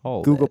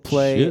 all Google that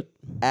Play, shit.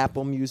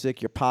 Apple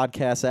Music, your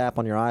podcast app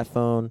on your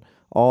iPhone,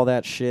 all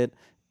that shit.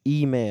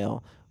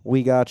 Email.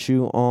 We got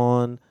you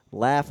on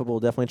Laughable.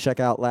 Definitely check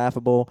out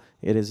Laughable.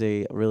 It is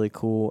a really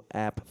cool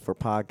app for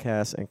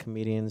podcasts and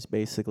comedians.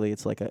 Basically,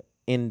 it's like an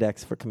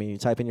index for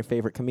comedians. You type in your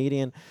favorite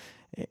comedian.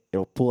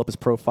 It'll pull up his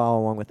profile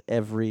along with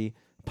every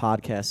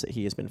podcast that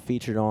he has been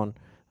featured on.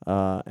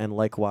 And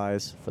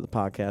likewise, for the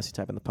podcast, you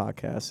type in the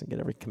podcast and get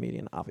every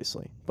comedian,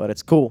 obviously. But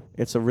it's cool.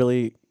 It's a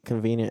really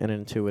convenient and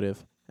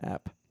intuitive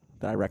app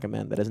that I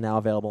recommend that is now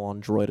available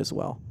on Droid as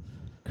well.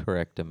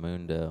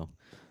 Correctamundo.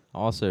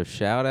 Also,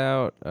 shout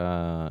out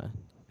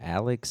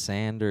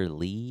Alexander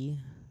Lee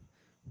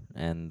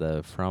and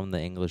the From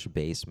the English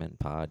Basement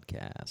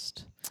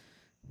podcast.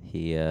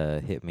 He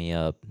hit me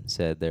up,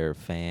 said they're a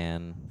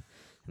fan,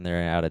 and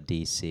they're out of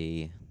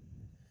D.C.,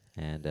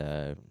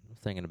 and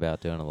thinking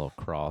about doing a little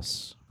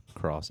cross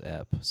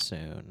ep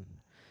soon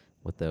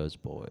with those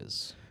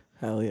boys.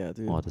 Hell yeah,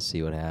 dude. We'll have to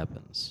see what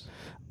happens.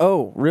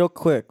 Oh, real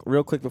quick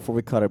before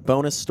we cut it.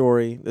 Bonus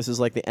story. This is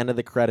like the end of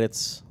the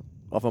credits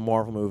of a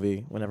Marvel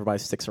movie when everybody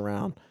sticks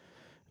around.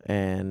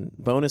 And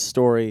bonus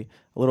story,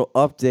 a little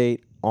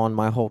update on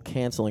my whole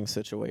canceling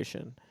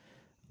situation.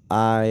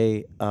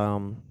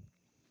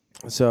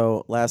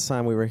 So last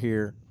time we were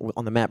here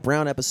on the Matt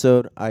Brown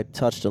episode, I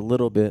touched a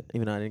little bit,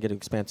 even though I didn't get to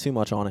expand too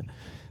much on it,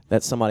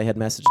 that somebody had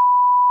messaged.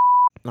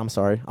 I'm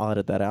sorry, I'll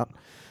edit that out.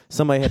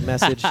 Somebody had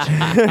messaged.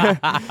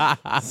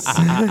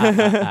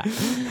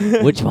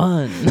 Which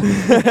one?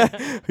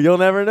 You'll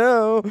never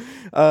know.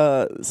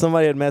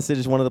 Somebody had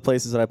messaged one of the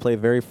places that I play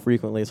very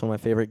frequently. It's one of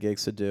my favorite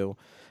gigs to do.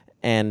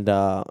 And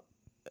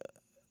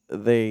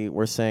they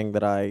were saying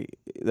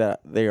that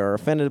they are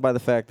offended by the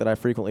fact that I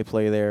frequently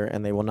play there,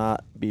 and they will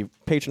not be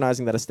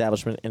patronizing that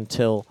establishment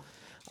until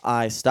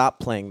I stop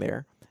playing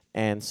there.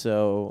 And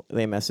so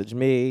they messaged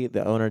me,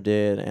 the owner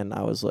did, and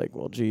I was like,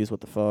 well, geez, what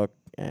the fuck,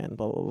 and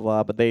blah, blah, blah,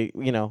 blah. But they,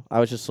 I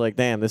was just like,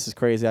 damn, this is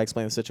crazy. I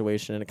explained the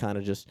situation, and it kind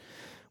of just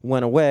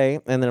went away.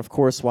 And then, of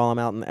course, while I'm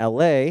out in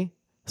L.A.,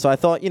 so I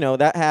thought,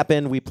 that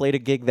happened. We played a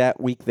gig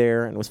that week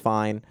there, and it was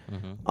fine.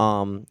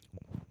 Mm-hmm.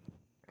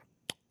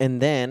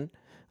 And then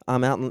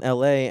I'm out in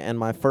L.A., and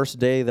my second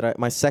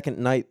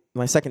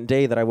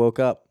day that I woke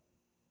up,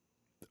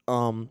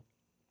 I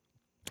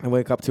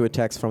wake up to a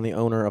text from the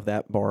owner of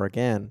that bar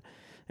again.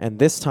 And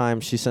this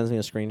time she sends me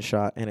a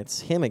screenshot, and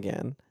it's him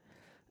again.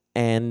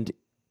 And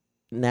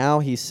now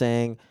he's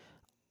saying,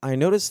 I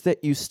noticed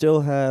that you still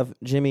have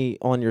Jimmy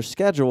on your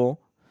schedule,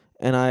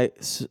 and I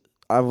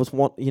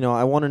want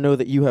to know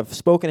that you have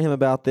spoken to him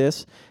about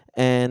this,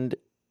 and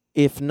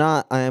if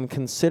not, I am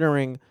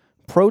considering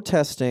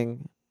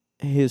protesting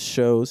his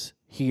shows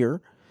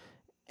here,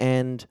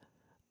 and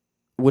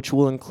which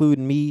will include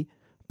me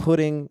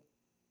putting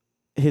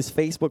his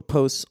Facebook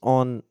posts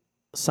on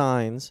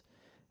signs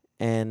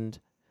and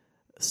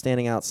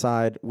standing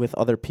outside with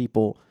other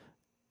people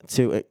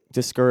to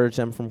discourage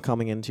them from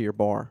coming into your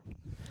bar.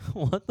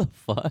 What the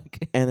fuck?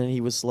 And then he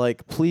was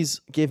like,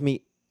 please give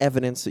me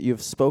evidence that you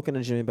have spoken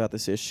to Jimmy about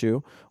this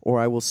issue, or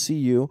I will see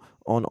you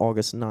on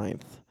August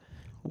 9th.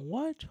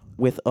 What?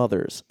 With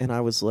others. And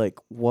I was like,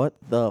 what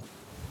the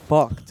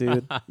fuck,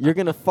 dude? You're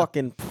going to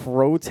fucking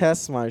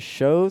protest my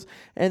shows?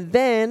 And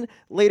then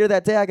later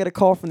that day, I got a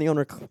call from the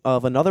owner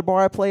of another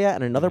bar I play at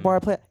and another bar I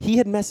play at. He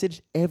had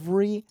messaged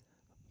every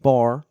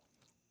bar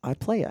I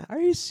play at. Are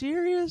you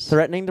serious?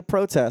 Threatening to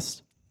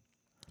protest.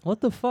 What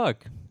the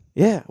fuck?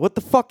 Yeah, what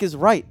the fuck is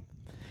right?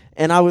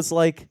 And I was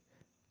like,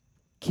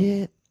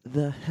 get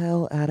the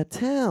hell out of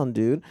town,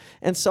 dude.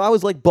 And so I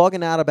was like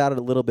bugging out about it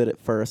a little bit at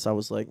first. I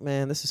was like,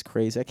 man, this is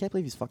crazy. I can't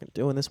believe he's fucking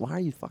doing this. Why are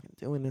you fucking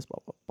doing this? Blah,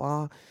 blah,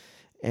 blah.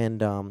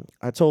 And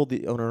I told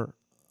the owner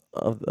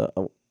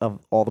of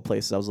all the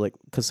places, I was like,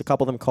 because a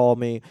couple of them called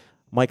me.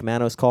 Mike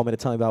Manos called me to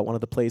tell me about one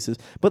of the places.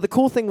 But the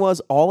cool thing was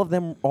all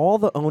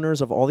the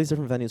owners of all these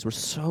different venues were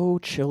so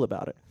chill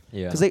about it.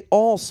 Yeah. Because they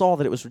all saw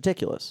that it was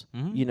ridiculous.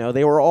 Mhm. You know,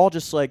 they were all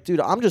just like, dude,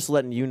 I'm just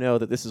letting you know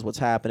that this is what's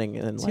happening.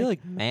 And Is he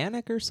like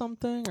manic or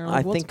something? Or I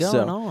like, what's think going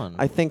so. on?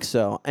 I think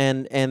so.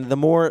 And the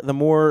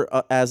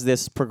more as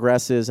this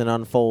progresses and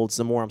unfolds,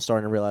 the more I'm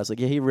starting to realize, like,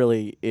 yeah, he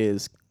really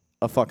is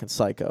a fucking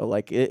psycho.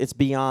 Like, it's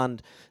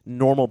beyond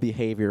normal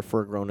behavior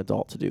for a grown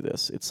adult to do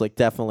this. It's like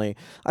definitely,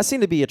 I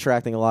seem to be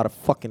attracting a lot of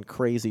fucking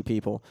crazy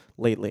people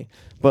lately.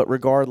 But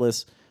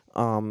regardless,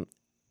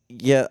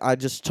 yeah, I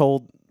just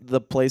told the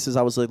places,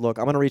 I was like, look,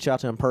 I'm going to reach out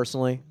to him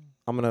personally.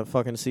 I'm going to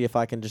fucking see if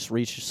I can just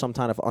reach some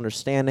kind of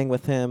understanding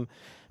with him,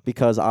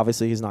 because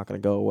obviously he's not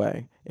going to go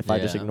away if I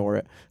just Yeah. ignore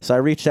it. So I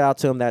reached out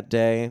to him that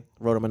day,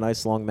 wrote him a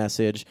nice long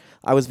message.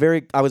 I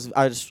started off, I was like,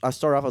 I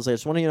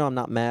just want to, I'm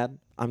not mad.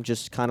 I'm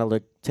just kind of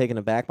like taken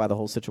aback by the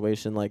whole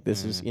situation. Like,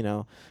 this is,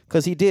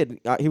 because he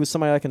was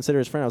somebody I consider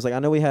his friend. I was like, I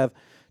know we have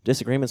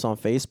disagreements on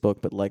Facebook,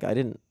 but like, I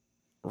didn't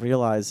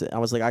realize it. I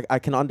was like, I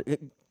can,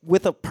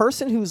 with a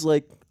person who's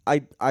like,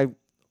 I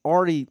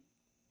already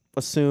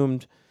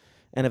assumed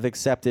and have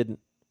accepted,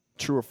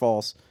 true or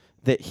false,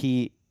 that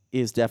he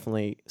is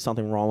definitely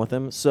something wrong with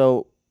him.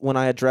 So when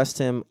I addressed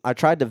him, I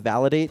tried to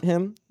validate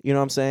him. You know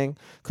what I'm saying?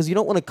 Because you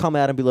don't want to come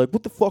at him and be like,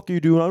 what the fuck are you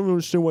doing? I don't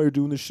understand why you're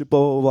doing this shit, blah,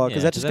 blah, blah.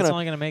 Because that's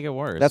only going to make it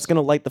worse. That's going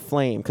to light the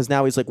flame. Because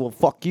now he's like, well,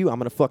 fuck you. I'm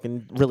going to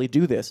fucking really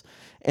do this.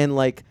 And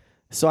like,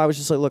 so I was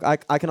just like, look,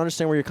 I can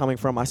understand where you're coming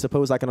from. I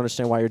suppose I can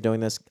understand why you're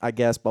doing this, I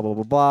guess, blah, blah,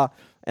 blah, blah.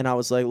 And I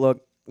was like,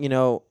 look,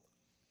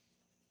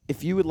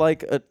 if you would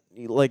like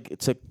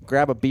to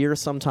grab a beer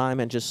sometime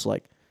and just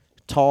like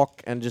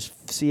talk and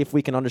just see if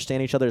we can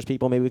understand each other as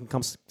people, maybe we can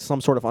come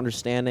some sort of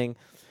understanding.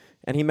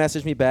 And he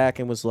messaged me back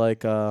and was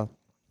like, yeah,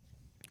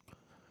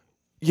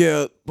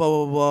 blah,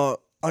 blah, blah.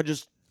 I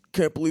just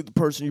can't believe the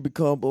person you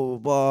become, blah, blah,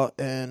 blah.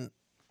 And,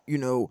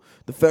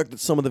 the fact that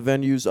some of the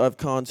venues I've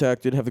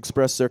contacted have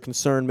expressed their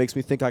concern makes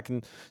me think I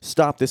can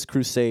stop this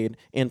crusade,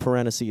 in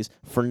parentheses,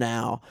 for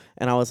now.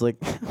 And I was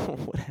like,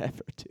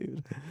 whatever,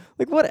 dude.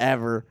 Like,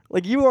 whatever.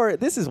 Like,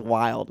 this is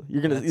wild.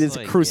 You're going to, this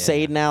like,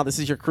 crusade now. This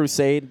is your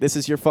crusade. This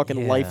is your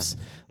fucking life's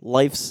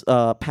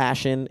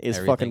passion is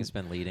Everything's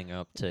been leading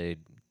up to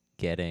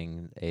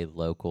getting a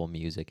local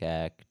music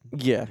act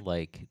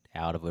like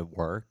out of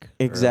work.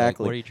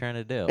 Exactly. Like, what are you trying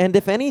to do? And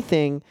if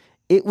anything,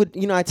 it would,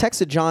 I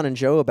texted John and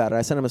Joe about it.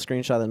 I sent him a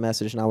screenshot of the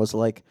message and I was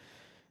like,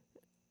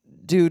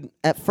 dude,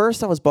 at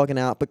first I was bugging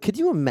out, but could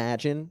you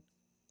imagine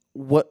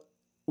what,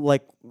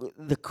 like,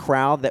 the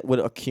crowd that would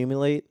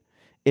accumulate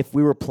if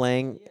we were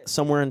playing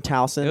somewhere in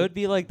Towson? It would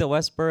be like the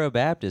Westboro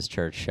Baptist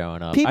Church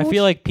showing up. People I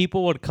feel like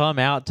people would come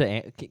out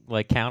to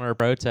like counter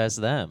protest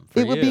them.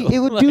 It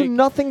would do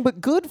nothing but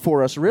good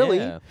for us, really.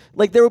 Yeah.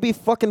 Like, there would be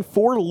fucking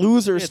 4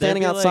 losers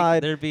standing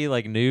outside. There'd be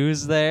like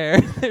news there.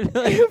 Like,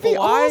 it would be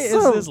why awesome.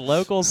 is this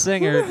local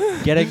singer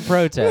getting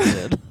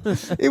protested?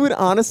 It would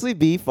honestly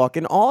be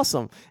fucking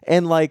awesome.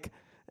 And like,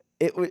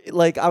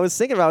 I was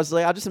thinking about it, I was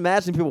like, I just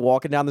imagine people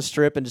walking down the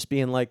strip and just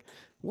being like,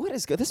 what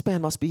is this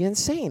band must be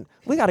insane.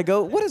 We got to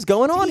go. What is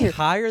going on here?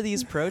 Hire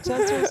these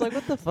protesters? Like,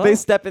 what the fuck? They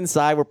step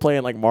inside. We're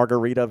playing like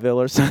Margaritaville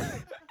or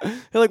something.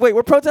 They're like, wait,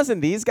 we're protesting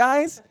these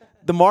guys?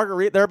 The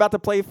Margarita, they're about to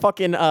play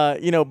fucking, Dude,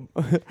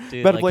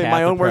 about to play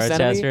My Own Worst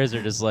Enemy. Protesters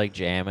are just like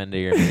jamming to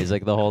your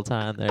music the whole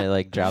time. They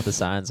like drop the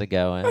signs and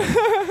go in,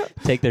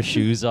 take their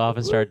shoes off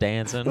and start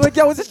dancing. Like,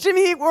 yo, is this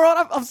Jimmy Eat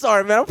World? I'm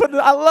sorry, man.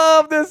 I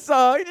love this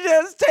song.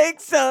 Just take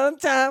some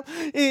time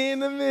in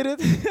the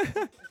minute.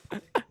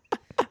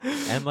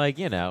 And like,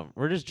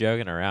 we're just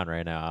joking around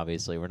right now,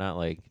 obviously. We're not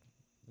like,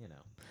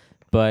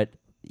 but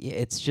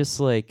it's just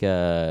like,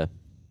 I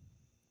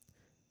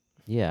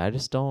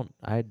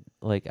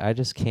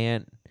just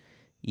can't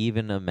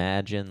even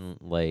imagine,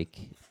 like,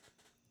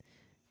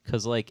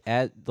 cause like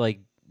at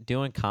like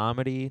doing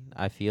comedy,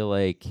 I feel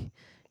like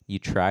you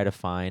try to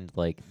find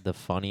like the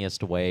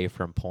funniest way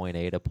from point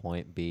A to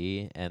point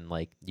B, and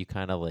like you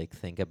kind of like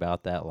think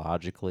about that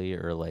logically,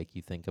 or like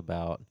you think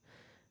about,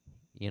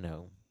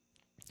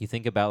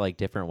 like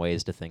different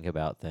ways to think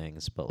about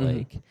things, but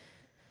like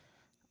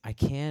I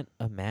can't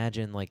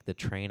imagine like the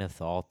train of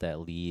thought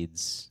that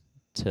leads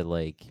to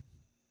like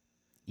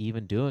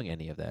even doing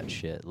any of that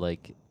shit.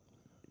 Like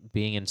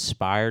being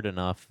inspired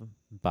enough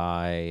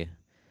by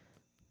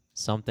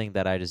something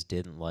that I just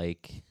didn't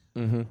like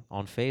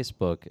on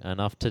Facebook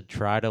enough to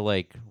try to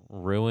like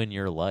ruin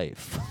your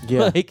life.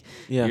 Yeah.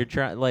 You're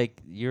trying,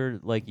 like you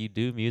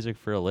do music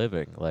for a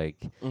living. Like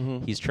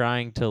he's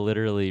trying to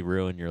literally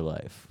ruin your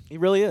life. He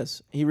really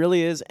is. He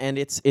really is. And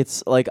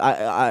it's like,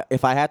 I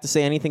if I had to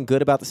say anything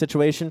good about the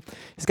situation,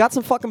 he's got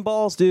some fucking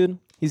balls, dude.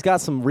 He's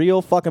got some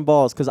real fucking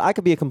balls, because I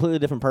could be a completely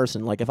different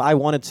person. Like, if I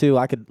wanted to,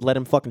 I could let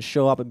him fucking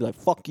show up and be like,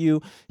 fuck you.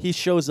 He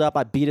shows up,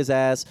 I beat his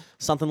ass,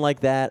 something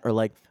like that. Or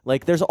like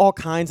there's all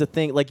kinds of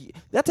things. Like,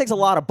 that takes a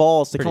lot of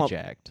balls to Pretty come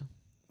jacked.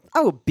 I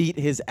will beat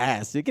his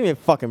ass, dude. Give me a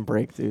fucking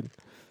break, dude.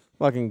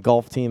 Fucking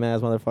golf team ass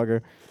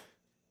motherfucker.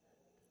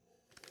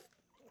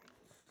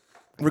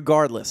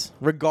 Regardless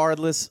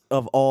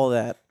of all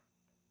that,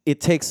 it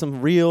takes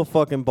some real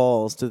fucking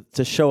balls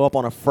to show up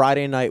on a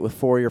Friday night with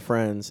 4 of your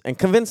friends and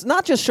convince,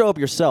 not just show up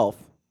yourself,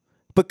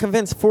 but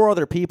convince 4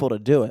 other people to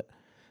do it.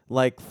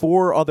 Like,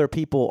 4 other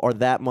people are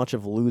that much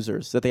of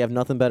losers that they have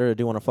nothing better to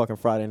do on a fucking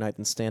Friday night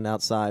than stand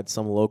outside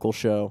some local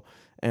show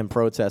and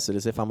protest it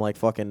as if I'm like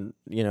fucking,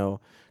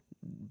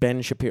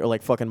 Ben Shapiro,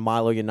 like fucking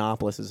Milo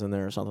Yiannopoulos is in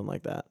there or something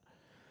like that.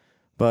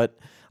 But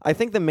I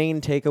think the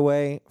main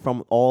takeaway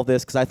from all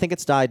this, because I think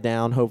it's died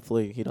down.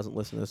 Hopefully he doesn't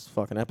listen to this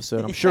fucking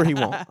episode. I'm sure he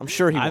won't. I'm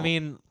sure he won't. I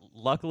mean,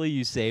 luckily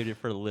you saved it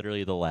for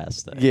literally the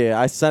last thing. Yeah,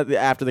 I said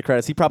after the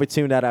credits. He probably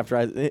tuned out after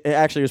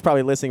actually was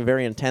probably listening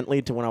very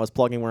intently to when I was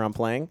plugging where I'm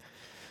playing.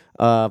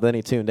 But then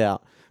he tuned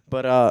out.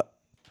 But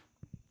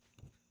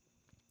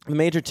the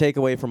major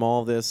takeaway from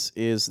all of this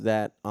is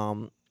that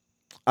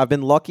I've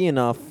been lucky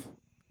enough,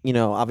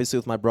 obviously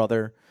with my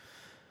brother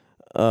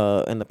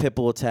and the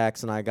Pitbull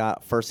attacks, and I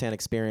got firsthand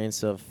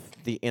experience of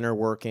the inner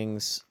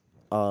workings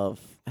of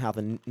how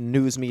the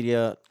news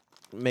media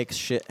makes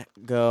shit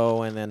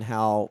go, and then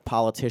how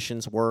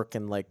politicians work,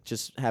 and like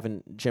just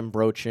having Jim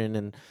Brochin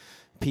and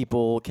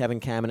people, Kevin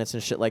Kamenetz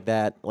and shit like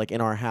that, like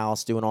in our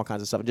house doing all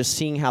kinds of stuff, and just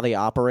seeing how they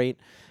operate.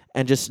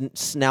 And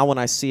just now when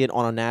I see it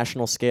on a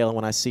national scale and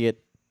when I see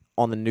it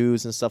on the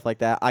news and stuff like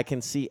that, I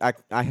can see, I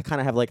kind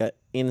of have like a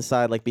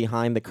inside, like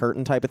behind the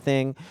curtain type of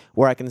thing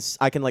where I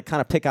can like kind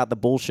of pick out the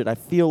bullshit. I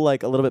feel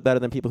like a little bit better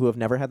than people who have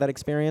never had that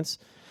experience.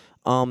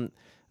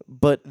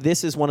 But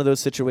this is one of those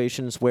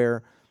situations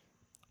where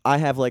I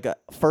have like a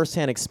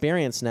firsthand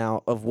experience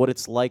now of what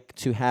it's like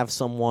to have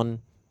someone,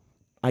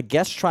 I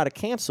guess, try to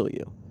cancel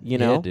you,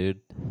 Yeah,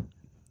 dude.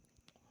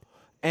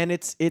 And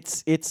it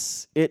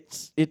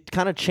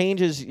kind of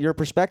changes your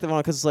perspective on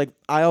it, because like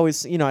I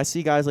always, I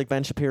see guys like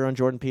Ben Shapiro and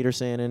Jordan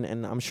Peterson,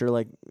 and I'm sure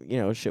like,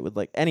 shit with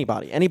like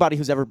anybody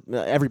who's ever,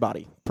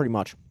 everybody pretty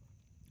much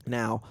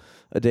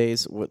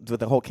nowadays with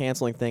the whole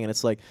canceling thing. And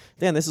it's like,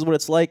 damn, this is what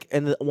it's like.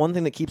 And the one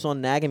thing that keeps on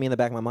nagging me in the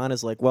back of my mind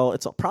is like, well,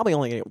 it's probably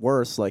only gonna get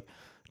worse. Like,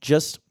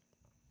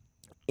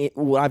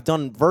 I've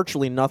done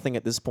virtually nothing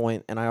at this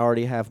point, and I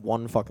already have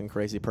one fucking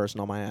crazy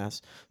person on my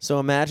ass. So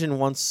imagine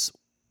once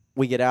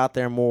we get out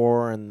there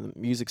more and the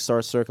music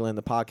starts circling,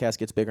 the podcast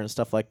gets bigger and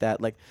stuff like that,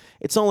 like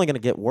it's only going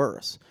to get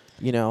worse,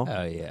 Oh,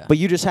 yeah. But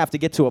you just have to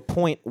get to a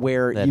point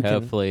where That you can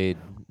hopefully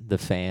the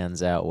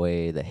fans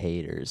outweigh the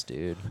haters,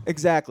 dude.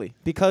 Exactly,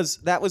 because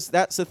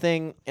that's the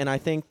thing. And I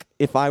think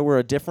if I were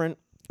a different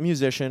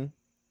musician,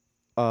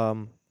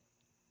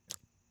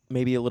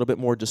 maybe a little bit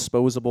more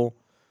disposable,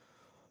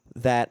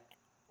 that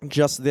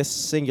just this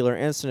singular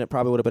incident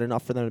probably would have been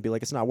enough for them to be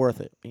like, it's not worth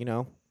it,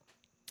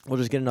 we'll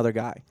just get another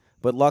guy.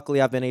 But luckily,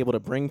 I've been able to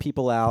bring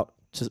people out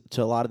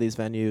to a lot of these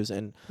venues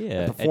and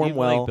perform and you've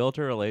well. like built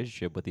a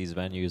relationship with these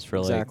venues for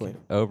Exactly.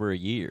 like over a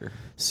year.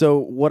 So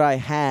what I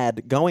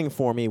had going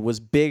for me was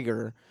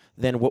bigger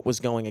than what was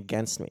going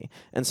against me,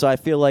 and so I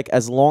feel like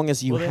as long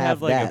as you Well, they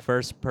have like that, a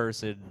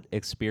first-person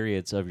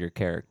experience of your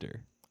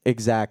character.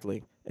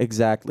 Exactly.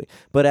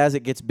 But as it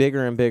gets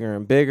bigger and bigger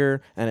and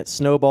bigger, and it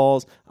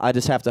snowballs, I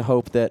just have to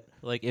hope that.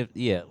 Like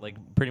like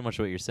pretty much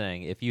what you're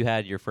saying. If you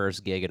had your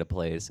first gig at a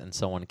place and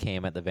someone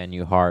came at the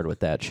venue hard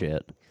with that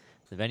shit,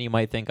 the venue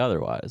might think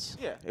otherwise.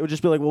 Yeah, it would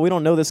just be like, well, we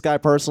don't know this guy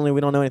personally,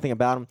 we don't know anything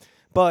about him,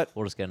 but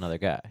We'll just get another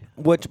guy.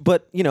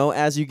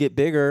 as you get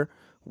bigger,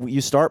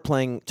 you start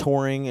playing,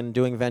 touring, and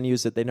doing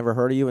venues that they never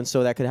heard of you, and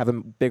so that could have a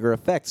bigger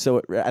effect.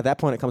 So at that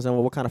point, it comes down,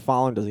 well, what kind of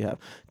following does he have?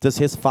 Does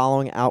his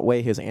following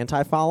outweigh his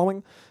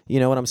anti-following? You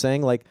know what I'm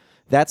saying? Like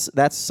that's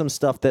some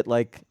stuff that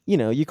like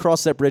you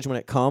cross that bridge when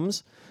it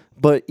comes.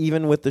 But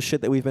even with the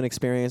shit that we've been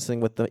experiencing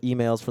with the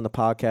emails from the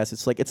podcast,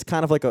 it's like it's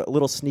kind of like a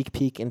little sneak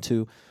peek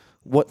into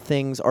what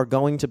things are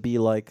going to be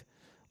like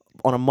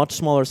on a much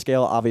smaller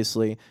scale.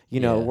 Obviously, we're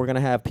going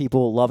to have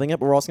people loving it,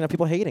 but we're also going to have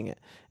people hating it.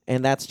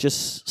 And that's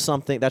just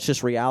something, that's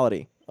just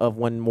reality of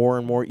when more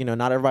and more,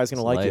 not everybody's going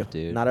to like life,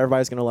 you. dude. Not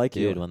everybody's going to like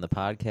you. Dude, when the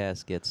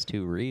podcast gets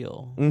too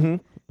real,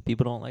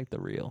 people don't like the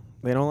real.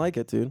 They don't like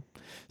it, dude.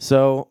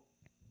 So,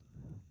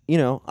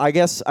 I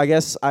guess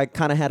I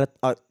kind of had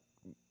a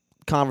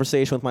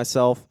conversation with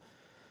myself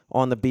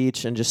on the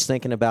beach and just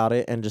thinking about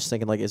it and just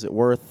thinking like, is it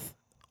worth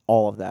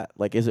all of that?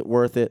 Like, is it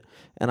worth it?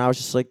 And I was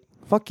just like,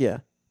 fuck yeah,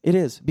 it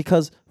is,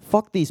 because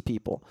fuck these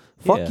people.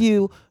 Fuck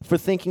you for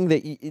thinking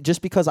that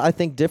just because I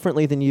think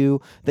differently than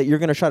you, that you're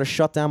going to try to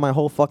shut down my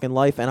whole fucking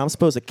life, and I'm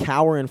supposed to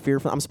cower in fear.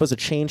 I'm supposed to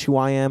change who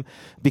I am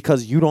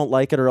because you don't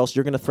like it, or else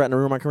you're going to threaten to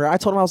ruin my career. I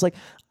told him, I was like,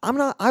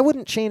 I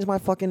wouldn't change my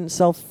fucking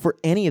self for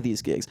any of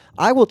these gigs.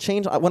 I will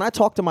change. When I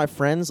talk to my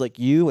friends like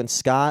you and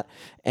Scott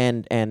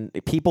and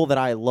people that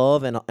I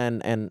love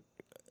and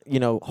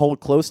hold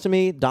close to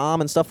me,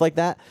 Dom and stuff like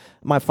that,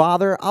 my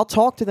father, I'll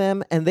talk to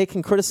them and they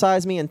can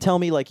criticize me and tell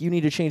me like, you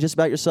need to change this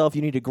about yourself,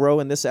 you need to grow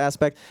in this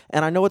aspect.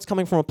 And I know it's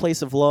coming from a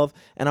place of love,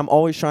 and I'm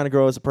always trying to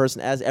grow as a person,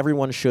 as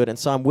everyone should. And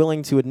so I'm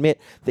willing to admit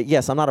that,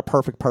 yes, I'm not a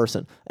perfect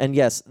person. And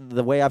yes,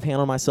 the way I've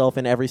handled myself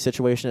in every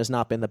situation has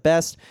not been the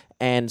best.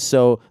 And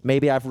so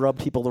maybe I've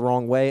rubbed people the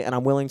wrong way, and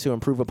I'm willing to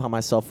improve upon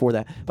myself for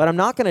that. But I'm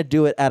not going to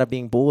do it out of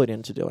being bullied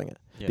into doing it.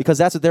 because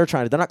that's what they're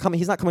trying to. They're not coming.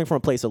 He's not coming from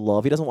a place of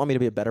love. He doesn't want me to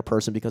be a better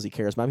person because he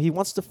cares about me. He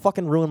wants to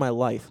fucking ruin my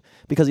life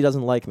because he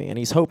doesn't like me, and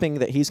he's hoping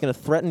that he's going to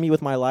threaten me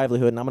with my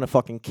livelihood, and I'm going to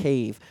fucking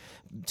cave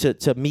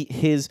to meet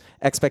his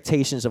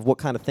expectations of what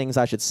kind of things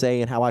I should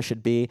say and how I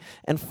should be.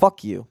 And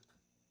fuck you.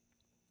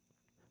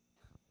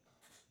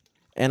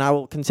 And I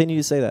will continue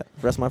to say that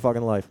the rest of my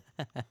fucking life.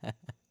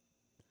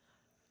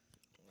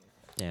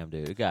 Damn,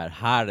 dude, it got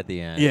hot at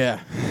the end. Yeah.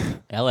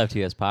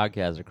 LFTS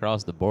podcast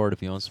across the board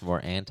if you want some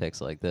more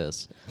antics like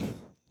this.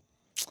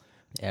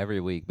 Every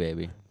week,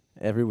 baby.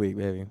 Every week,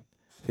 baby.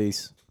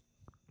 Peace.